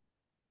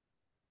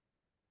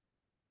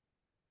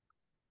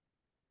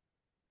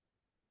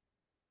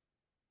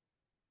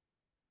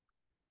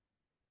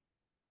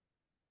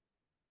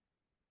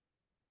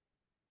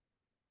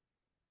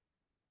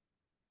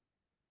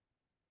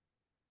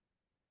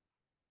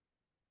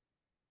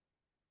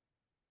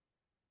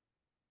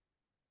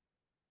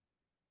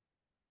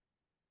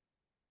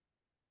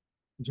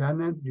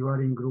 Janet, you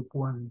are in group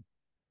 1.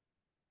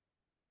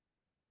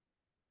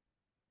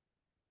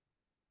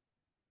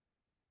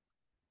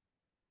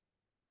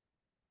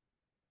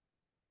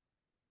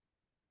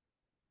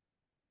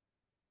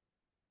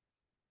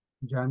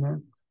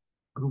 Janet,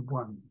 group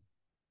 1.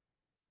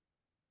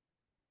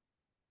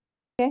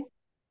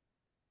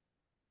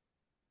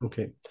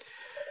 Okay.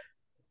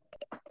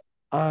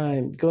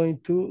 I'm going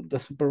to the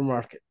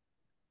supermarket.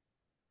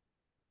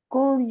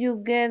 Could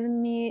you get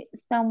me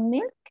some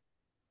milk?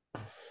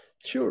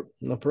 Sure,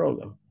 no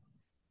problem.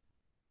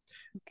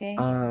 Okay.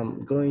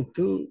 I'm going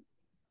to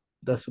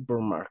the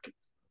supermarket.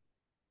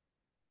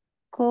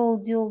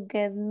 Could you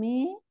get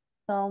me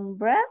some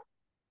bread?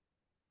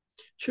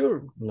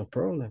 Sure, no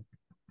problem.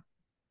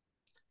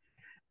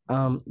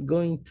 I'm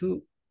going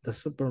to the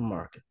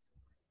supermarket.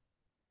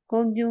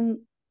 Could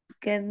you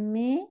get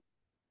me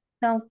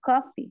some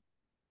coffee?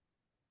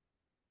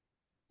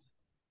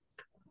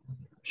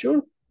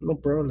 Sure, no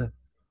problem.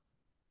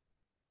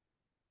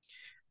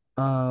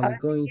 I'm Ahora,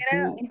 si going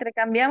quieren, to...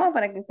 intercambiamos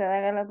para que usted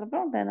haga la otra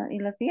pregunta, ¿no? Y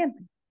la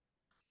siguiente.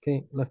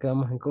 Ok, nos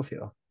quedamos en coffee.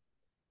 ¿Va?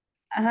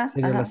 Ajá,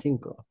 Sería las ajá.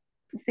 5.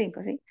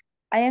 5, sí.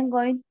 I am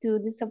going to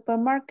the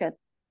supermarket.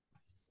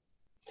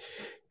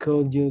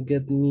 Could you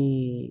get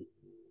me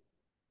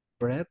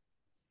bread?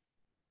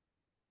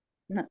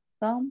 No,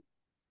 some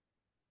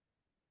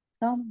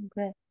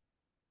bread.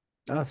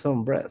 Ah,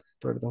 some bread,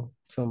 perdón.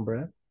 Some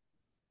bread.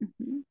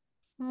 Ujú.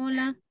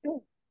 Hola,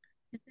 Sure.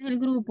 este es el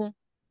grupo.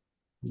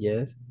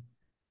 Yes.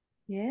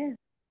 Yes.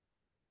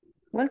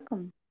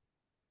 Welcome.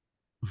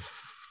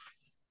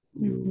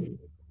 You...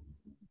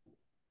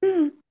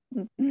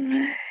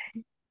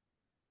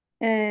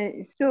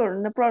 Sure,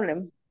 no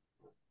problem.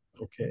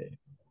 Okay.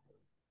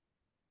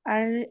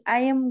 I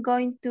am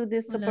going to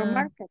the Hola.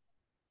 supermarket.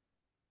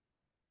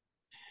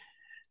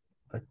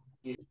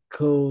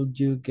 Could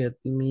you get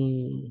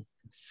me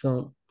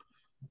some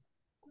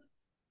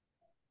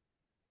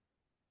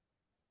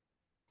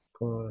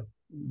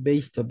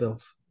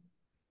vegetables?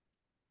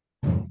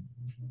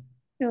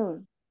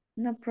 Sure,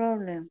 no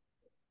problem.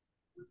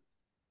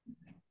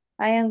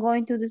 I am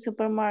going to the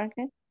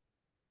supermarket.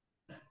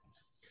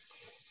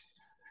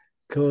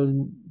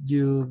 Could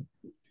you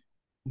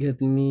get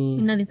me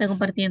Y nadie está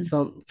compartiendo.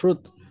 some fruit?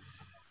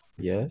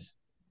 Yes.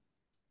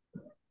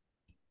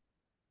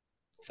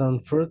 Some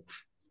fruit.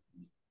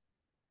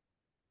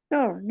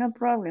 Sure, no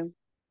problem.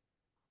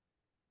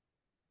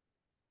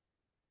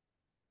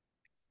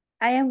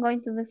 I am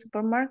going to the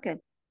supermarket.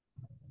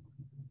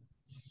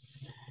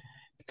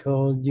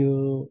 Could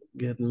you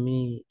get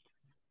me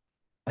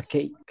a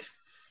cake?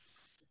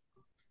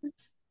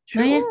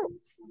 Sure, Vaya.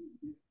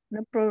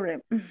 no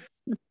problem.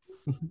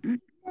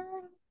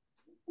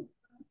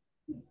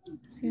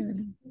 Sí,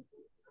 ¿verdad?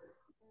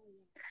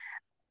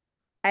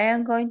 I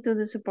am going to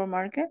the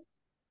supermarket.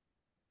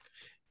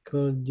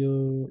 Could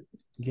you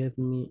get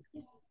me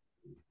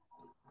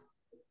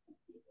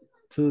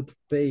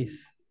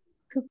toothpaste?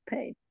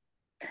 Toothpaste.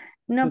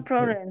 No Toothpaste.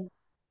 problem.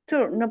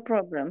 Sure, no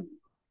problem.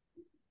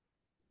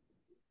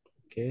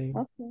 Okay.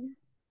 Okay.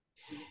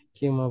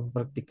 ¿Quién va a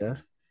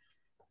practicar?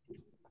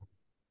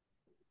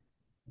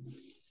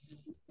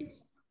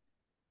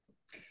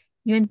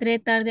 Yo entré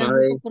tarde al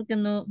Ay, grupo porque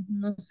no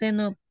sé,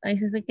 ahí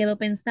se quedó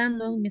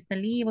pensando, me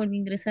salí y volví a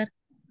ingresar.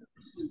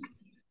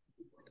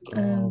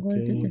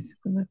 Going to the Okay.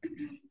 supermarket.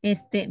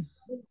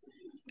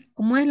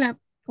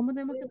 ¿Cómo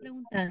tenemos que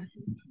preguntar?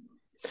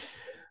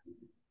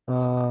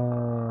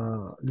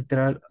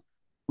 Literal,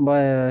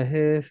 vaya,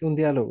 es un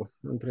diálogo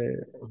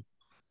entre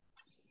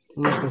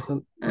una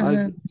persona,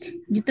 Ajá.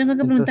 Yo tengo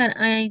que entonces, preguntar,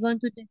 I going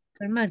to the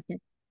supermarket.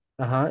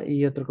 ajá,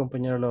 y otro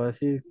compañero le va a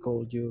decir,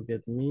 could you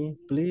get me,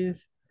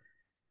 please,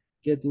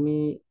 get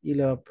me, y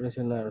le va a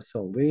presionar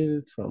some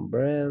milk, some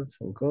bread,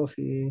 some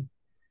coffee.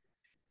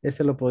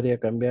 Ese lo podría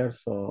cambiar,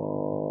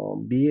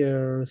 some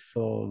beer,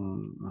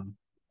 some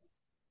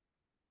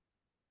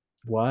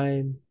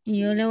wine.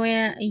 Y yo le voy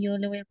a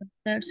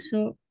contestar,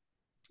 so,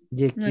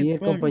 Y no hay aquí el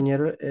problema.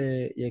 compañero,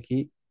 y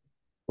aquí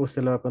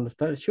usted le va a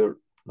contestar, sure,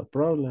 no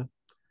problem.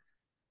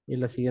 Y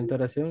la siguiente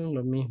oración,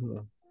 lo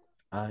mismo.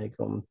 I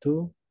come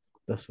to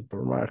the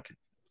supermarket.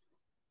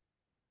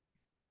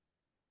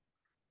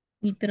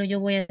 Pero yo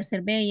voy a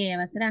hacer B y ella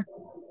va a hacer A.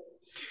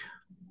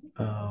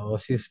 O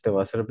si usted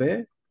va a hacer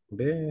B,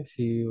 B,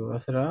 si va a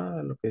hacer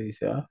A, lo que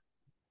dice A.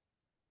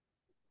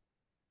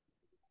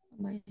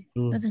 Bueno,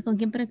 Mm. entonces, ¿con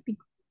quién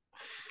practico?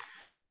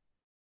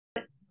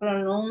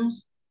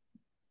 Pronounce.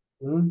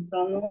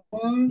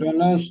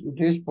 Pronounce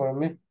this por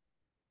mí.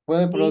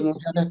 ¿Puede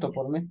pronunciar esto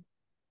por mí?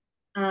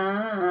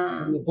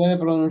 ¿Me puede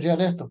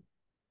pronunciar esto?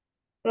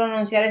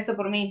 Pronunciar esto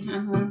por mí.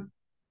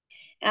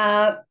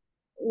 Ajá.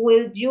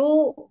 Will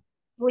you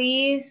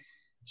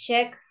please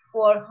check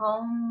for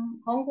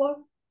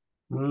homework?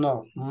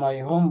 No, my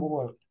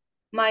homework.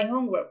 My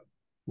homework.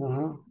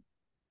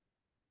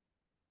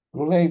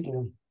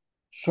 Lately.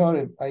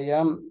 Sorry, I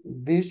am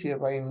busy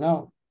right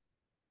now.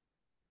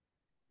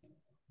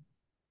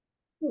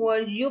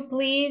 Will you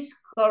please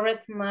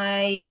correct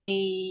my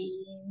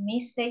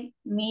mistake?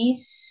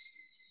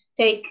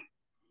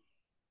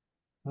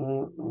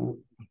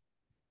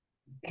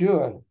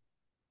 Sure,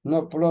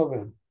 no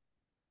problem.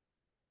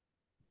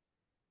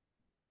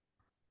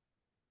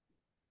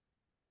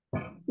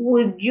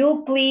 Would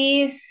you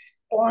please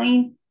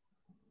point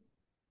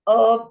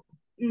up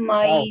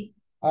my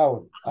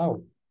Out.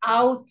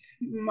 out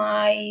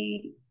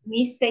my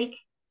mistake?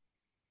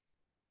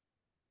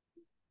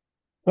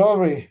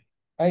 Sorry,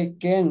 I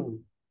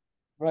can't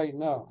right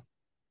now.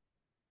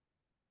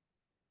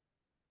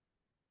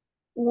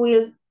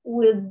 Will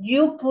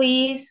you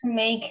please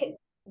make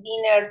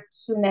dinner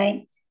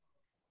tonight?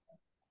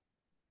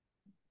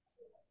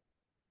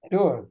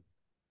 Sure,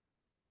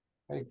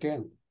 I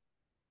can.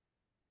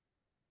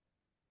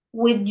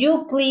 Would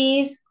you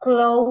please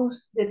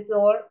close the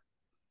door?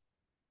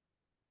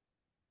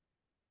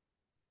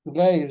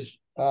 Guys,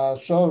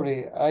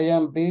 sorry, I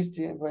am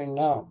busy right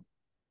now.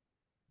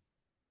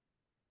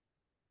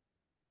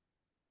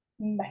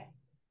 Bye.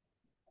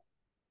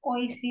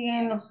 Hoy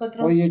siguen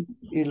nosotros. Oye,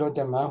 ¿y los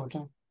demás?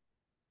 ¿No?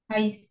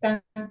 Ahí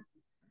están.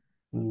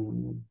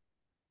 Mm.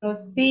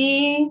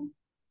 Rosy.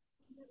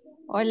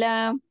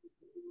 Hola.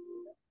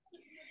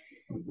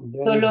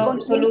 Solo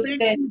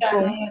usted está.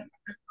 practico?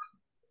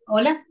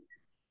 Hola.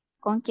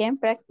 ¿Con quién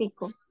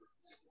practico?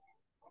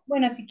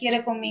 Bueno, si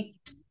quiere conmigo.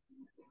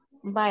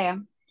 Vaya.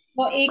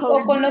 O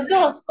con los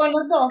dos,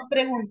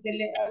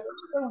 pregúntele.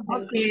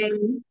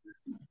 Okay.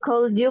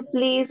 Could you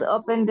please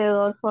open the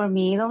door for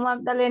me, don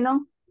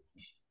Magdaleno?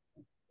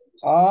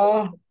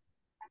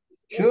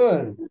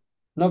 Sure,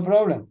 no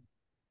problem.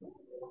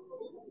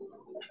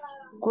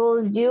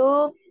 Could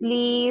you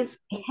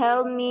please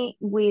help me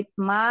with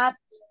math,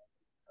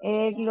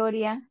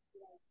 Gloria?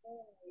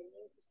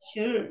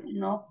 Sure,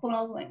 no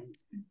problem.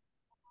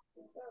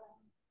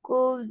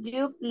 Could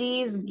you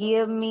please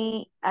give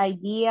me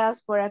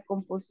ideas for a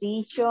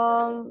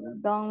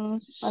composition, don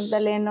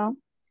Magdaleno?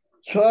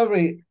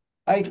 Sorry,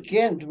 I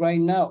can't right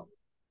now.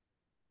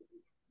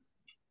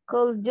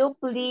 Could you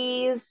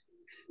please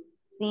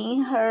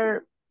sing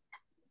her,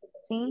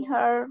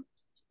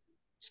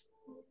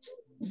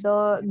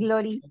 the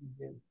Glory?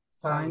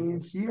 Sign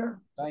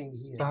here.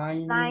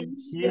 Sign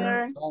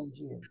here.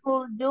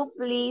 Could you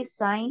please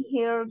sign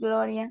here,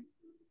 Gloria?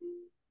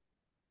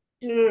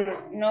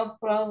 Sure, no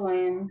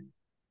problem.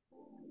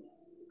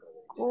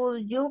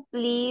 Could you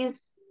please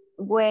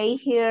wait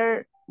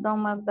here,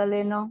 don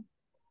Magdaleno?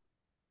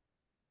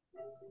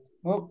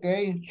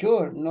 Okay,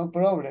 sure, no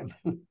problem.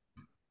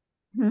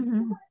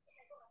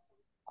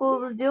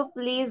 Could you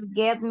please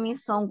get me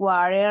some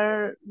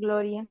water,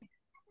 Gloria?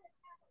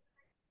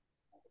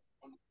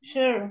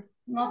 Sure,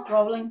 no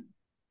problem.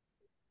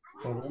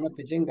 Por una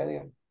pichinga,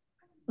 diga.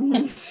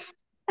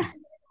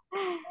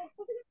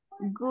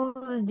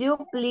 Could you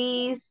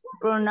please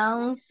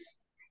pronounce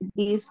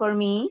this for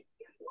me?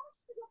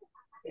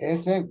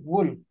 Ese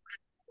wool.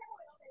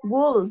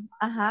 Wool,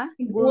 ajá.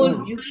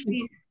 Would you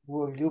please?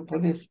 Would you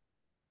please?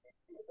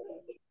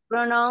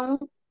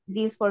 Pronounce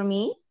this for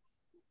me?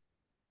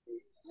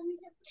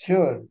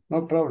 Sure,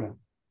 no problem.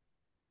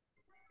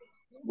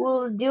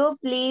 Would you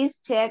please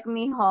check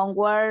me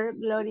homework,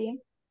 Gloria?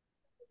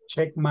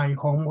 Check my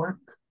homework.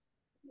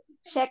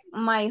 Check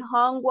my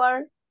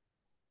homework.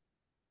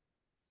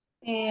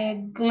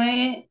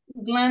 Gladly.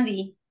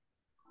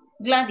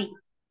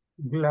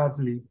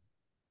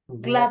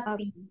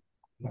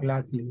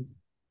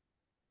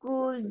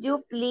 Could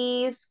you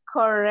please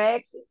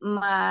correct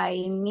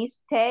my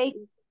mistake,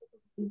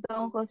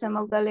 don Jose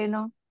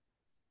Magdaleno?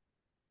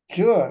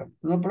 Sure,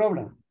 no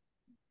problem.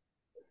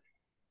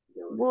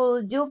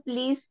 Would you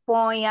please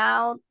point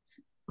out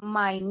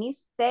my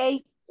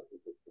mistakes,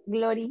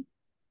 Glory?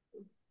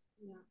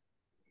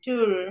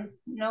 Sure,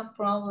 no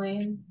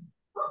problem.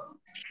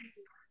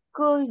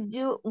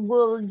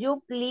 Will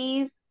you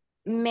please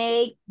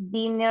make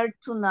dinner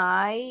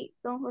tonight,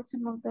 don Jose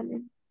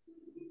Magdaleno?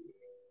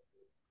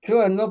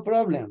 Sure, no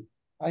problem.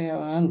 I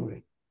am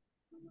hungry.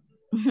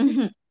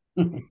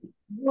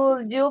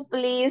 Would you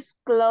please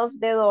close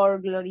the door,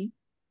 Glory?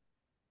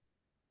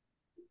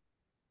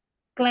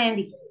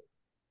 Gladly.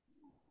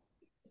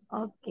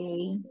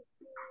 Okay,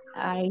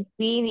 I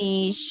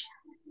finish.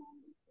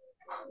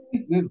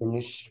 You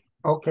finish.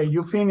 Okay,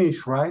 you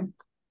finish, right?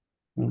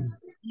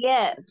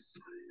 Yes.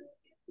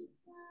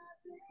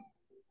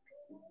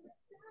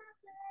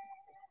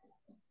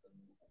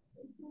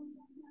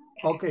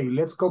 Okay,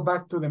 let's go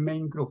back to the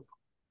main group.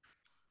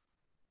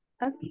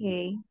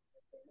 Okay.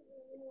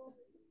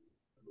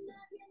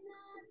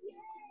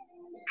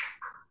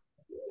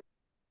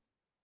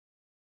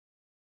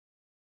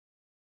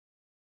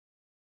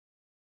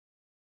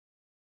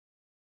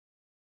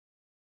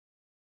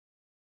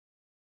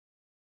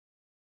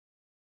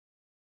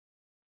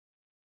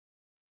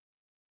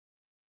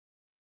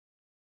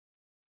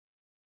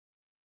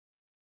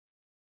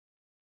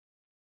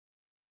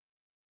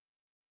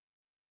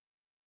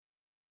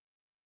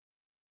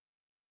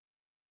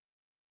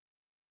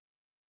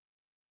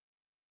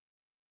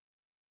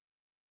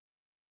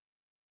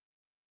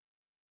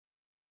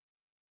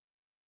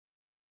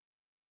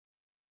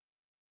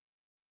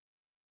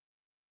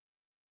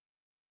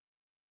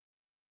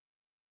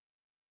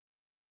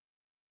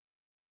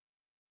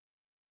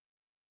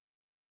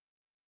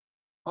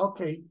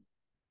 Okay.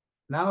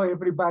 Now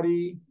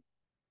everybody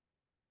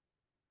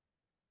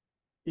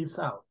is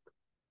out.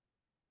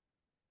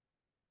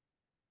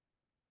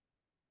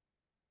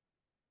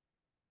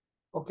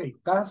 Okay,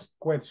 task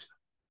question.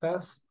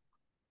 Task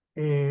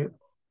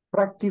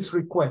practice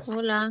requests.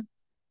 Hola.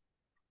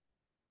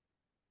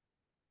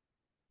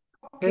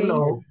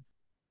 Hello.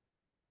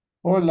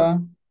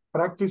 Hola.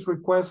 Practice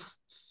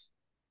requests.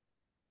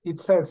 It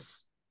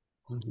says,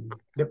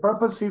 the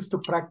purpose is to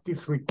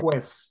practice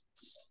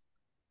requests.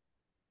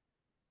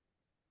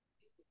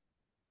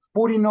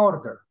 Put in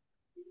order.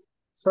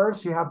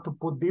 First, you have to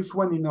put this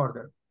one in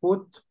order.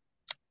 Put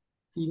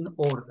in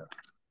order.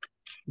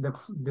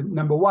 The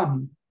number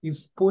one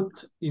is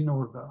put in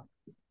order.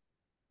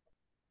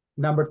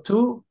 Number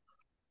two,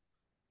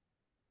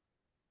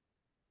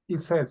 it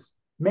says,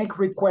 make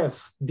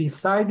requests.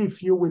 Decide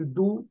if you will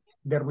do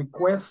the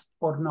request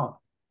or not.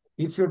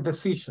 It's your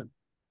decision.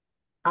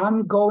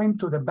 I'm going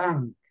to the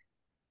bank.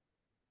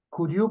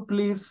 Could you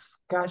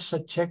please cash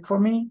a check for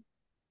me?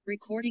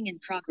 Recording in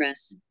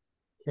progress.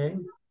 Okay.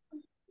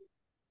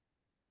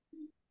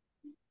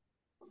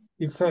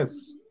 It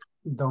says,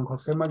 Don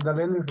Jose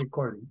Magdalena is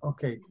recording.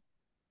 Okay.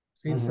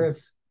 So it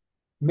says,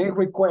 make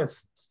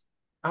requests.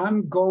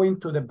 I'm going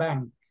to the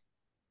bank.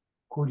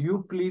 Could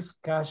you please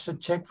cash a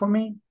check for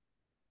me?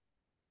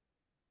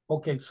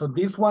 Okay, so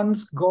these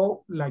ones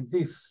go like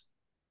this.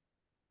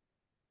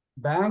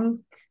 Bank,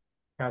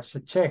 cash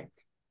a check.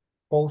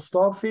 Post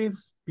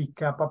office,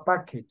 pick up a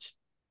package.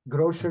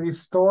 Grocery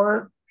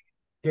store,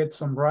 get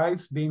some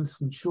rice, beans,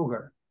 and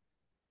sugar.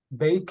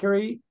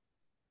 Bakery,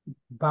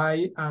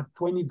 buy a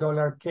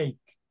 $20 cake.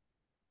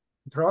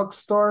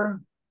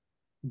 Drugstore,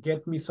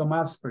 get me some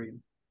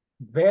aspirin.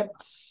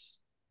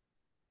 Vets,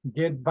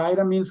 get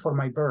vitamins for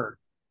my bird.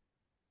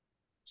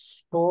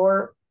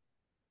 Store,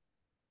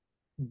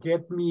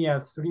 get me a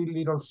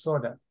 3-liter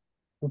soda.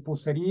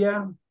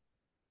 Pupuseria,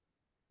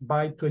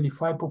 buy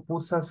 25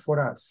 pupusas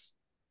for us.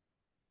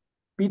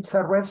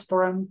 Pizza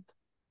restaurant,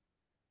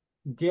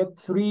 get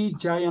 3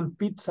 giant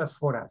pizzas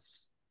for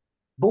us.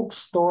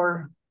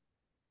 Bookstore,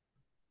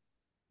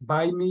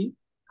 buy me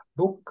a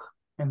book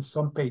and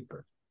some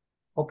paper.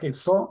 Okay,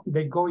 so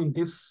they go in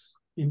this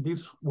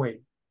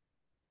way.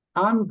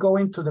 I'm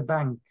going to the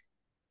bank.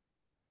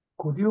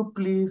 Could you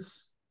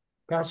please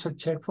cash a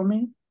check for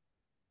me?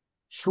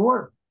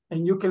 Sure.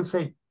 And you can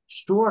say,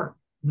 sure,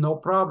 no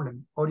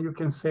problem. Or you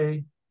can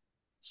say,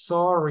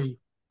 sorry,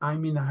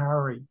 I'm in a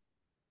hurry.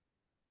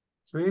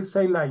 So you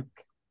say like,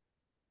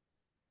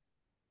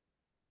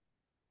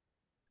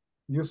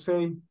 you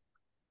say,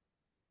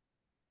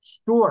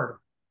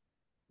 sure,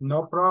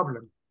 no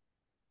problem.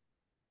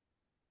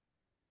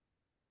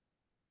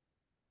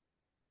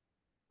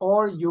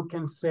 Or you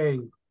can say,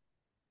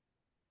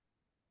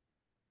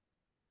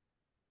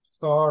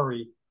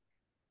 sorry,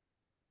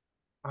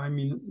 I'm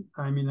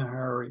in a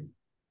hurry.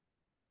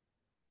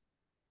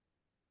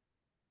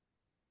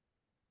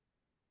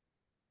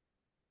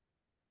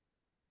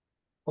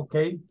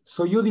 Okay,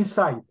 so you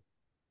decide.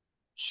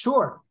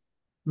 Sure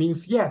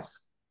means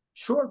yes.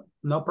 Sure,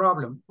 no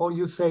problem. Or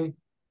you say,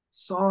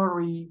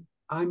 sorry,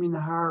 I'm in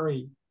a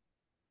hurry.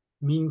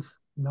 Means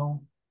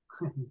no.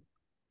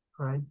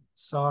 Right?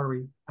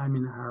 Sorry, I'm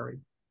in a hurry.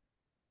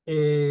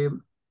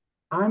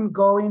 I'm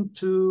going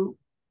to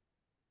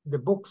the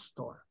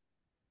bookstore.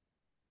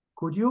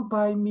 Could you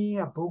buy me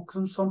a book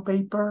and some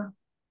paper?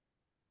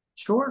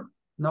 Sure,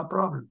 no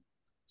problem.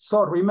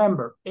 So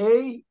remember,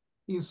 A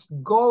is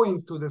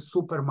going to the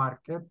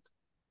supermarket.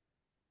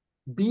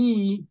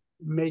 B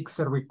makes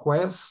a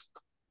request.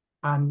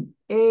 And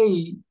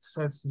A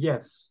says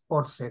yes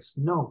or says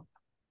no.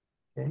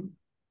 Okay.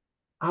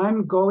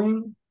 I'm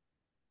going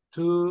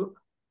to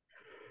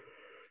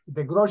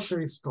the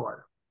grocery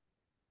store.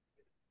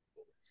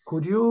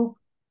 Could you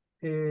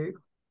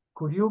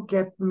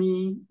get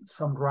me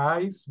some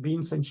rice,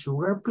 beans, and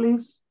sugar,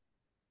 please?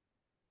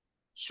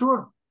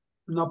 Sure,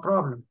 no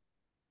problem.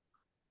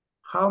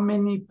 How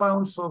many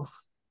pounds of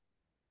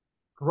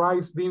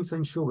rice, beans,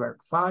 and sugar?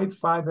 5,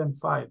 5, and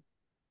 5.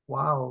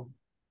 Wow.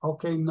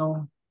 Okay,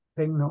 no.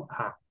 Then no.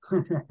 Ah.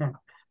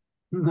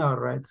 No,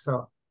 right.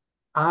 So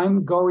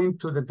I'm going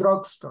to the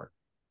drugstore.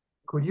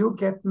 Could you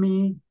get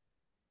me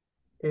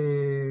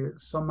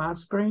some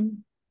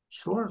aspirin?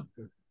 Sure,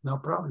 no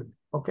problem.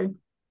 Okay.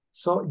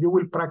 So you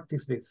will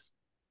practice this.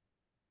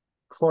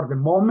 For the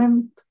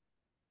moment,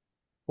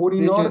 put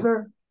in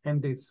order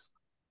and this.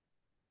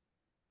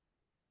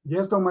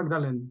 Yes, Don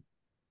Magdalene.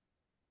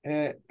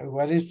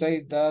 What is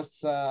that?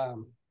 That's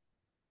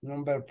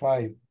number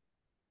 5.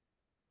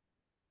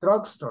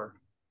 Drugstore.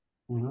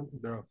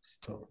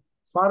 Drugstore.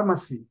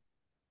 Pharmacy.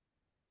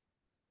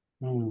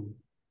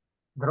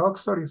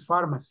 Drugstore is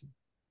pharmacy.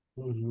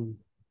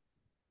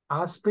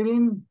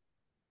 Aspirin,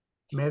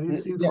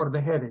 medicine for the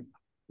headache.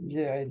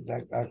 Yeah,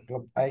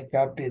 I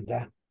copied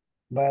that.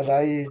 But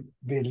I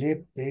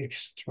believe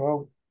it's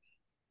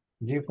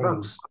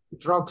different.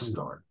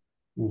 Drugstore.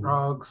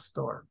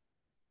 Drugstore.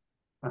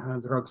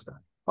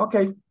 Drugstore.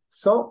 Okay,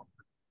 so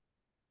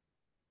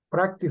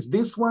practice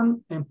this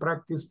one and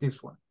practice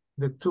this one,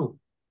 the two.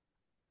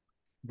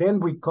 Then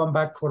we come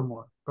back for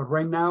more. But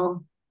right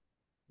now,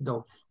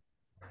 those.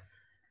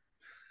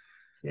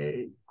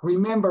 Okay.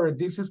 Remember,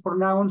 this is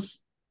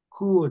pronounced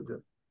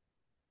could.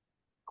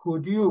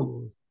 Could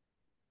you?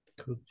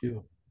 Could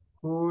you?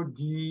 Could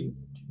you?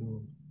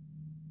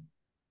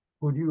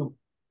 Could you?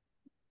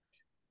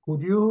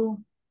 Could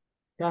you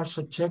cash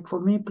a check for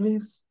me,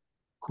 please?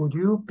 Could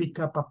you pick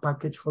up a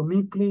package for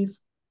me,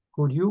 please?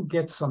 Could you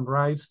get some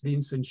rice,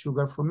 beans, and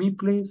sugar for me,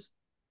 please?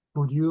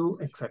 Could you,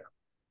 etc.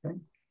 Okay?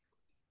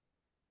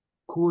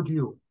 Could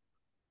you?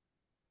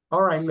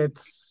 All right,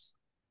 let's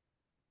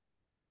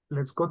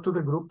go to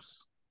the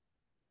groups.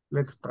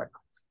 Let's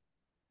practice.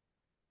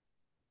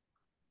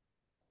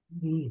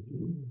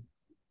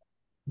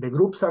 The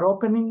groups are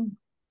opening.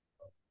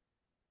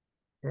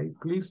 Okay,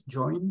 please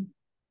join.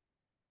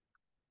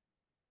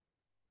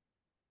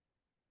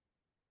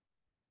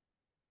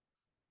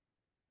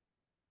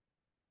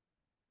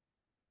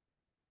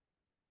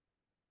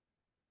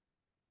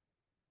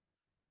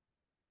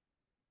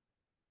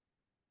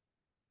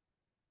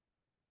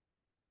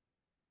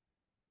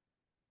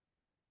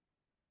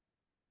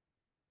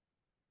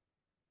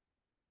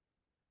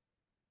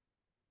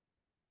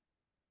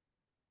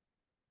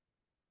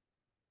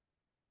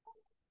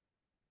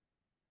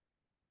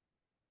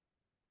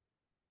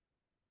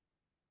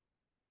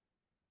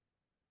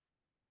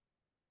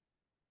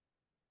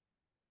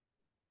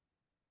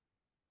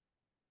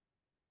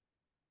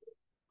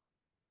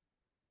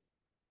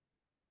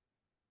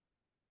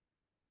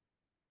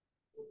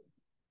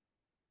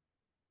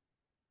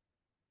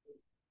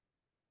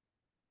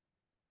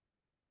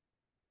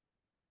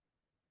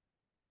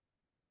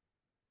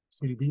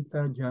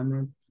 Silvita,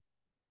 Janet.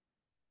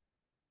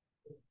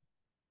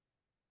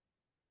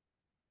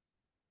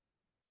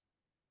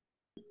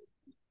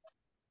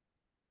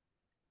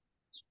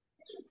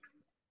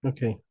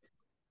 Okay.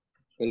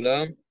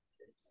 Hola.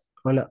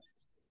 Hola.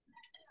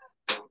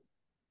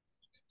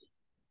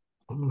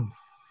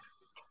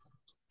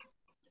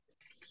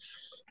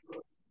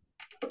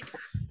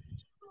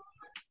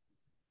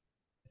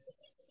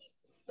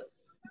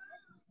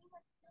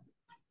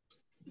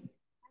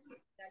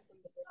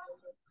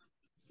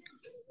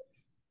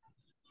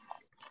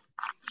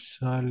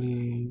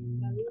 Sally.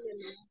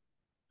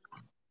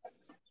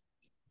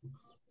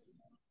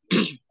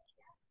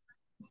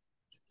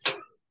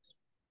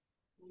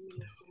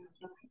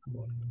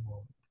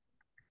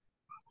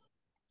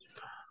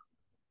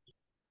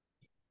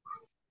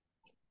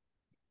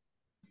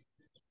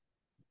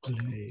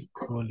 Play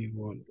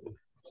volleyball.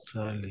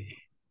 Sally.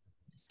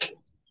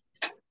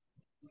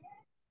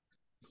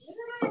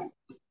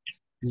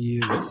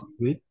 Use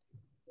with.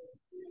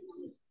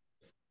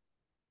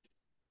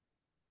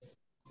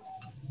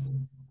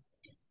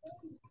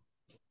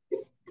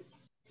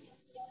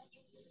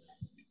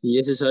 Y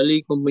ese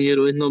Sally,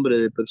 compañero, es nombre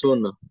de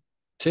persona.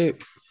 Sí,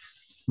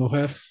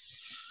 mujer.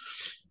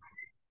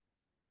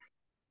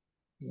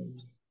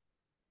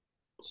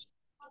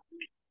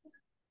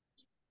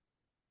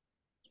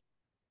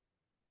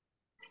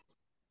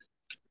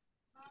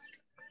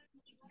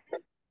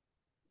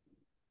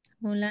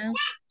 Hola.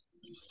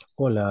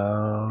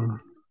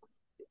 Hola.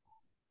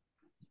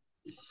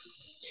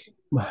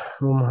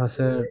 Vamos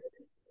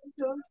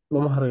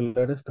a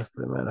arreglar estas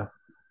primero.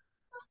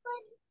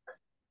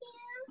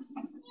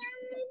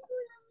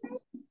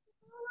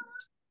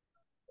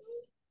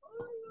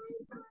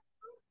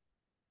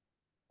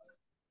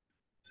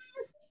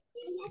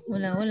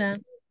 Hola, hola.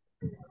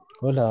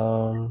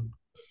 Hola.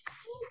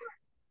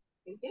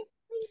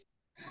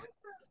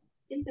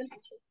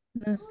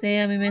 No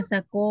sé, a mí me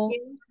sacó.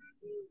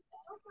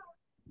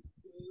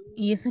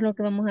 Y eso es lo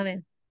que vamos a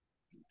ver.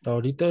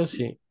 Ahorita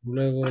sí.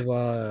 Luego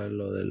va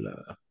lo de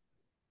la...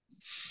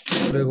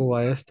 Luego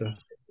va esto.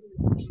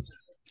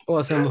 O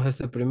hacemos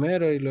este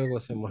primero y luego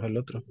hacemos el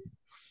otro.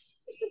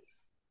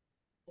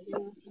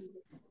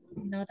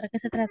 ¿La otra qué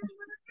se trata?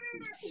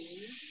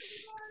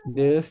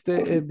 De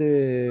este es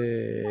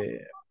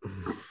de...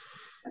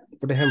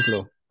 Por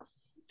ejemplo,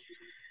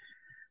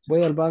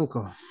 voy al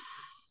banco.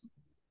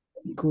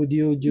 Could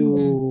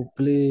you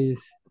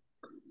please...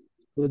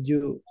 Could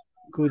you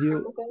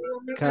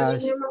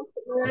cash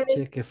a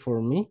check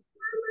for me?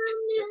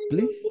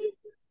 Please.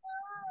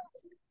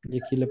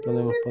 Y aquí le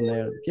podemos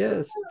poner,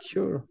 yes,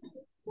 sure.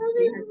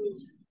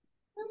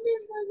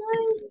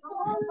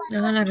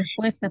 Hagan la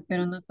respuesta,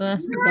 pero no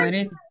todas son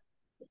coherentes.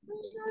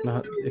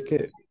 Ajá, es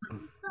que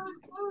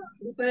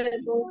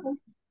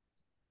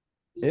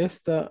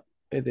esta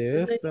es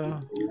de esta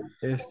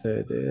es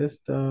de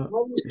esta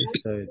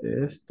es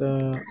de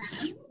esta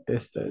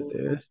es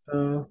de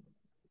esta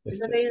es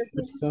de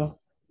esta.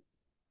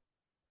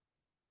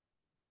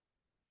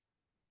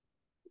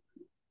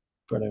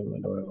 Pero me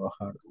lo voy a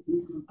bajar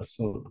al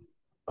zoom.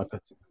 Acá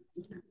está.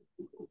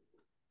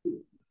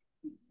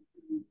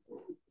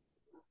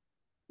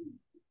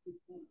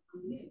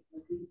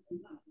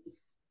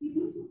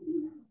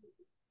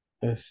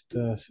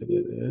 Esta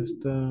sería de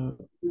esta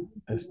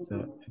es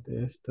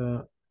de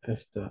esta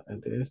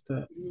es de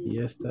esta y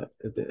esta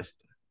es de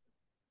esta.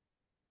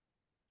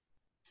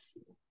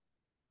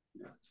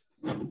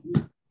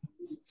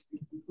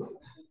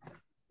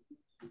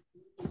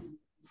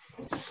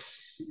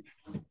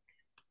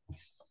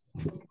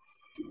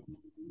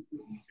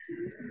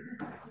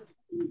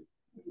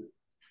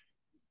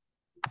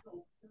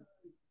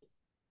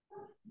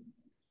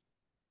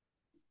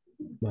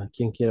 Va,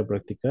 ¿quién quiere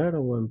practicar?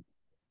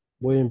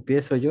 Voy,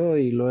 empiezo yo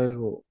y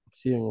luego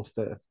siguen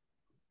ustedes.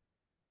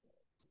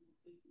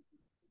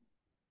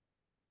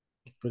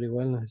 Pero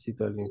igual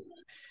necesito a alguien.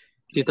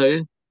 Sí, está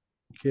bien.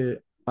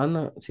 Que,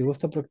 Ana, si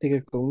gusta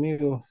practique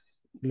conmigo,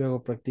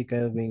 luego practica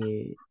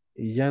Edwin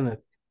y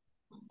Janet.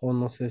 O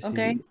no sé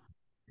Okay. si...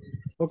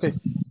 Ok.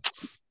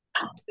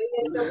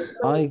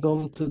 I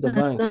go to the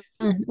bank.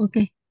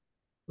 Okay.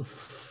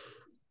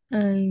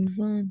 I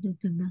go to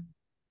the bank.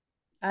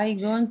 I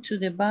go to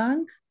the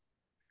bank.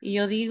 Y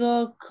yo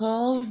digo,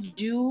 could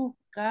you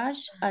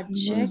cash a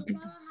check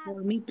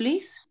for me,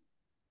 please?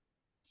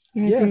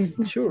 Yes,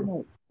 sure.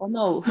 No. Oh,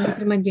 no.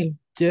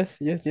 Yes,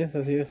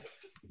 así es.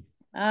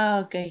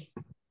 Ah, okay.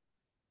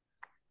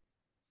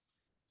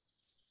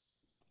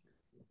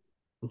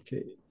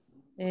 Okay.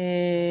 I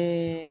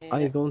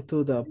Eh, go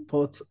to the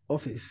post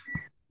office.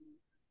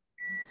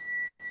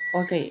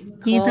 okay.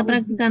 ¿Quién está Could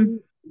practicando?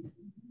 you-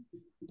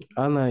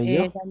 Ana y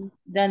yo.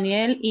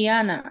 Daniel y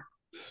Ana.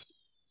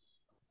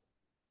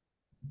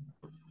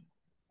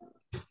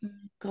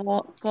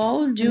 Could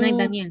No hay you...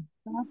 Daniel.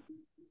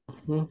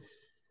 Ujú.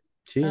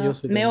 Sí, yo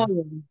soy me Daniel.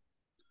 oyen.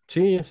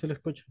 Sí, yo se lo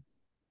escucho.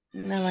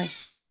 No, bye.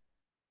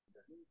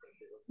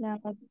 La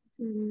otra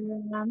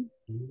sería,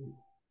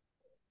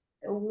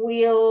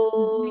 Will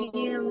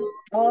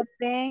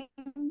open,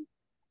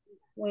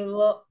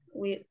 will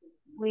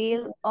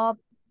will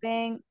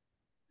open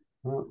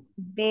Ah,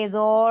 the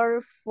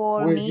door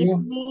for Will me, you?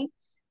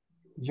 please.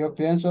 Yo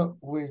pienso,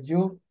 will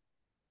you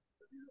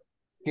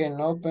can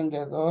open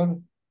the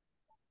door?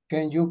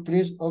 Can you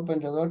please open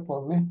the door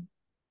for me?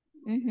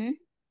 Ujú.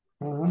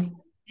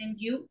 Ujú. and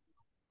you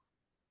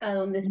 ¿a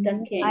dónde está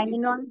Ahí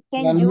Ken? no La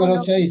can you, número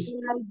lo que 6.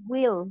 sería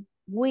will.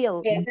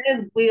 Ese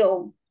es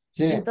will.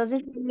 Sí.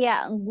 Entonces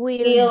sería,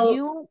 will Will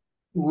you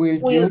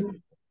Will will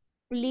you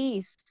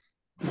please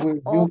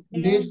please?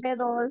 open the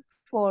door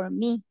for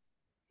me?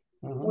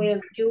 Ujú.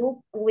 will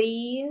you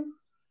please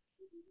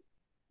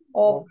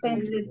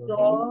open Open the the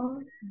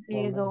door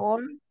The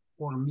door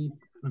For me.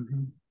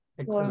 Mhm. for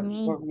Excellent.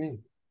 me. for me.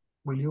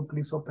 Will you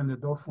please open the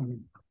door for me?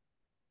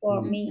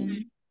 for Mm. me?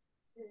 Ujú.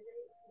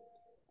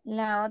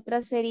 La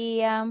otra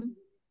sería,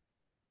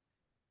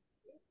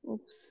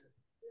 ups.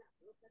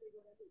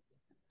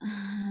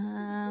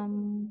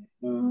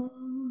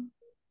 Mm,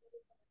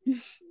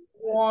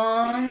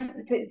 One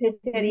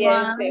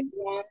sería este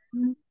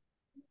One,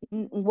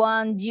 one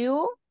one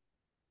you,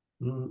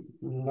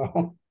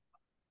 No.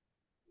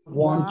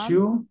 Want one,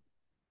 you?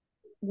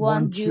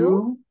 one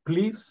you,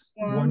 Please?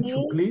 Want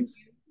you,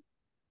 please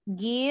please?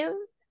 give,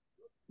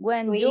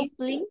 when you please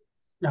please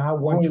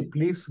Want you, Will,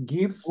 please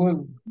give?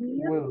 will,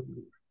 give will.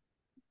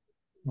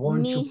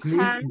 Want you, me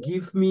please hand,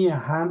 give me a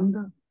hand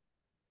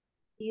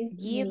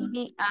give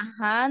me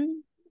a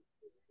hand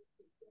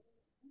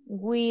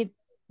with,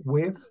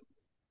 with?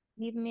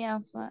 give me a,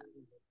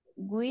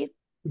 with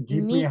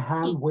Give me a me,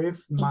 hand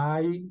with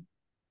my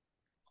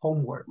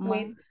homework.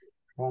 my,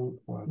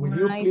 Homework. Will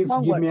you my please give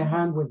homework. me a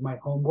hand with my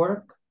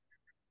homework?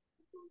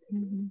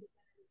 Ujú.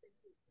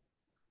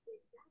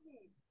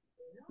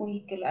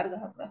 Uy, qué larga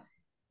esa frase.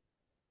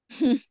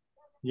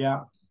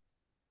 Yeah.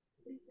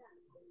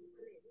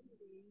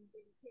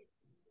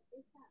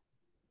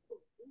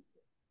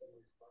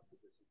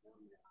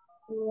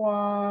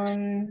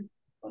 One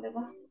 ¿cuál le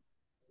va?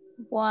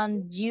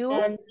 One you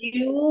One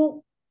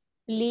you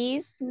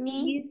please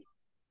me,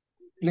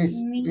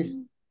 Please, me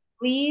please. please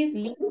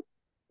please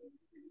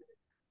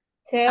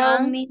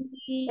tell and me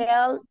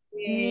tell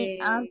me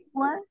the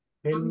answer,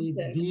 Tell me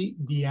answer.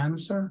 the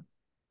answer.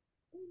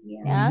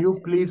 Yeah. Will you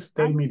answer, please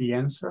tell me answer. the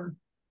answer?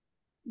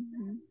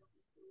 Ujú.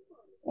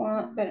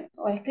 Pero,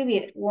 voy a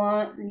escribir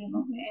one,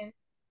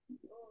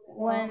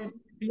 When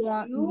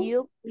you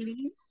you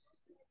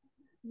please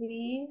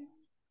please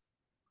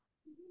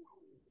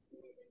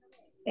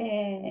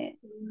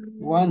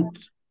Want,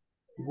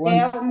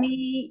 tell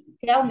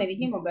me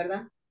dijimos,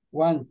 ¿verdad?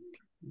 want.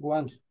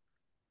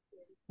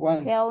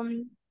 tell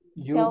me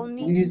You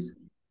please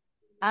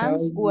tell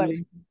answer,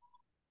 me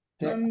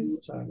the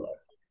answer.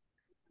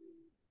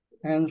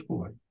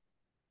 Answer.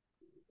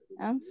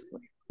 answer.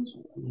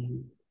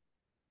 Mhm.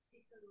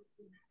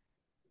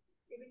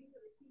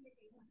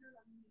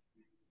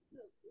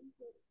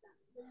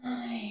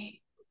 Ay.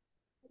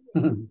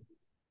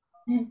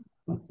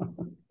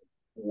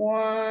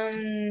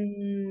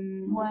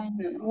 One, When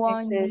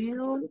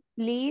you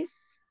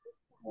please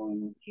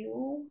one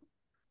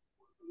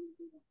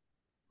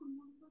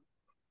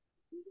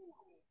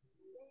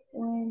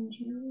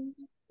you,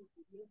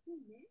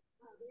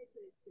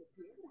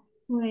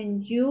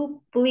 when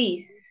you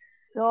please.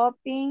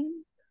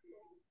 shopping.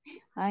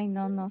 Ay,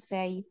 no sé,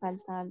 ahí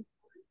falta algo.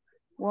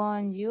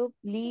 When you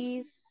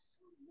please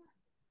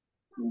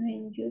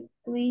When you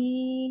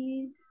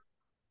please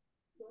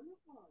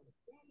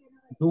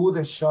Do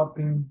the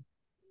shopping.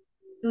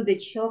 do the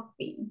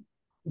shopping.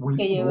 We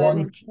Que lleva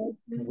el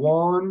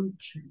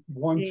want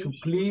you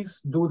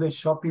please do the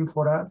shopping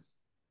for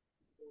us?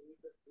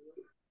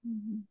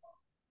 Ujú.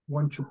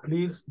 Won't you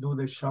please do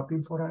the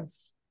shopping for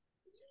us?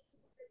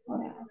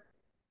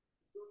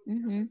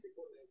 Ujú.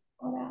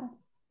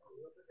 Horas.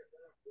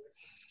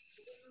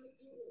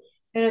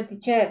 Pero,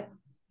 teacher,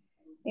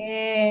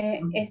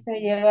 esta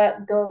lleva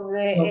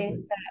doble, Shopping.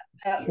 esta,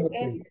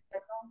 Shopping.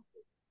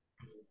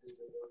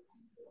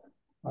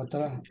 ¿no?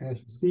 Atrás.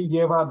 Sí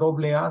lleva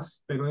doble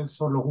as, pero es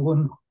solo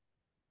uno.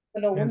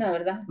 Solo una, Es,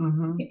 ¿verdad?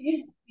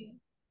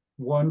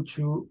 want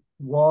you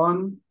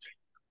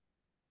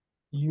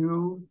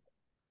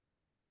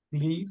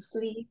please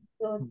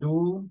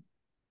do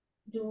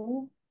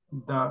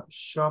the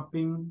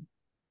shopping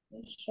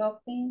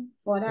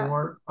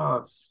for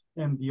us.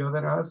 And the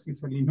other us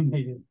is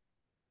eliminated.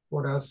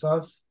 For us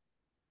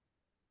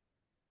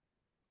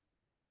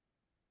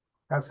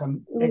has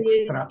an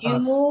extra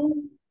us.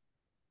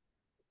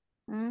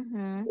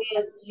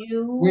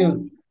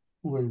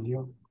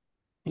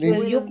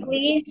 Will you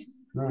please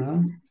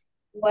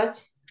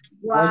Wash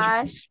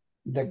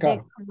the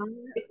car?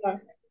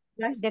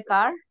 Wash the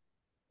car.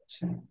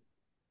 Sí.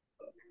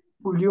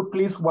 Will you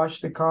please wash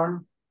the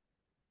car?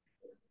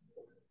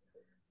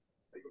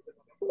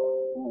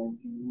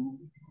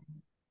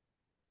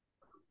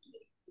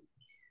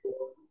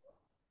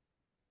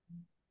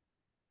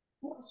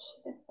 Wash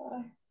the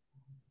car.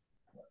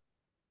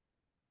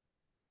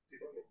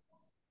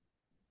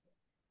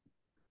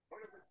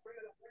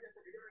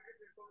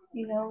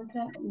 Y la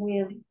otra,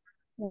 will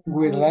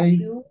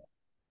you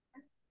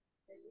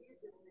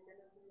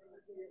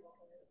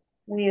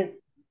Y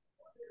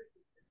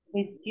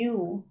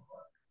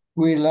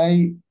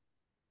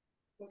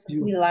si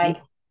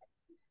la,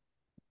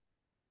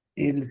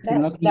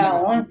 no la tiene,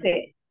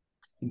 11.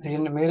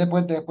 mire,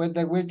 pues después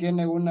de will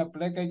tiene una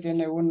pleca y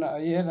tiene una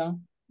ahí, ¿verdad?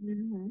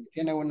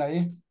 Tiene una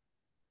ahí.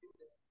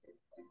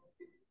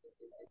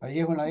 Ahí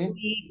es una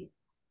ahí.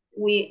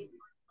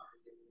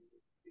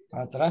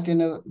 Atrás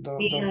tiene dos.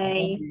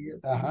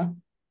 Ajá.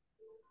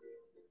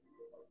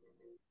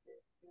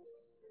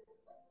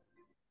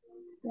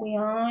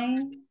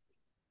 Will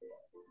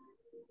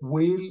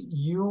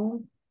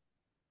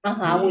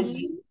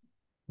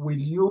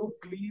you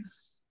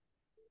please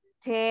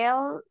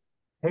Tell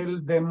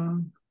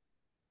them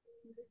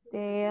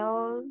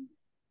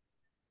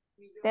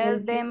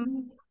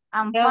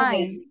I'm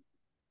fine.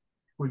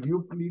 will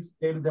you please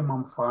tell them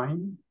I'm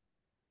fine?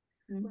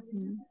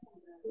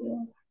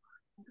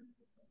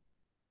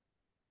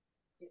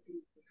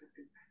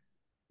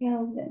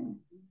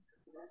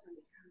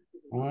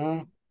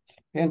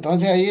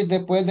 Entonces ahí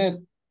después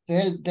de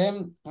tell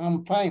them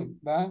I'm fine,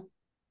 ¿va?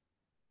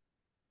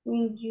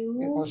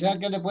 O sea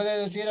que le puede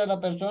decir a la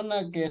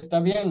persona que está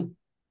bien,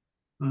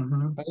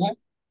 ¿verdad?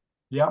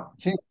 Yeah.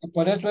 Sí,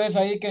 por eso es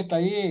ahí que está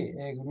ahí,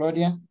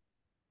 Gloria.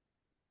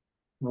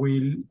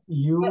 Will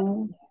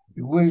you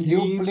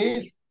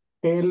please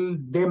tell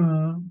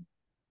them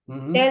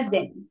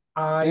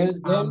I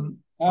am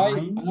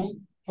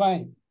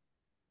fine?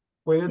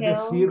 ¿Puedes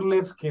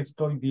decirles que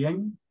estoy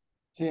bien?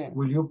 Sí.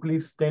 Will you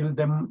please tell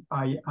them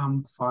I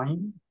am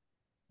fine?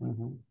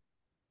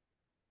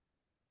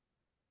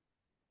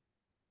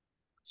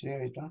 Sí,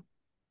 ahí está.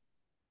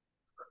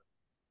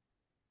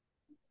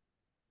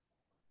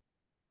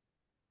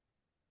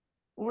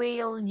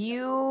 Will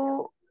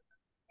you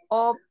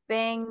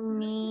open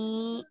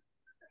me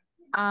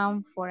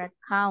for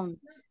account?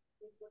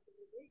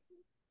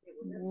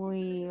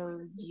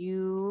 Will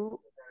you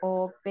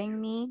open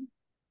me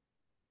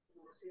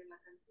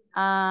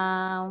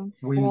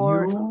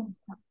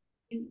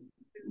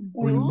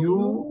Will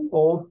you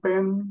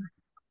open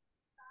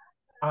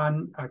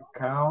an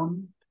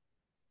account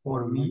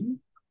for me?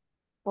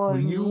 Will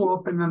you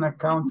open an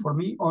account for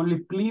me? Only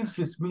please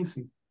is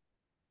missing.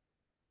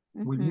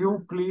 Will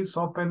you please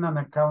open an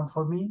account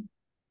for me?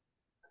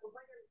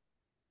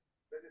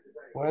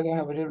 Puedes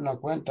abrir una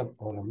cuenta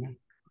por mí.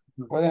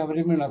 Puedes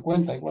abrirme una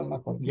cuenta igual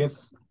más cortito.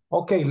 Yes.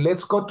 Okay,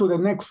 let's go to the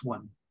next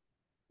one.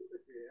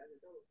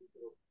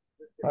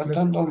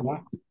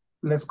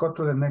 Let's go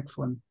to the next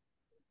one.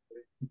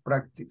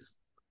 Practice.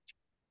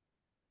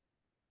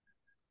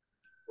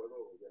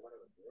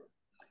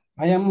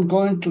 I am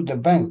going to the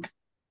bank.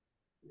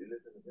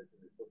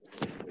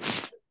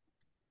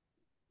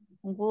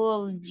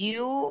 Would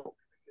you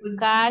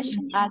cash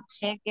a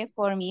check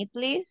for me,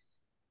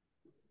 please?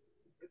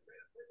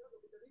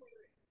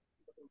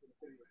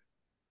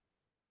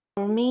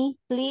 For me,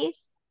 please.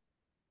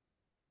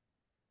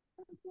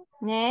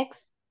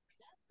 Next.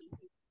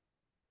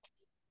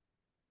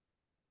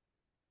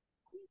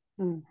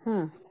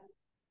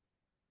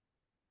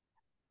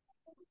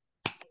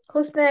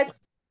 Who's next?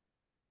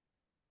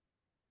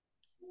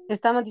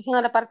 Estamos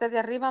diciendo la parte de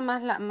arriba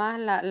más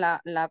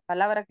la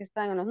palabra que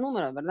está en los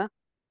números, ¿verdad?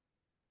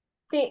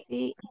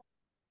 Sí.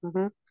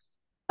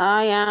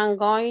 I am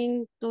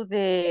going to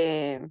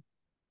the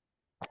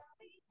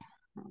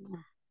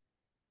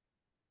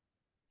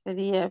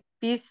sería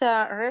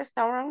pizza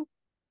restaurant.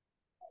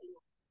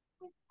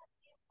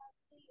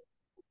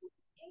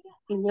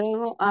 Y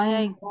luego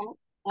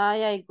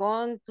I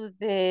gone to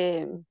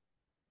the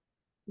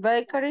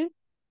bakery.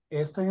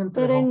 Este es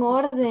entre Pero dos. en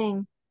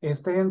orden.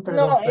 Este es entre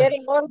No, dos era en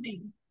personas.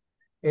 orden.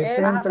 Este es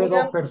entre dos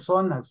digamos,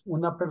 personas.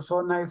 Una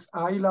persona es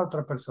A y la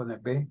otra persona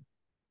es B.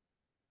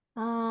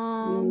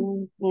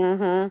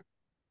 Ujú.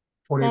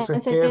 Por eso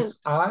es Pensé que que...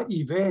 es A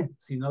y B,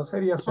 si no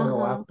sería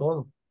solo A Ajá.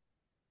 todo.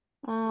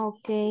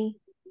 Ok.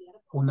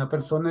 Una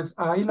persona es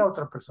A y la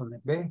otra persona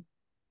es B.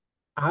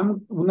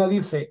 Una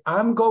dice,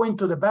 I'm going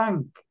to the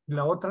bank. Y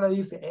la otra le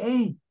dice,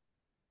 hey,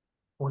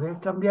 ¿podés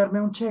cambiarme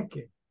un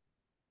cheque?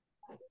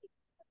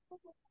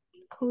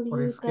 Could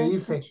Por you eso que cash a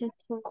dice, check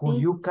for could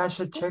me? you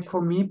cash a check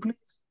for me,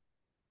 please?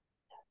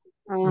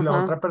 Y la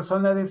Ajá. otra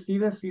persona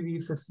decide si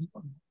dice sí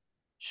o no.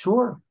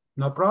 Sure,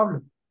 no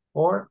problem.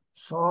 Or,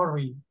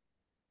 sorry,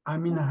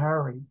 I'm in a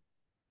hurry.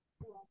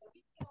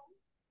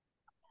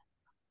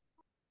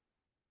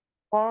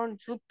 Or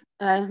you,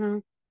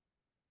 ajá.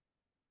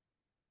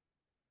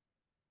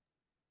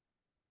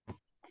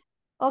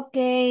 Ok.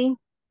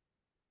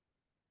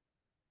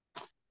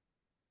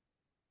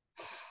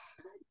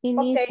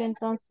 Inicio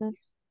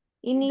entonces.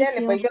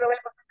 Dele, pues Inicio. yo lo voy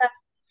a contestar.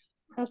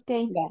 Ok.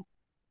 Ya.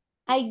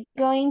 I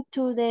going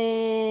to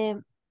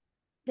de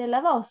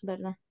la 2,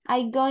 ¿verdad?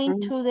 I going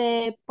Ujú. to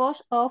the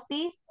post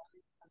office.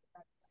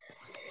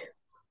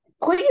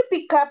 Could you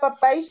pick up a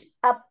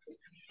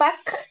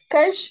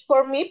package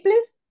for me,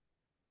 please?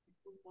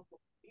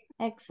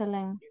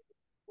 Excellent.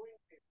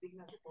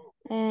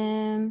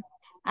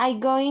 I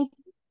going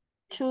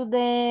to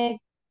the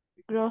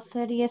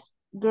grocery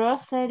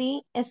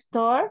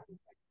store.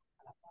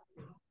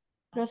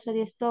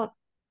 Grocery store.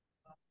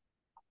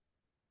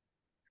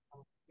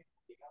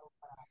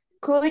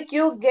 Could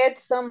you get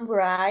some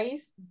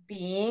rice,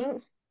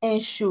 beans,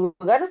 and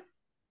sugar,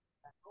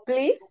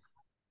 please?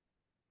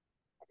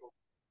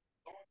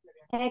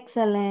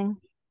 Excellent.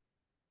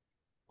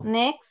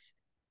 Next.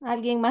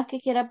 ¿Alguien más que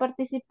quiera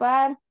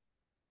participar?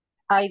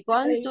 I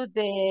gone to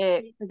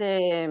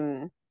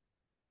the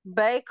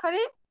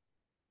bakery.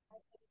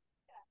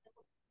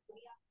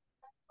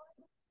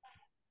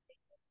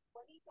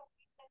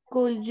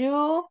 Could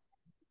you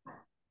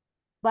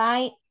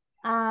buy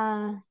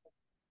a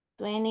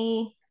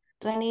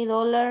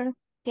 $20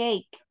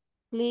 cake,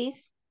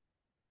 please?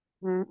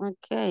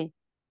 Okay.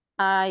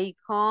 I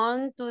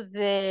gone to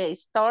the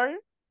store.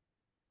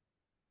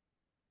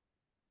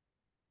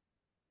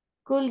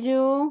 Could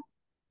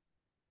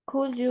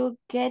you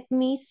get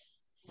me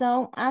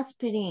some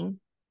aspirin,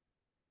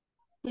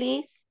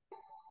 please?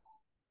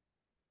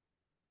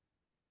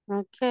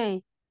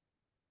 Okay.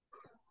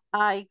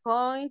 I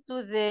going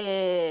to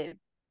the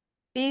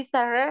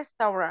pizza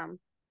restaurant.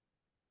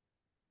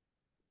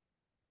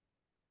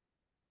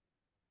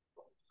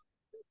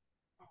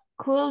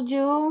 Could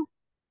you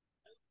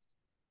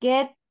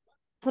get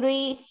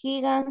 3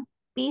 gigant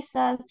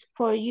pizzas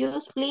for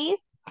use,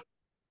 please?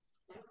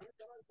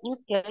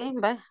 Okay,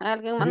 va.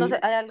 ¿Alguien más? No sé,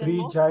 ¿hay alguien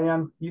Three más?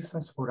 giant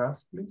pizzas for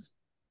us, please.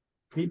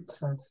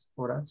 Pizzas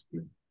for us,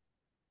 please.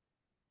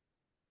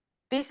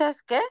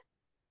 ¿Pizzas qué?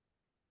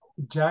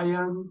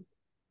 Giant,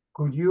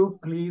 could you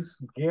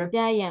please get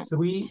Giant,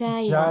 three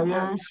giant,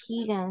 giant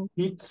gigant.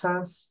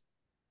 pizzas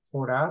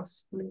for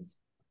us, please?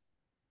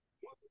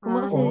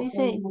 ¿Cómo se Or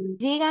dice?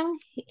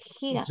 Gigant,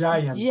 gigant,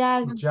 giant,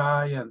 giant,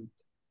 giant,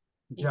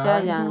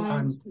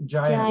 Giant.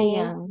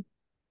 giant,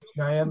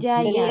 giant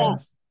giant.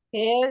 pizzas.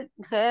 Get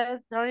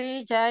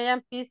 3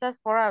 giant pizzas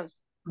for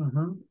us.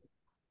 Mhm.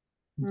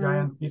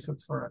 Giant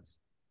pizzas for us.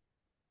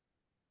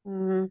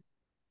 Mm.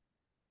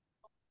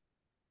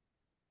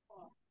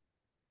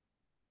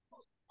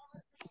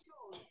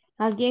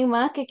 ¿Alguien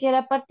más que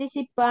quiera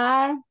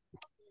participar?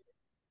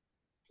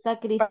 Está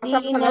Pasamos a la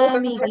Cristina,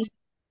 otra.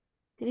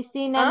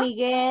 Cristina, ¿Ah?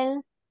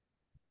 Miguel.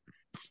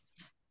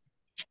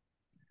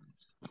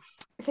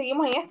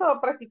 ¿Seguimos en esto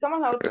o practicamos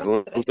la otra?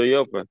 Pregunto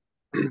yo, pues.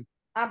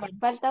 Bueno.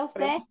 ¿Falta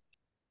usted?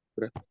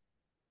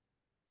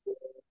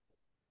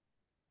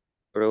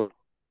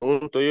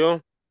 Pregunto yo.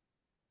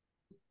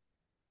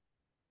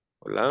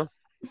 Hola.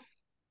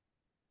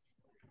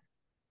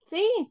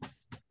 Sí.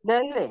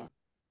 Dele.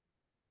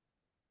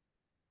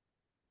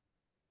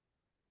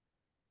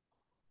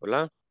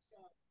 Hola.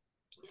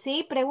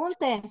 Sí,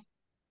 pregunte.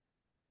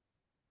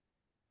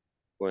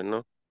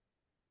 Bueno.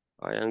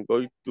 I am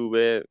going to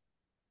the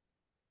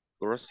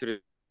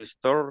grocery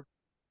store.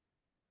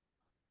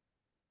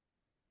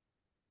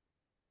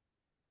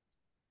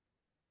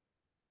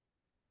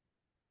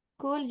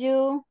 Could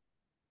you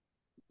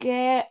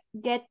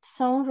get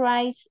some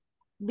rice,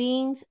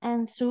 beans,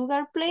 and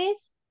sugar,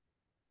 please?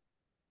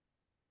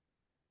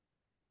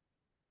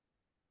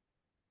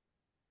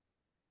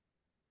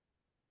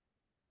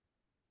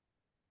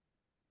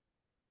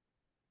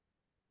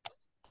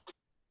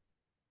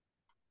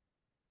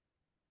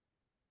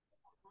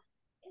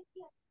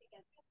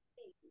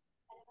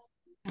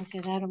 Me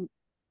quedaron.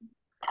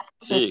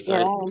 Sí,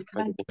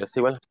 casi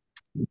igual.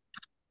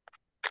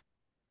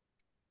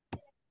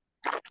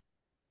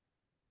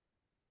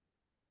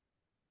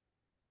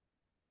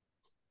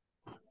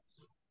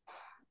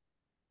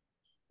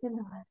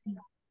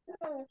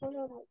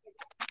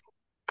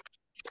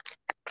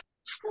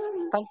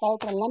 Falta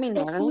otra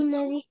lámina, ¿verdad?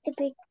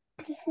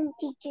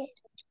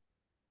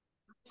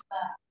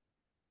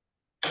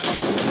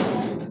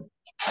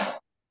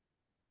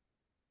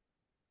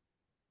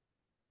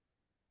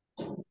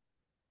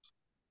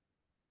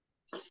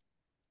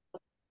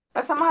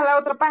 pasamos a la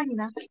otra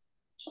página.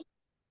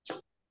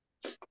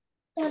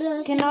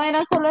 Que no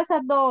eran solo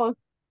esas dos.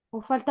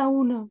 O falta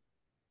una.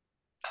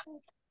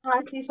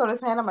 Ah, sí, solo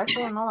esa era la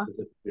maestra de Nova.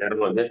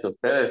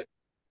 ustedes.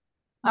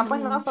 Ah,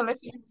 pues no, solo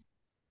esa.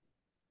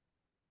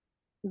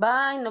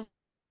 Bye, no.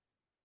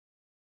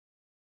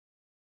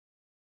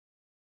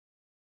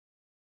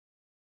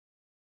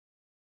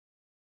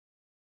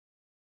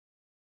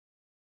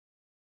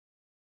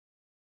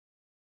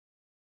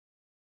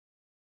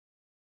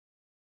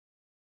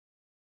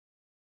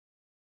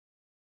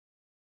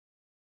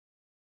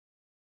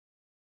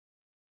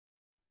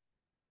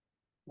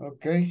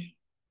 Okay.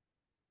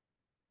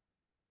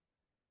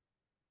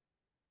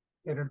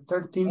 There are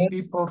 13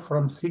 people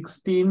from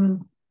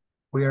 16.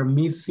 We are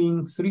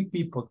missing 3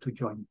 people to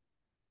join.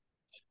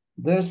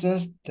 This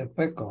is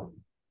typical,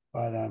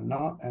 but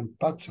not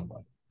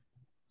impossible.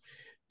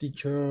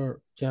 Teacher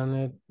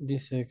Janet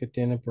dice que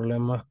tiene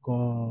problemas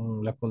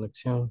con la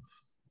conexión.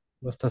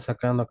 Lo está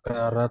sacando a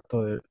cada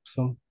rato de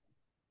Zoom.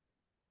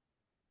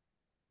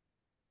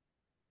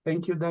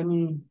 Thank you,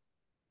 Danny.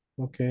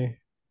 Okay.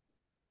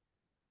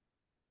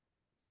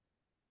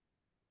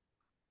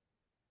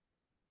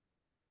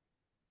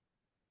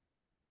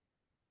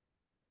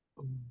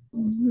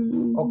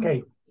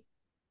 Okay.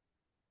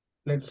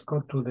 Let's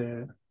go to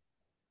the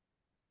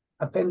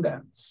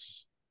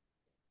attendance.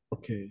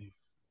 Okay.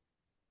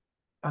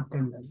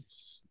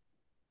 Attendance.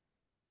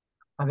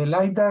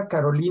 Adelaida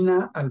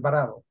Carolina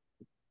Alvarado.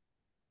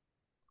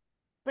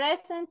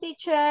 Present,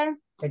 teacher.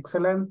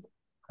 Excellent.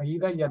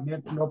 Aida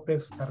Yanet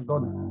López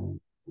Cardona.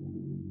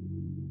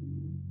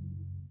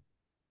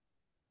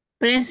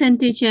 Present,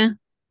 teacher.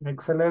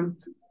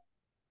 Excellent.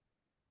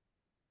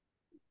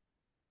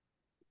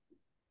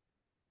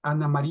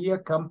 Ana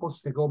María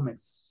Campos de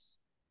Gómez.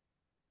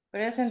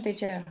 Present,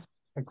 teacher.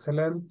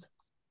 Excellent.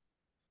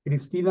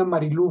 Cristina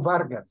Marilú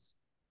Vargas.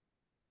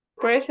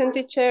 Present,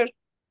 teacher.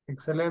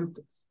 Excellent.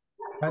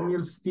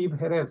 Daniel Steve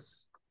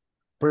Jerez.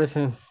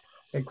 Present.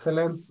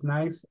 Excellent.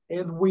 Nice.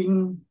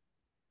 Edwin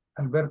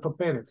Alberto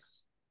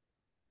Pérez.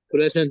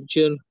 Present,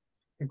 teacher.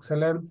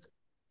 Excellent.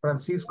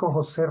 Francisco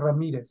José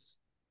Ramírez.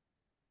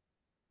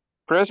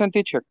 Present,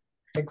 teacher.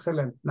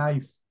 Excellent.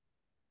 Nice.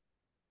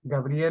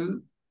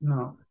 Gabriel,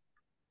 no.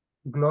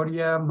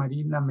 Gloria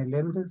Marina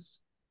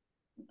Meléndez.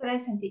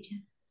 Present, teacher.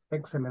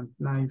 Excellent.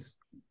 Nice.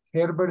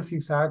 Herbert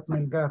Isaac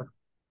Melgar.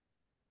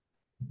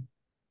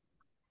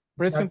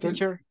 Present, Jacqueline-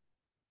 teacher.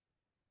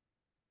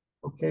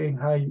 Okay,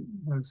 hi.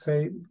 I'll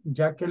say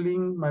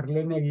Jacqueline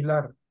Marlene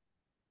Aguilar.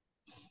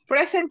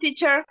 Present,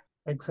 teacher.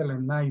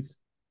 Excellent. Nice.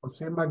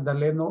 José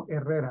Magdaleno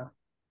Herrera.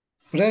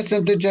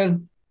 Present, teacher.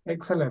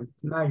 Excellent.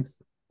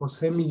 Nice.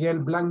 José Miguel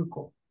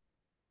Blanco.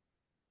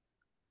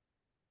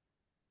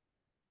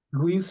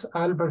 Luis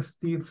Albert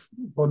Steve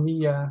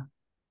Bonilla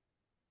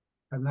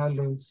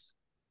Canales.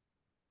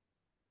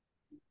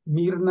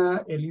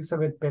 Mirna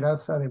Elizabeth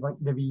Peraza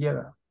de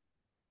Villeda.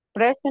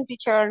 Present,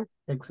 teacher.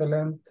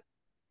 Excellent.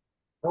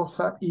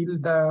 Rosa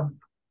Hilda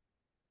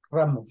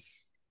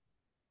Ramos.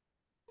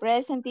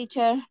 Present,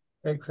 teacher.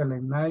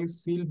 Excellent.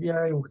 Nice.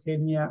 Silvia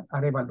Eugenia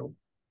Arevalo.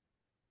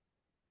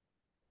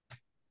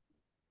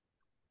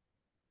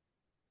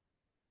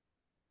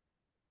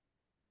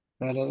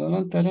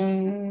 Tararán,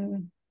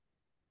 tarán.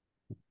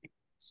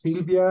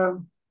 Silvia,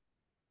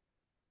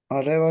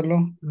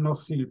 Arévalo. no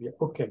Silvia.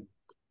 Ok.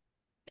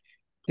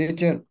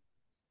 Teacher,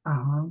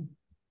 Ajá.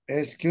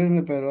 excuse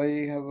me, pero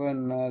I have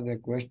another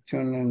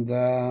question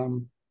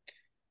and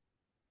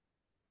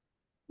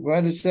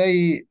what to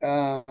say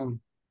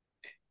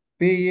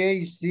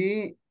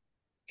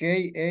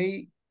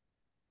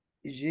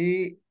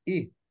PACKAGE.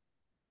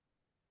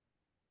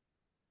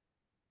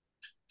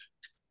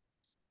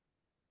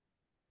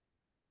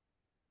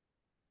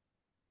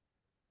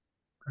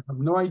 I have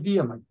no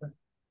idea, my friend.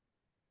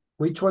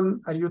 Which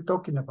one are you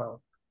talking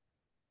about?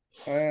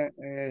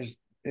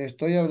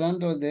 Estoy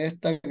hablando de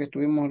esta que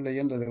estuvimos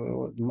leyendo, de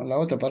la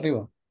otra para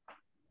arriba.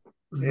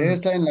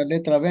 Esta en la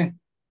letra B.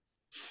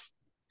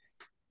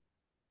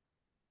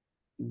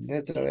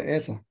 Letra B,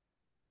 esa.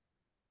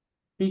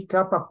 Pick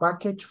up a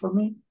package for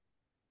me.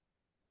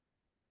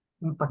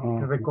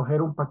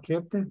 Recoger un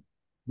paquete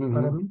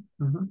para mí.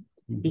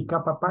 Pick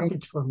up a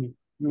package for me.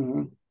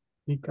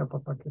 Pick up a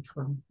package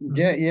for me.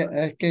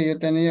 Es que yo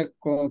tenía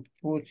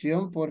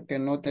confusión porque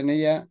no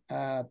tenía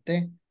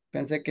T.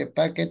 Pensé que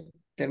packet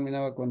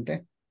terminaba con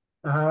T.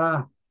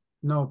 Ah,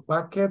 no,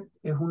 packet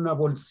es una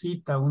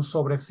bolsita, un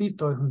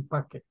sobrecito es un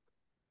packet.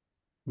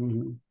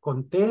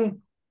 Con T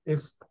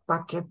es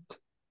packet,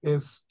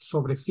 es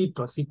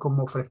sobrecito, así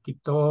como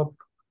fresquito,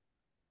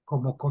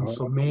 como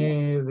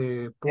consomé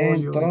de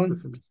pollo.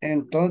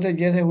 Entonces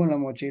ya es una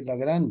mochila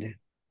grande.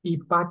 Y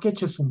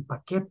package es un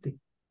paquete.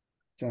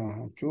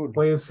 Chulo.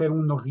 Puede ser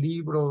unos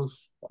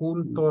libros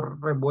juntos,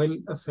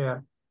 revueltos, o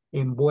sea,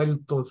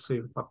 envueltos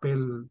en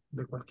papel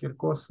de cualquier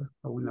cosa,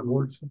 o una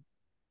bolsa.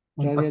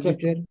 Un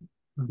paquete.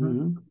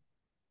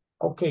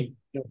 Ok.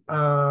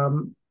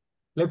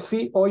 Let's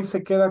see, hoy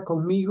se queda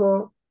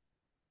conmigo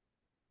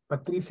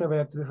Patricia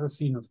Beatriz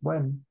Recinos.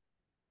 Bueno.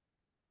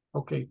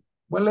 Ok.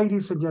 Well,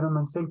 ladies and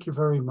gentlemen, thank you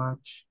very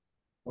much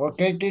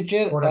Okay,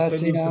 teacher. for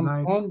attending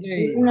tonight.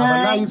 Monday. Have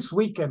a nice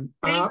weekend.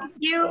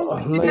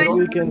 Nice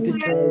weekend,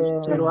 teacher.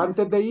 Pero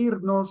antes de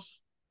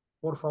irnos,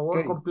 por favor,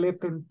 Okay.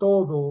 completen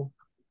todo.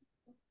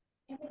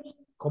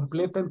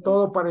 Completen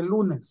todo para el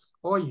lunes.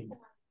 Oye.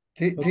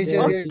 Sí, Okay,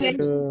 teacher, teacher.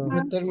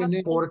 yo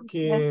terminé.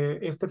 Porque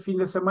este fin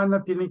de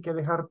semana tienen que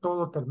dejar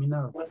todo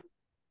terminado.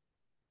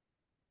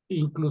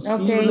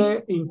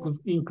 Inclusive,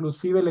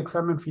 inclusive el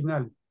examen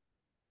final.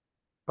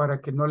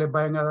 Para que no les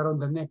vayan a dar on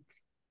the neck.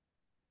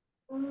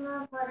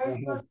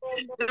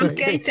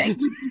 Okay, thank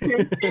you,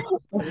 teacher.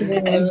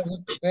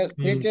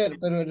 Teacher,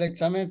 pero el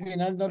examen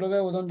final no lo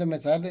veo donde me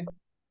sale.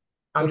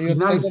 Al Pero yo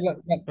final,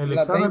 tengo el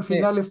la examen 20,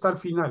 final está al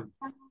final.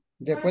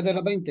 después de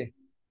las 20.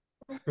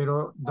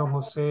 Pero, don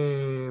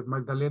José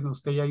Magdalena,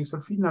 usted ya hizo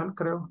el final,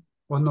 creo,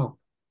 ¿o no?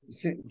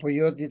 Sí, pues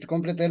yo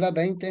completé las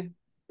 20.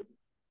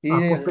 Y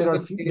Pues, pero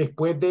estuve,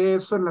 después de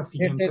eso, en la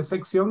siguiente este,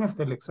 sección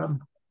está el examen.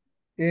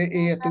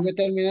 y estuve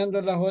terminando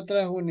las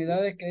otras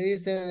unidades que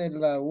dice de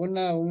la 1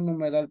 a un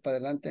numeral para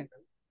adelante.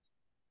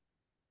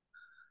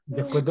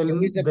 Después Que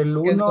dice, del que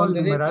 1 al donde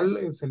dice, numeral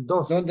es el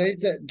 2.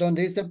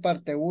 donde dice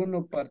parte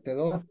 1, parte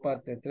 2,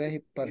 parte 3 y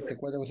parte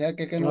 4. O sea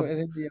que no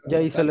es Ya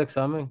hizo el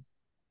examen.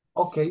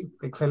 Ok,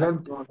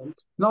 excelente.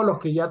 No, los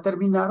que ya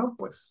terminaron,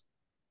 pues,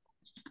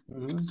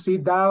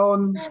 sit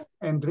down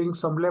and drink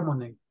some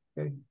lemonade.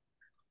 Okay?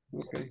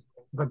 Okay.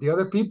 But the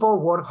other people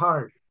work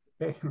hard.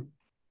 Okay?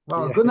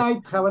 Well, Yeah. good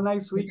night. Have a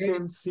nice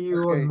weekend. See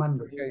you on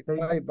Monday. Okay.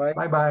 Okay? Bye.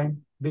 Bye-bye.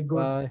 Be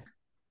good. Bye.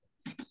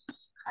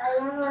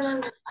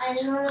 A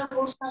él no le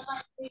gusta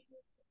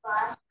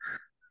participar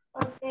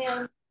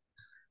porque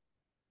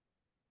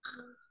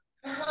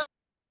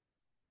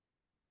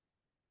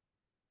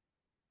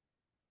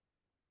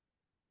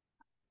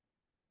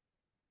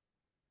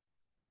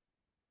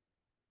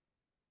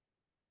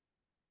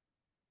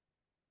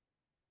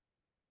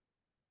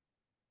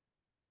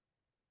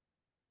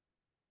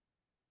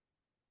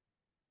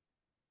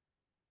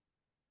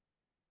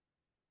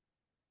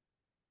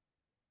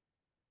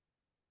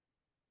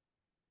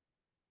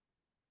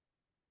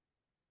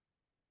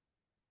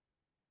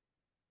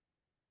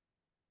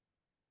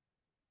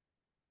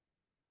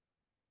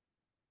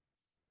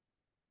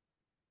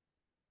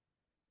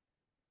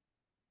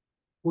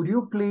Would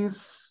you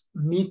please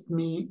meet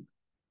me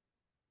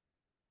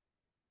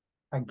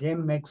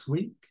again next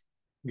week?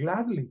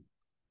 Gladly.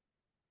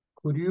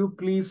 Could you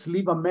please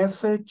leave a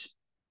message?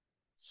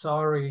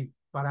 Sorry,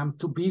 but I'm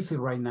too busy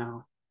right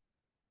now.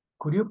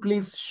 Could you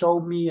please show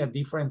me a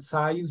different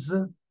size?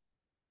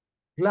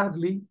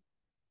 Gladly.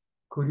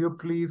 Could you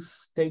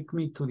please take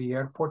me to the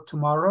airport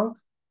tomorrow?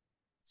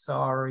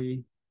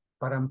 Sorry,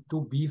 but I'm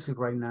too busy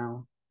right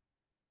now.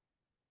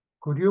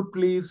 Could you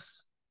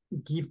please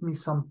give me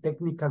some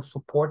technical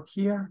support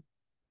here?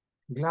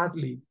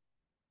 Gladly.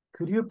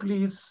 Could you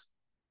please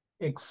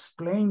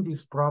explain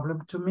this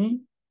problem to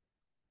me?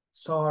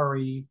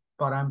 Sorry,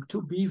 but I'm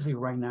too busy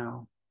right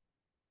now.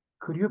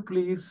 Could you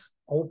please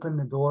open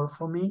the door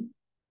for me?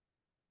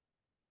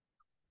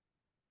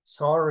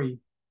 Sorry,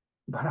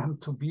 but I'm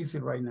too busy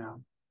right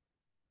now.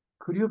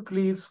 Could you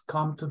please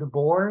come to the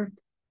board?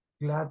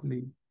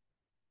 Gladly.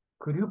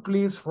 Could you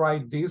please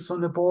write this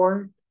on the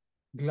board?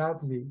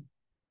 Gladly.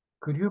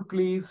 Could you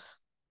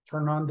please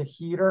turn on the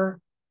heater?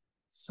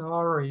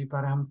 Sorry,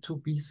 but I'm too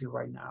busy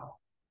right now.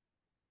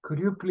 Could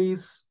you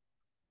please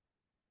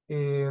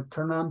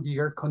turn on the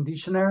air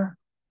conditioner?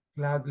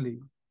 Gladly.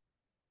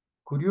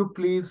 Could you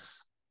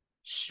please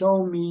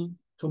show me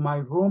to my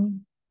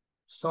room?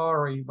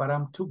 Sorry, but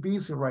I'm too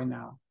busy right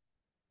now.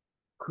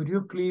 Could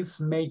you please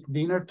make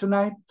dinner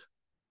tonight?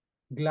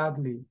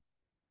 Gladly.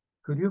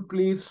 Could you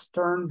please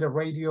turn the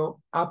radio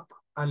up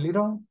a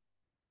little?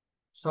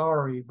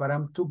 Sorry, but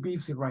I'm too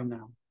busy right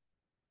now.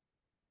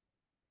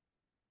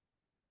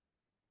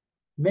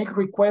 Make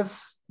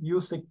requests,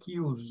 use the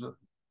cues.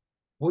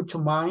 Would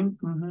you mind,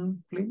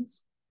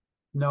 please?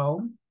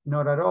 No,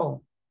 not at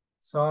all.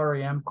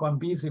 Sorry, I'm quite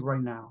busy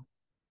right now.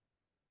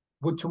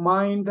 Would you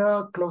mind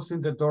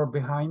closing the door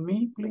behind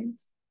me,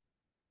 please?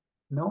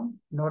 No,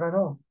 not at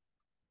all.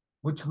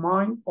 Would you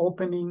mind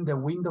opening the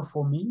window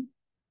for me,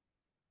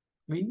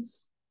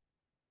 please?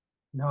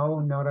 No,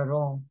 not at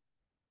all.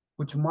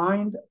 Would you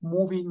mind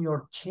moving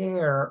your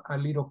chair a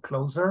little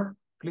closer,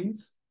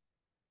 please?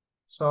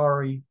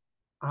 Sorry,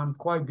 I'm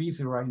quite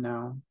busy right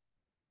now.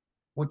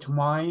 Would you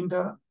mind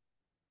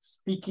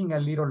speaking a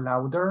little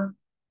louder?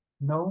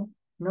 No,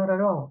 not at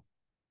all.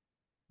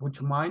 Would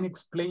you mind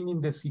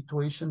explaining the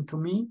situation to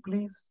me,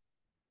 please?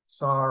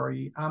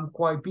 Sorry, I'm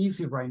quite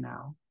busy right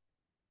now.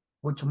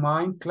 Would you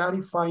mind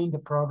clarifying the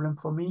problem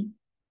for me?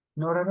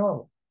 Not at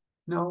all.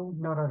 No,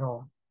 not at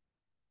all.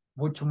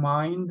 Would you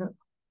mind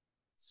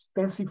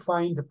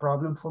specifying the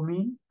problem for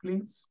me,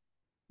 please?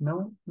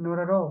 No, not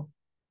at all.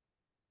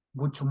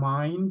 Would you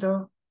mind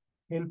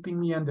helping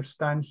me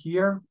understand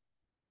here?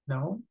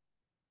 No,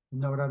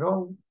 not at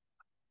all.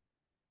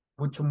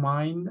 Would you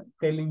mind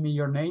telling me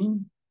your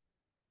name?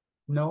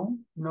 No,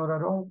 not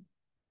at all.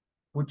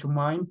 Would you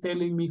mind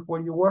telling me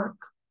where you work?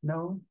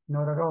 No,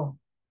 not at all.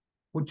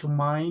 Would you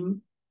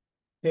mind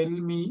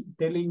telling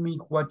me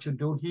what you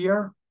do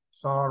here?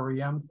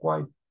 Sorry, I'm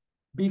quite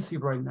busy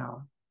right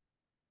now.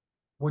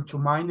 Would you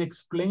mind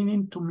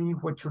explaining to me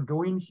what you're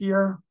doing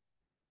here?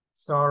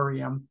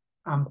 Sorry,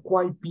 I'm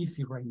quite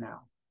busy right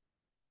now.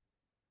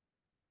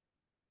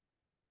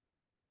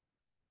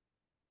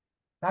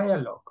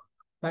 Dialogue.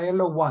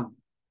 Dialogue 1.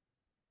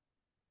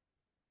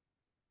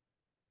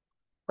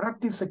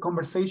 Practice a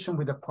conversation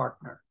with a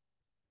partner.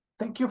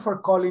 Thank you for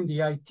calling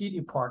the IT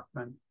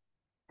department.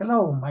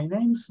 Hello, my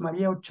name's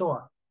Maria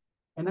Ochoa,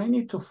 and I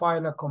need to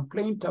file a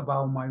complaint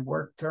about my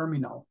work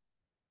terminal.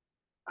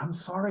 I'm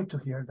sorry to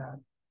hear that.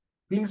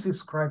 Please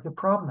describe the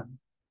problem.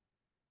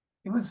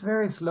 It was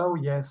very slow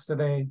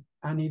yesterday,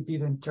 and it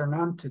didn't turn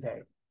on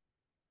today.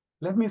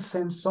 Let me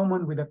send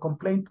someone with a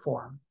complaint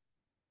form.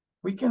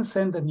 We can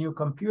send a new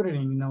computer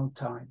in no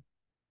time.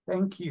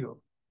 Thank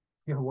you.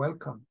 You're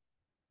welcome.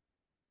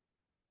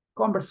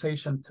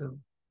 Conversation 2.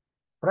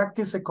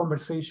 Practice a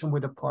conversation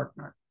with a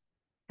partner.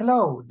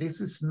 Hello,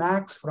 this is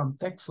Max from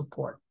tech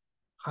support.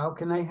 How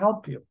can I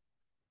help you?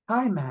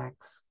 Hi,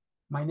 Max.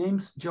 My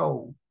name's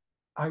Joe.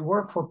 I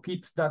work for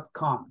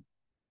peeps.com.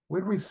 We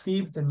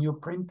received a new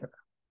printer,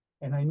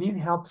 and I need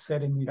help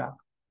setting it up.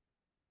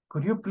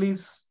 Could you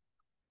please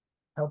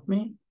help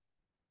me?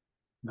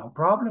 No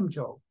problem,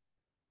 Joe.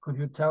 Could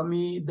you tell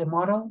me the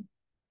model?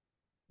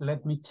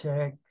 Let me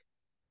check.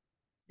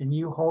 Can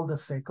you hold a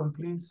second,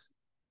 please?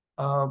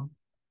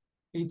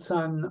 It's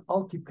an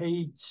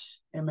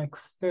Ultipage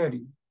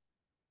MX30.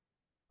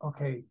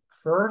 Okay,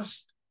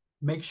 first,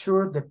 make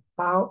sure that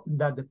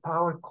the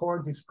power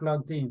cord is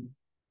plugged in.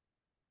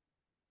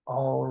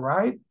 All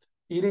right,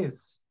 it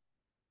is.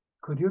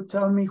 Could you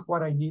tell me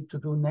what I need to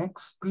do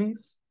next,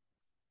 please?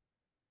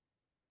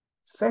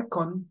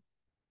 Second,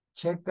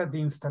 check that the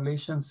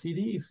installation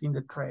CD is in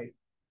the tray.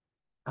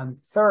 And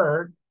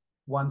third,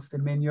 once the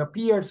menu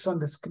appears on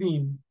the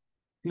screen,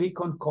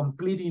 click on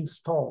Complete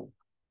Install.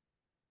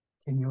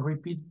 Can you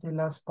repeat the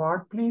last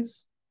part,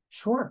 please?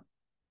 Sure.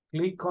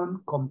 Click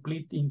on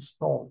Complete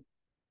Install.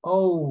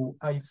 Oh,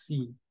 I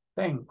see.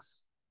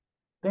 Thanks.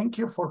 Thank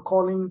you for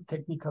calling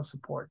technical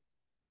support.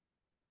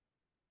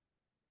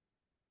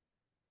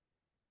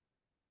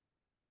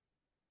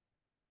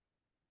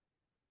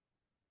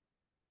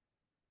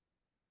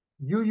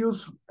 You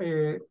use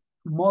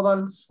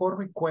modals for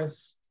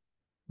requests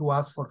to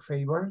ask for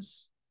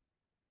favors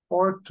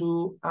or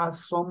to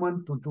ask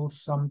someone to do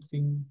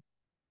something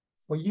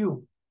for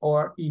you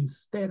or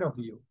instead of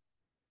you.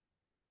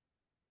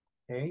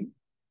 Okay,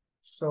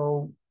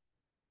 so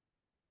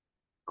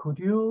could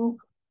you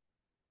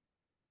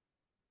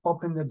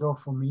open the door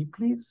for me,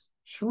 please?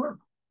 Sure,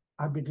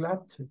 I'd be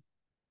glad to.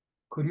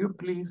 Could you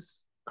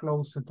please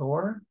close the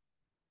door?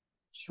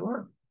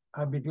 Sure,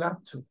 I'd be glad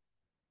to.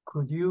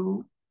 Could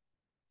you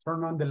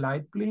turn on the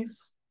light,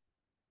 please?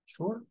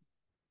 Sure,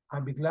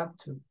 I'd be glad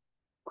to.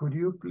 Could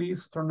you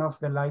please turn off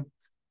the light?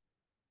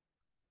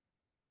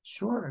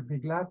 Sure, I'd be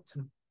glad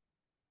to.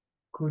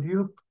 Could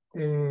you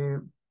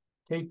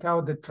take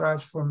out the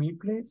trash for me,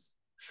 please?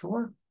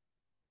 Sure,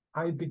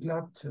 I'd be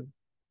glad to.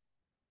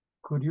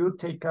 Could you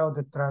take out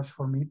the trash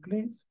for me,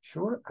 please?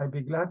 Sure, I'd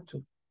be glad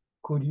to.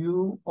 Could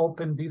you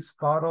open this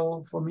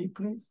bottle for me,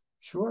 please?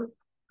 Sure,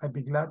 I'd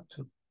be glad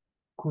to.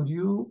 Could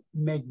you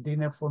make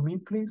dinner for me,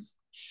 please?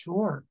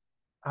 Sure,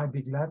 I'd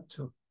be glad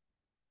to.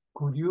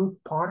 Could you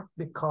park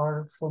the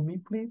car for me,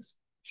 please?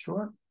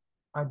 Sure,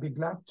 I'd be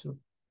glad to.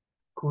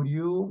 Could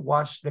you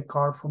wash the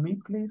car for me,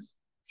 please?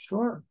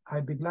 Sure,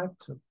 I'd be glad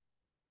to.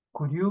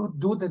 Could you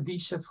do the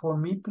dishes for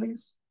me,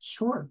 please?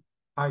 Sure,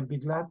 I'd be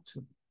glad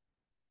to.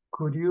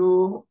 Could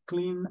you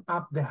clean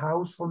up the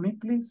house for me,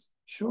 please?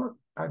 Sure,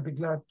 I'd be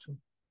glad to.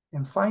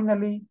 And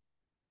finally,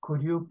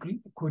 could you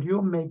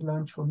make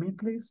lunch for me,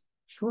 please?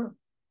 Sure,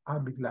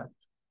 I'd be glad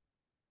to.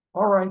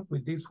 All right,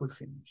 with this, we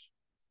finish.